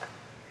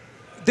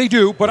 They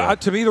do,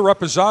 but to me, the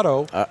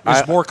Reposado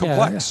is more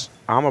complex.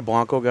 I'm a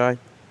Blanco guy.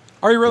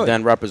 Are you really?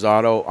 Then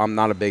Reposado, I'm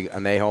not a big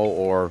Añejo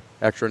or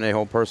extra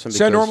Añejo person.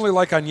 See, I because- normally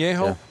like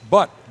Añejo, Yeah.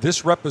 but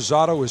this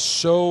Reposado is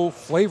so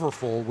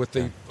flavorful with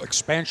the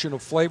expansion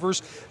of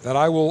flavors that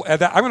I will add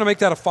that. I'm going to make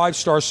that a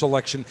 5-star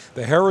selection,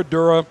 the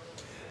Herradura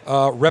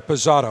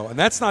Reposado. And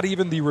that's not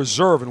even the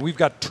reserve, and we've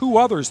got 2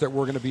 others that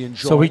we're going to be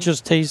enjoying. So we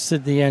just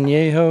tasted the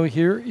Añejo.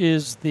 Here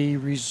is the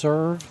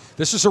reserve.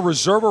 This is a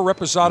Reserva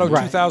Reposado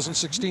Right.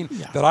 2016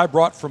 that I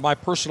brought from my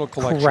personal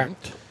collection.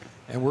 Correct.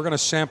 And we're going to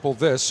sample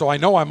this. So I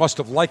know I must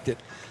have liked it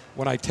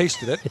when I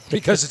tasted it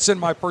because it's in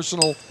my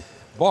personal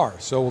bar.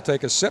 So we'll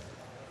take a sip.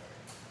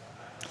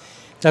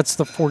 That's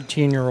the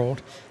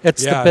 14-year-old.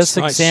 It's Yeah, the best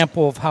it's nice.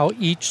 example of how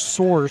each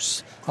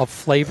source of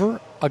flavor,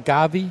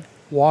 agave,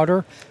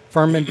 water,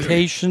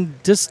 fermentation,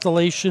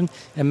 distillation,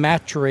 and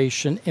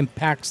maturation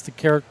impacts the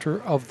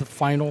character of the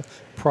final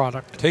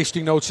product.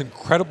 Tasting notes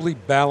incredibly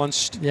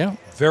balanced. Yeah.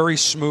 Very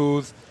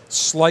smooth.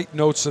 Slight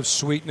notes of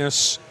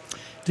sweetness.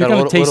 You're Got a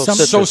going to little taste some.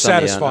 So citrus on the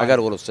end. satisfying. I got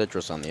a little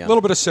citrus on the A end.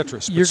 little bit of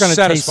citrus. but You're going to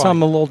taste satisfying.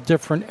 some a little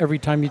different every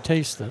time you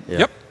taste it. Yeah.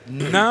 Yep.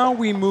 Now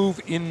we move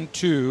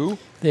into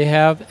They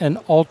have an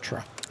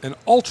Ultra. an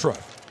Ultra.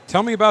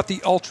 Tell me about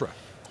the Ultra.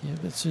 Yeah,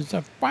 this is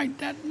a find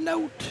that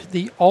note.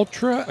 The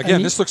Ultra. Again,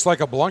 and this looks like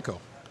a Blanco,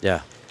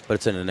 Yeah, but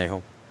it's in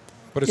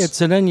but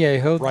it's an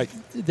añejo. Right.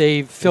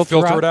 They filter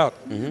filter it out.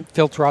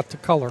 filter out the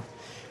color.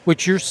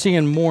 which you're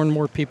seeing more and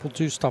more people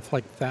do stuff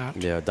like that.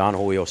 Yeah, Don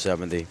Julio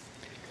 70.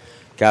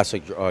 Casa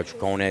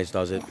Dracones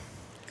does it.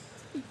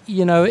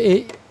 You know,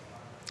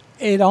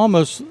 it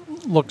almost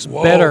looks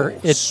Whoa, better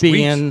it sweet.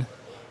 being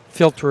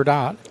filtered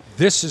out.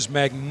 This is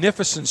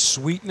magnificent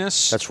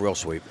sweetness. That's real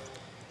sweet.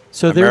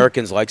 So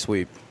Americans like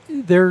sweet.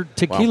 their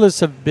tequilas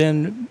have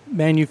been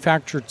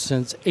manufactured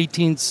since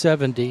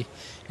 1870,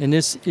 and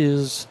this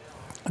is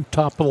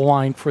top of the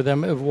line for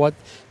them of what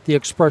the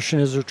expression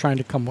is they're trying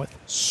to come with.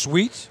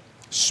 Sweet,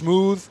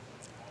 smooth,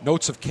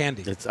 notes of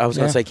candy. I was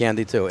going Yeah. to say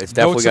candy, too. It's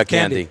definitely Notes got of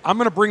candy. I'm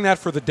going to bring that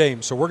for the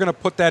dames, so we're going to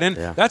put that in.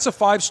 Yeah. That's a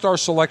 5-star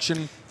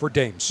selection for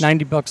dames.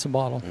 $90 a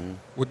bottle.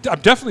 I'm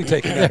definitely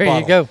taking that There you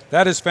bottle. go.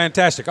 That is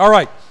fantastic. All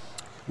right.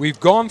 We've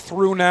gone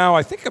through now,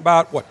 I think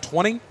about,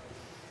 20?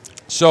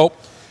 So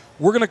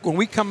we're going to, when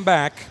we come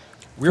back,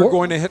 we're Four.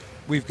 going to hit,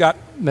 we've got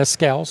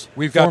Mezcals.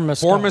 got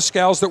four mezcals.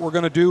 mezcals that we're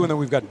going to do, and then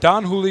we've got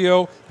Don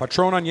Julio,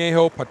 Patron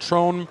Añejo,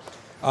 Patron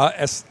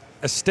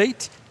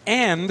Estate,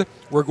 and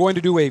we're going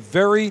to do a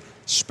very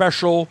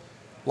special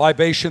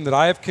libation that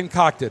I have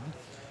concocted.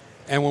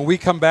 And when we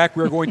come back,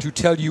 we're going to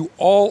tell you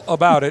all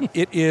about it.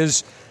 It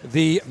is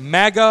the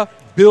MAGA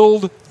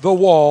Build the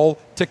Wall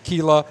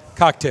Tequila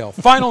Cocktail.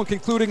 Final and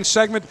concluding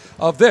segment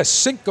of this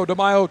Cinco de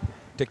Mayo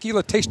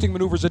Tequila Tasting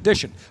Maneuvers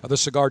edition of the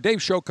Cigar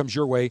Dave Show comes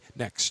your way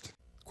next.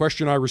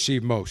 Question I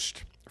receive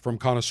most from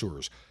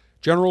connoisseurs.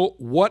 General,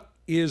 what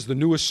is the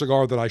newest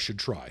cigar that I should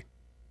try?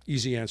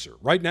 Easy answer.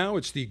 Right now,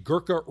 it's the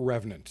Gurkha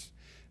Revenant.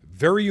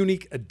 Very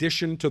unique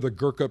addition to the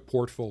Gurkha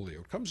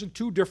portfolio. It comes in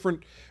 2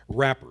 different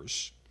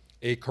wrappers,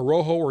 a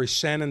Corojo or a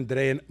San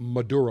Andrean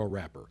Maduro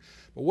wrapper.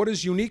 But what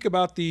is unique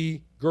about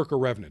the Gurkha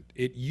Revenant?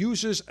 It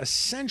uses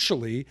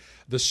essentially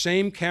the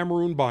same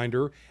Cameroon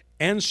binder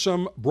and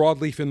some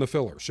broadleaf in the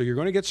filler. So you're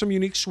going to get some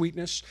unique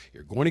sweetness.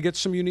 You're going to get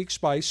some unique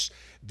spice.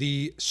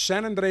 The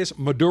San Andres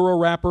Maduro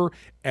wrapper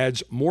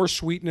adds more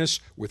sweetness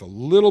with a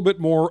little bit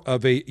more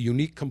of a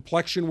unique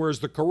complexion, whereas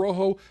the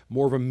Corojo,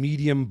 more of a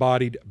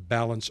medium-bodied,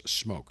 balanced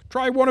smoke.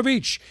 Try one of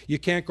each. You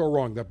can't go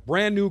wrong. The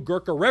brand new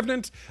Gurkha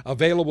Revenant,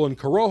 available in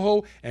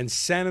Corojo and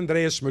San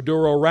Andres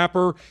Maduro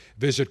wrapper.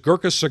 Visit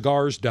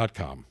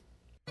GurkhaCigars.com.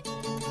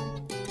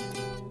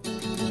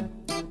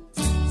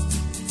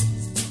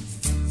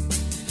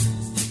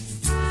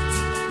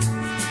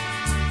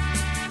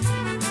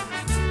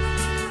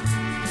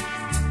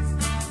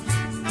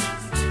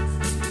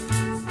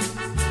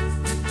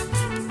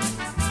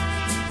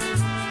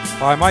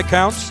 By my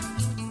counts,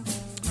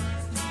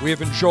 we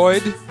have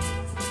enjoyed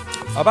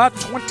about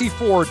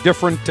 24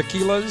 different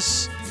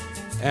tequilas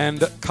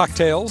and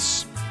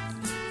cocktails.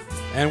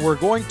 And we're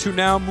going to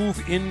now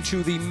move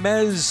into the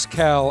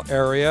mezcal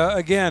area.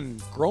 Again,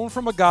 grown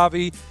from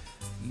agave,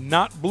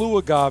 not blue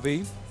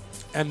agave,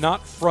 and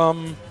not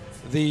from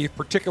the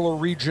particular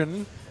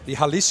region, the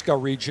Jalisco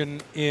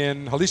region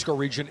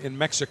in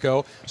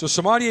Mexico. So,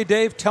 Sommelier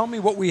Dave, tell me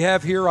what we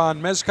have here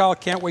on mezcal.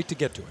 Can't wait to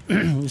get to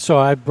it. So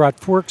I brought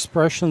 4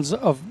 expressions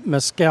of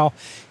mezcal,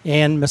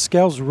 and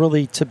mezcal's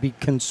really to be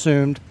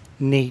consumed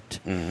neat.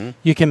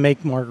 You can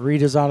make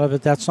margaritas out of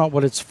it. That's not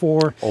what it's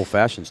for. Old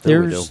fashions, too,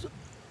 we do. There's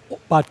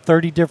about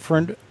 30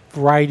 different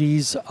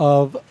varieties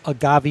of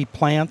agave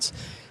plants,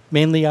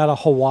 mainly out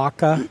of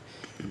Oaxaca.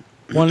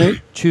 1 or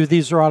 2 of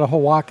these are out of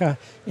Oaxaca,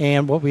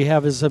 and what we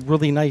have is a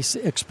really nice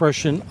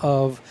expression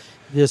of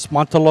this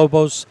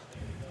Montelobos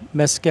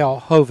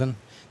Mezcal Joven.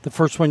 The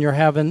first one you're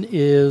having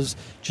is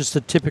just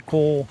a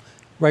typical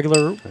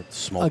regular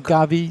Smoke.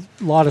 agave,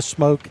 lot of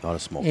smoke.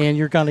 And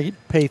you're going to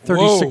pay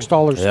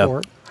 $36 Yeah. for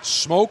it.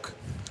 Smoke,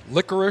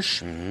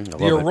 licorice. I The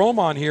love it.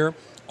 aroma on here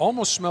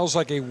almost smells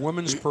like a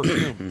woman's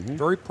perfume.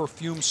 Very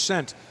perfume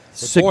scent. But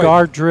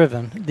Cigar boy,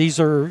 driven. These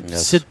are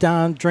Yes. sit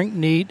down, drink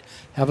neat,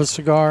 have a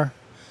cigar,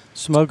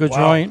 smoke a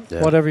joint,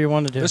 Yeah. whatever you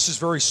want to do. this is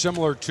very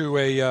similar to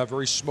a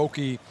very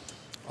smoky,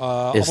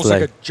 almost Islay.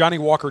 like a Johnny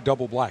Walker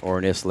Double Black. Or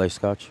an Islay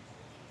Scotch.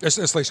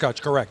 Islay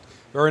Scotch, correct.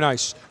 Very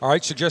nice. All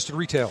right, suggested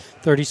retail,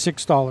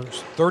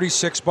 $36.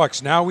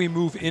 $36. Now we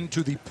move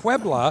into the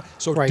Puebla,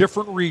 so Right.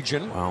 different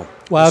region. Wow.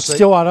 Well, Let's it's say-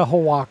 still out of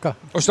Oaxaca.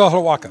 Oh, still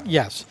Oaxaca.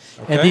 Yes.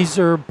 Okay. And these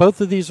are both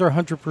of these are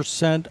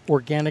 100%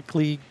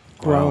 organically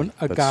grown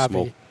Wow, that's smoke.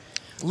 agave.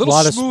 A little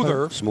Lot of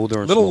smoother, Smoother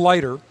and little smoke.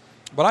 lighter.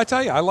 But I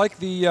tell you, I like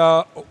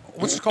the,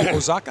 what's it called,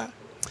 Osaka?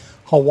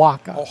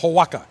 Oaxaca.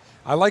 Oaxaca.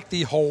 I like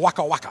the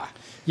Oaxaca.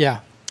 Yeah.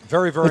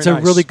 Very, very It's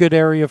nice. a really good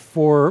area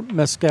for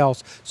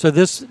mezcals. So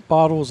this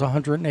bottle is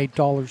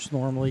 $108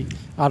 normally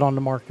out on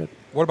the market.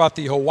 What about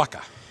the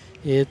Oaxaca?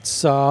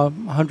 It's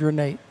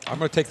 108. I'm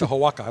going to take the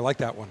Oaxaca. I like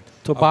that one.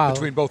 Tobago.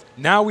 Between both.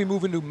 Now we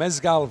move into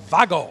Mezcal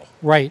Vago.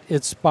 Right.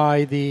 It's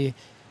by the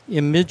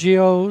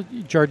Emigio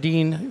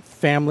Jardine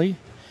family.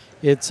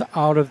 It's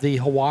out of the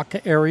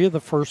Oaxaca area, the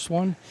first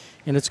one.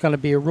 And it's going to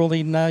be a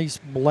really nice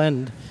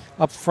blend.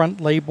 Up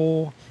front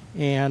label.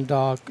 And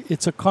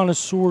it's a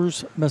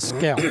connoisseur's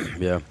mezcal.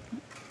 Yeah.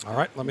 All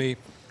right, let me.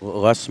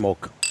 Less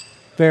smoke.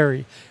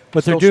 Very.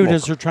 What they're Still doing smoke.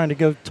 is they're trying to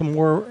go to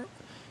more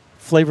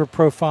flavor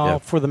profile Yeah.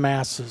 for the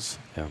masses.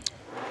 Yeah.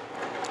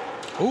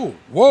 Ooh,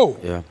 whoa.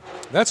 Yeah.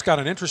 That's got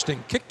an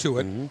interesting kick to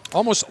it.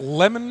 Almost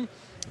lemon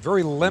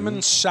very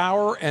lemon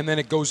sour, and then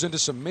it goes into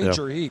some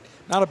major heat.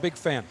 Not a big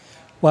fan.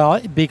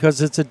 Well,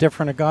 because it's a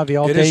different agave.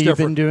 All It day is you've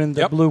different. been doing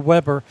the Yep. Blue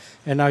Weber,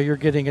 and now you're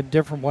getting a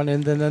different one.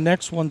 And then the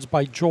next one's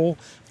by Joel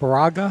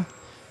Baraga,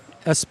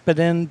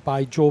 Espadin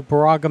by Joel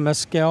Baraga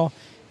Mezcal.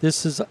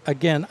 This is,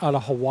 again, out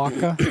of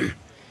Hawaka.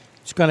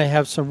 It's going to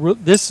have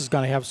this is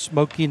going to have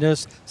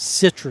smokiness,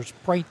 citrus,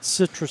 bright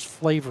citrus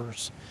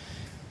flavors.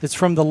 It's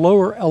from the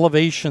lower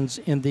elevations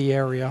in the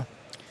area.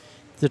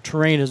 The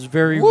terrain is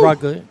very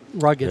rugged.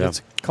 Yeah.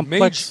 It's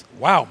complex.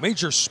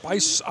 Major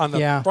spice on the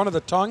Yeah. front of the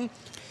tongue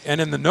and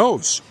in the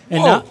nose.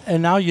 And Whoa.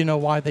 now you know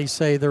why they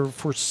say they're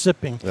for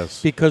sipping.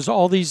 Yes. Because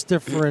all these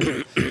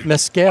different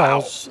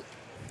mezcals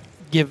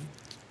give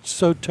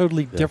so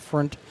totally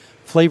different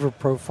flavor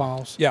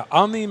profiles. Yeah,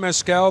 on the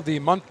mezcal, the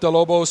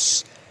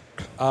Montelobos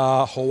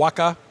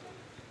Hawaka,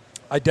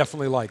 I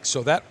definitely like.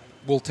 So that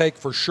will take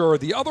for sure.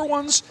 The other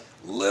ones,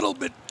 little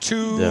bit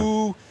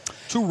too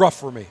rough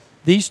for me.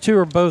 These two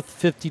are both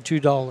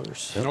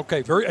 $52.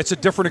 Okay, it's a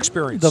different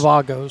experience. The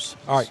Vagos.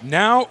 All right,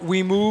 now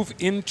we move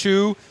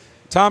into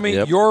Tommy,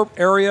 Yep. your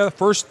area.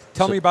 First,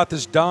 tell me about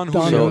this Don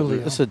Julio. Don So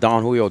Julio. this is a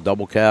Don Julio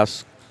double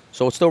cask.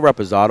 So it's still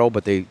Reposado,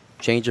 but they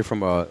changed it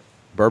from a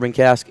bourbon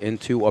cask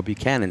into a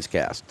Buchanan's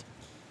cask.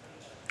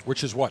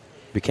 Which is what?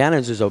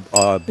 Buchanan's is a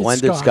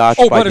blended Scotch. Scotch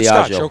Oh, by blended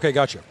Diageo. Scotch. Okay,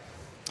 gotcha.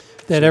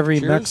 That So every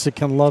cheers.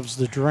 Mexican loves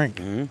to drink.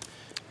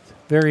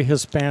 Very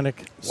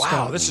Hispanic. Wow,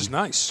 style. this is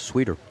nice.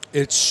 Sweeter.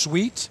 It's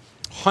sweet,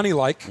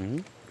 honey-like,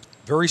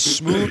 very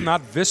smooth,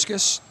 not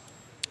viscous,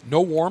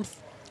 no warmth,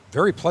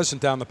 very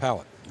pleasant down the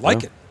palate.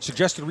 Like Yeah. it.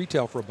 Suggested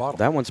retail for a bottle.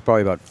 That one's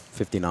probably about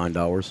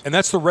 $59. And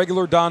that's the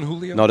regular Don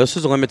Julio? No, this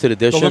is a limited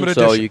edition, limited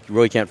so edition. you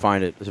really can't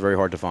find it. It's very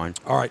hard to find.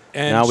 All right.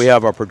 And Now we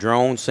have our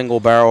Padron single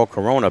barrel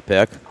Corona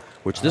pick,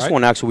 which All this right.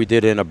 one actually we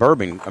did in a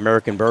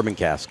American bourbon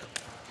cask.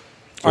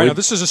 All right, we- now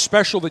this is a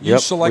special that you Yep,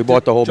 we selected.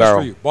 bought the whole just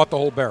barrel. For you. Bought the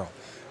whole barrel.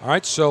 All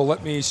right, so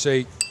let me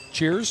say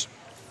cheers.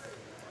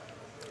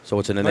 So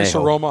it's an Nice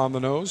anejo. aroma on the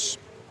nose.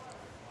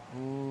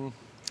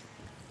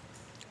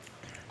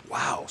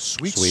 Wow,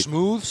 sweet, Sweet.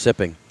 smooth.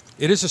 Sipping.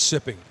 It is a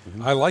sipping.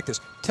 I like this.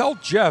 Tell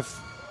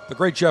Jeff, the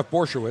great Jeff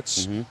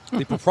Borshowitz, Mm-hmm.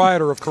 the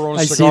proprietor of Corona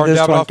I see Cigar, this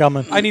down one off,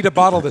 coming. I need a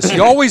bottle of this. He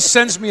always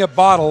sends me a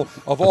bottle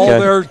of all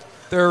Okay.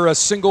 their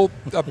single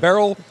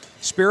barrel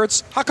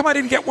spirits. How come I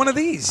didn't get one of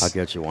these? I'll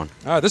get you one.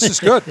 This is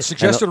good.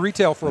 Suggested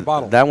retail for a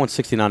bottle. That one's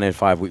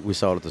 $69.85. We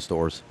sell it at the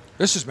stores.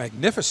 This is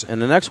magnificent.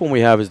 And the next one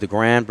we have is the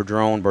Grand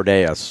Padron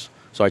Bordeas.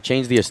 So I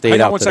changed the estate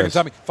Hang on out one to second, this.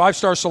 Tommy.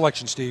 5-star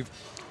selection, Steve,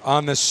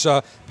 on this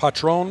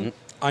Patron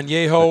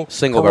Añejo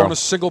Single Corona barrel.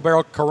 single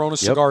barrel Corona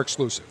cigar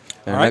exclusive.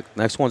 And All right.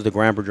 next one's the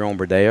Grand Padron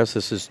Bordeas.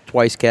 This is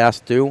twice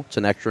cast too. It's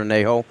an extra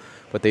anejo,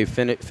 but they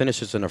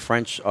finishes in a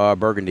French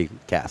Burgundy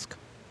cask.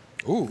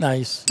 Ooh.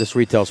 Nice. This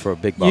retails for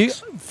big You,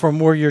 bucks. from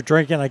where you're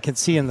drinking, I can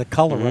see in the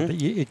color of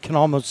it. You can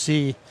almost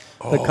see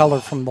the color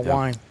from the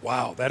wine.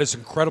 Wow, that is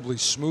incredibly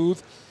smooth.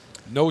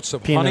 Notes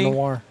of Pinot honey.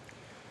 Noir.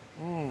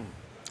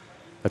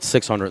 That's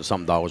 $600 and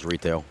something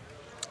retail.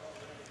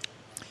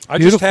 I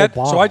Beautiful just had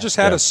bottle. I just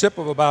had Yeah. a sip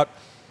of about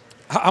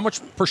how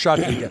much per shot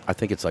do you get? I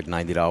think it's like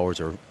 $90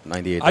 or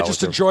 $98. I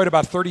just enjoyed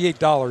about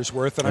 $38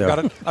 worth, and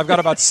Yeah. I've got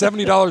about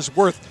 $70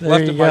 worth There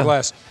left you in my go.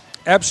 glass.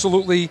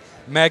 Absolutely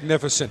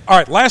magnificent. All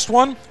right, last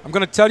one. I'm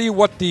going to tell you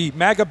what the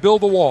MAGA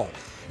build the wall.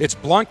 It's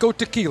Blanco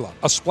tequila,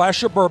 a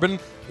splash of bourbon,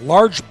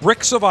 large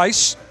bricks of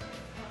ice,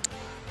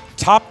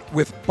 topped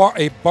with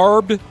a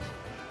barbed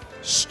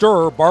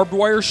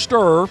wire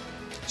stir,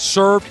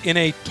 served in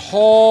a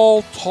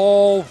tall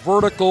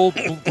vertical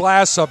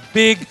glass, a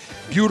big,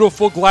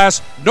 beautiful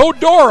glass. No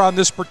door on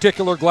this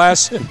particular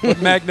glass,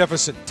 but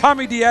magnificent.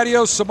 Tommy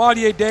DiAdio,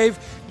 Sommelier Dave,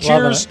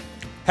 cheers. it.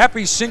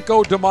 Happy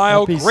Cinco de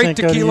Mayo. Happy Great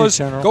Cinco to you, tequilas.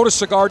 General. Go to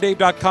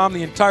CigarDave.com.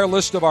 The entire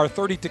list of our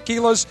 30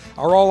 tequilas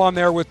are all on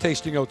there with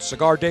tasting notes.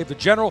 Cigar Dave, the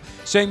General,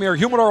 saying, may your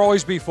humidor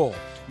always be full.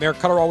 May your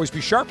color always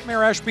be sharp. May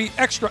your ash be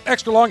extra,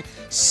 extra long.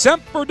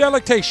 Semper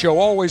Delectatio.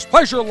 Always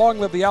pleasure. Long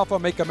live the Alpha.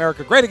 Make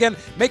America great again.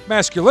 Make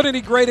masculinity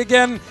great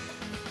again.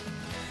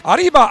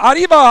 Arriba,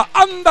 arriba,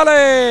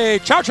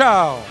 andale. Ciao,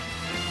 ciao.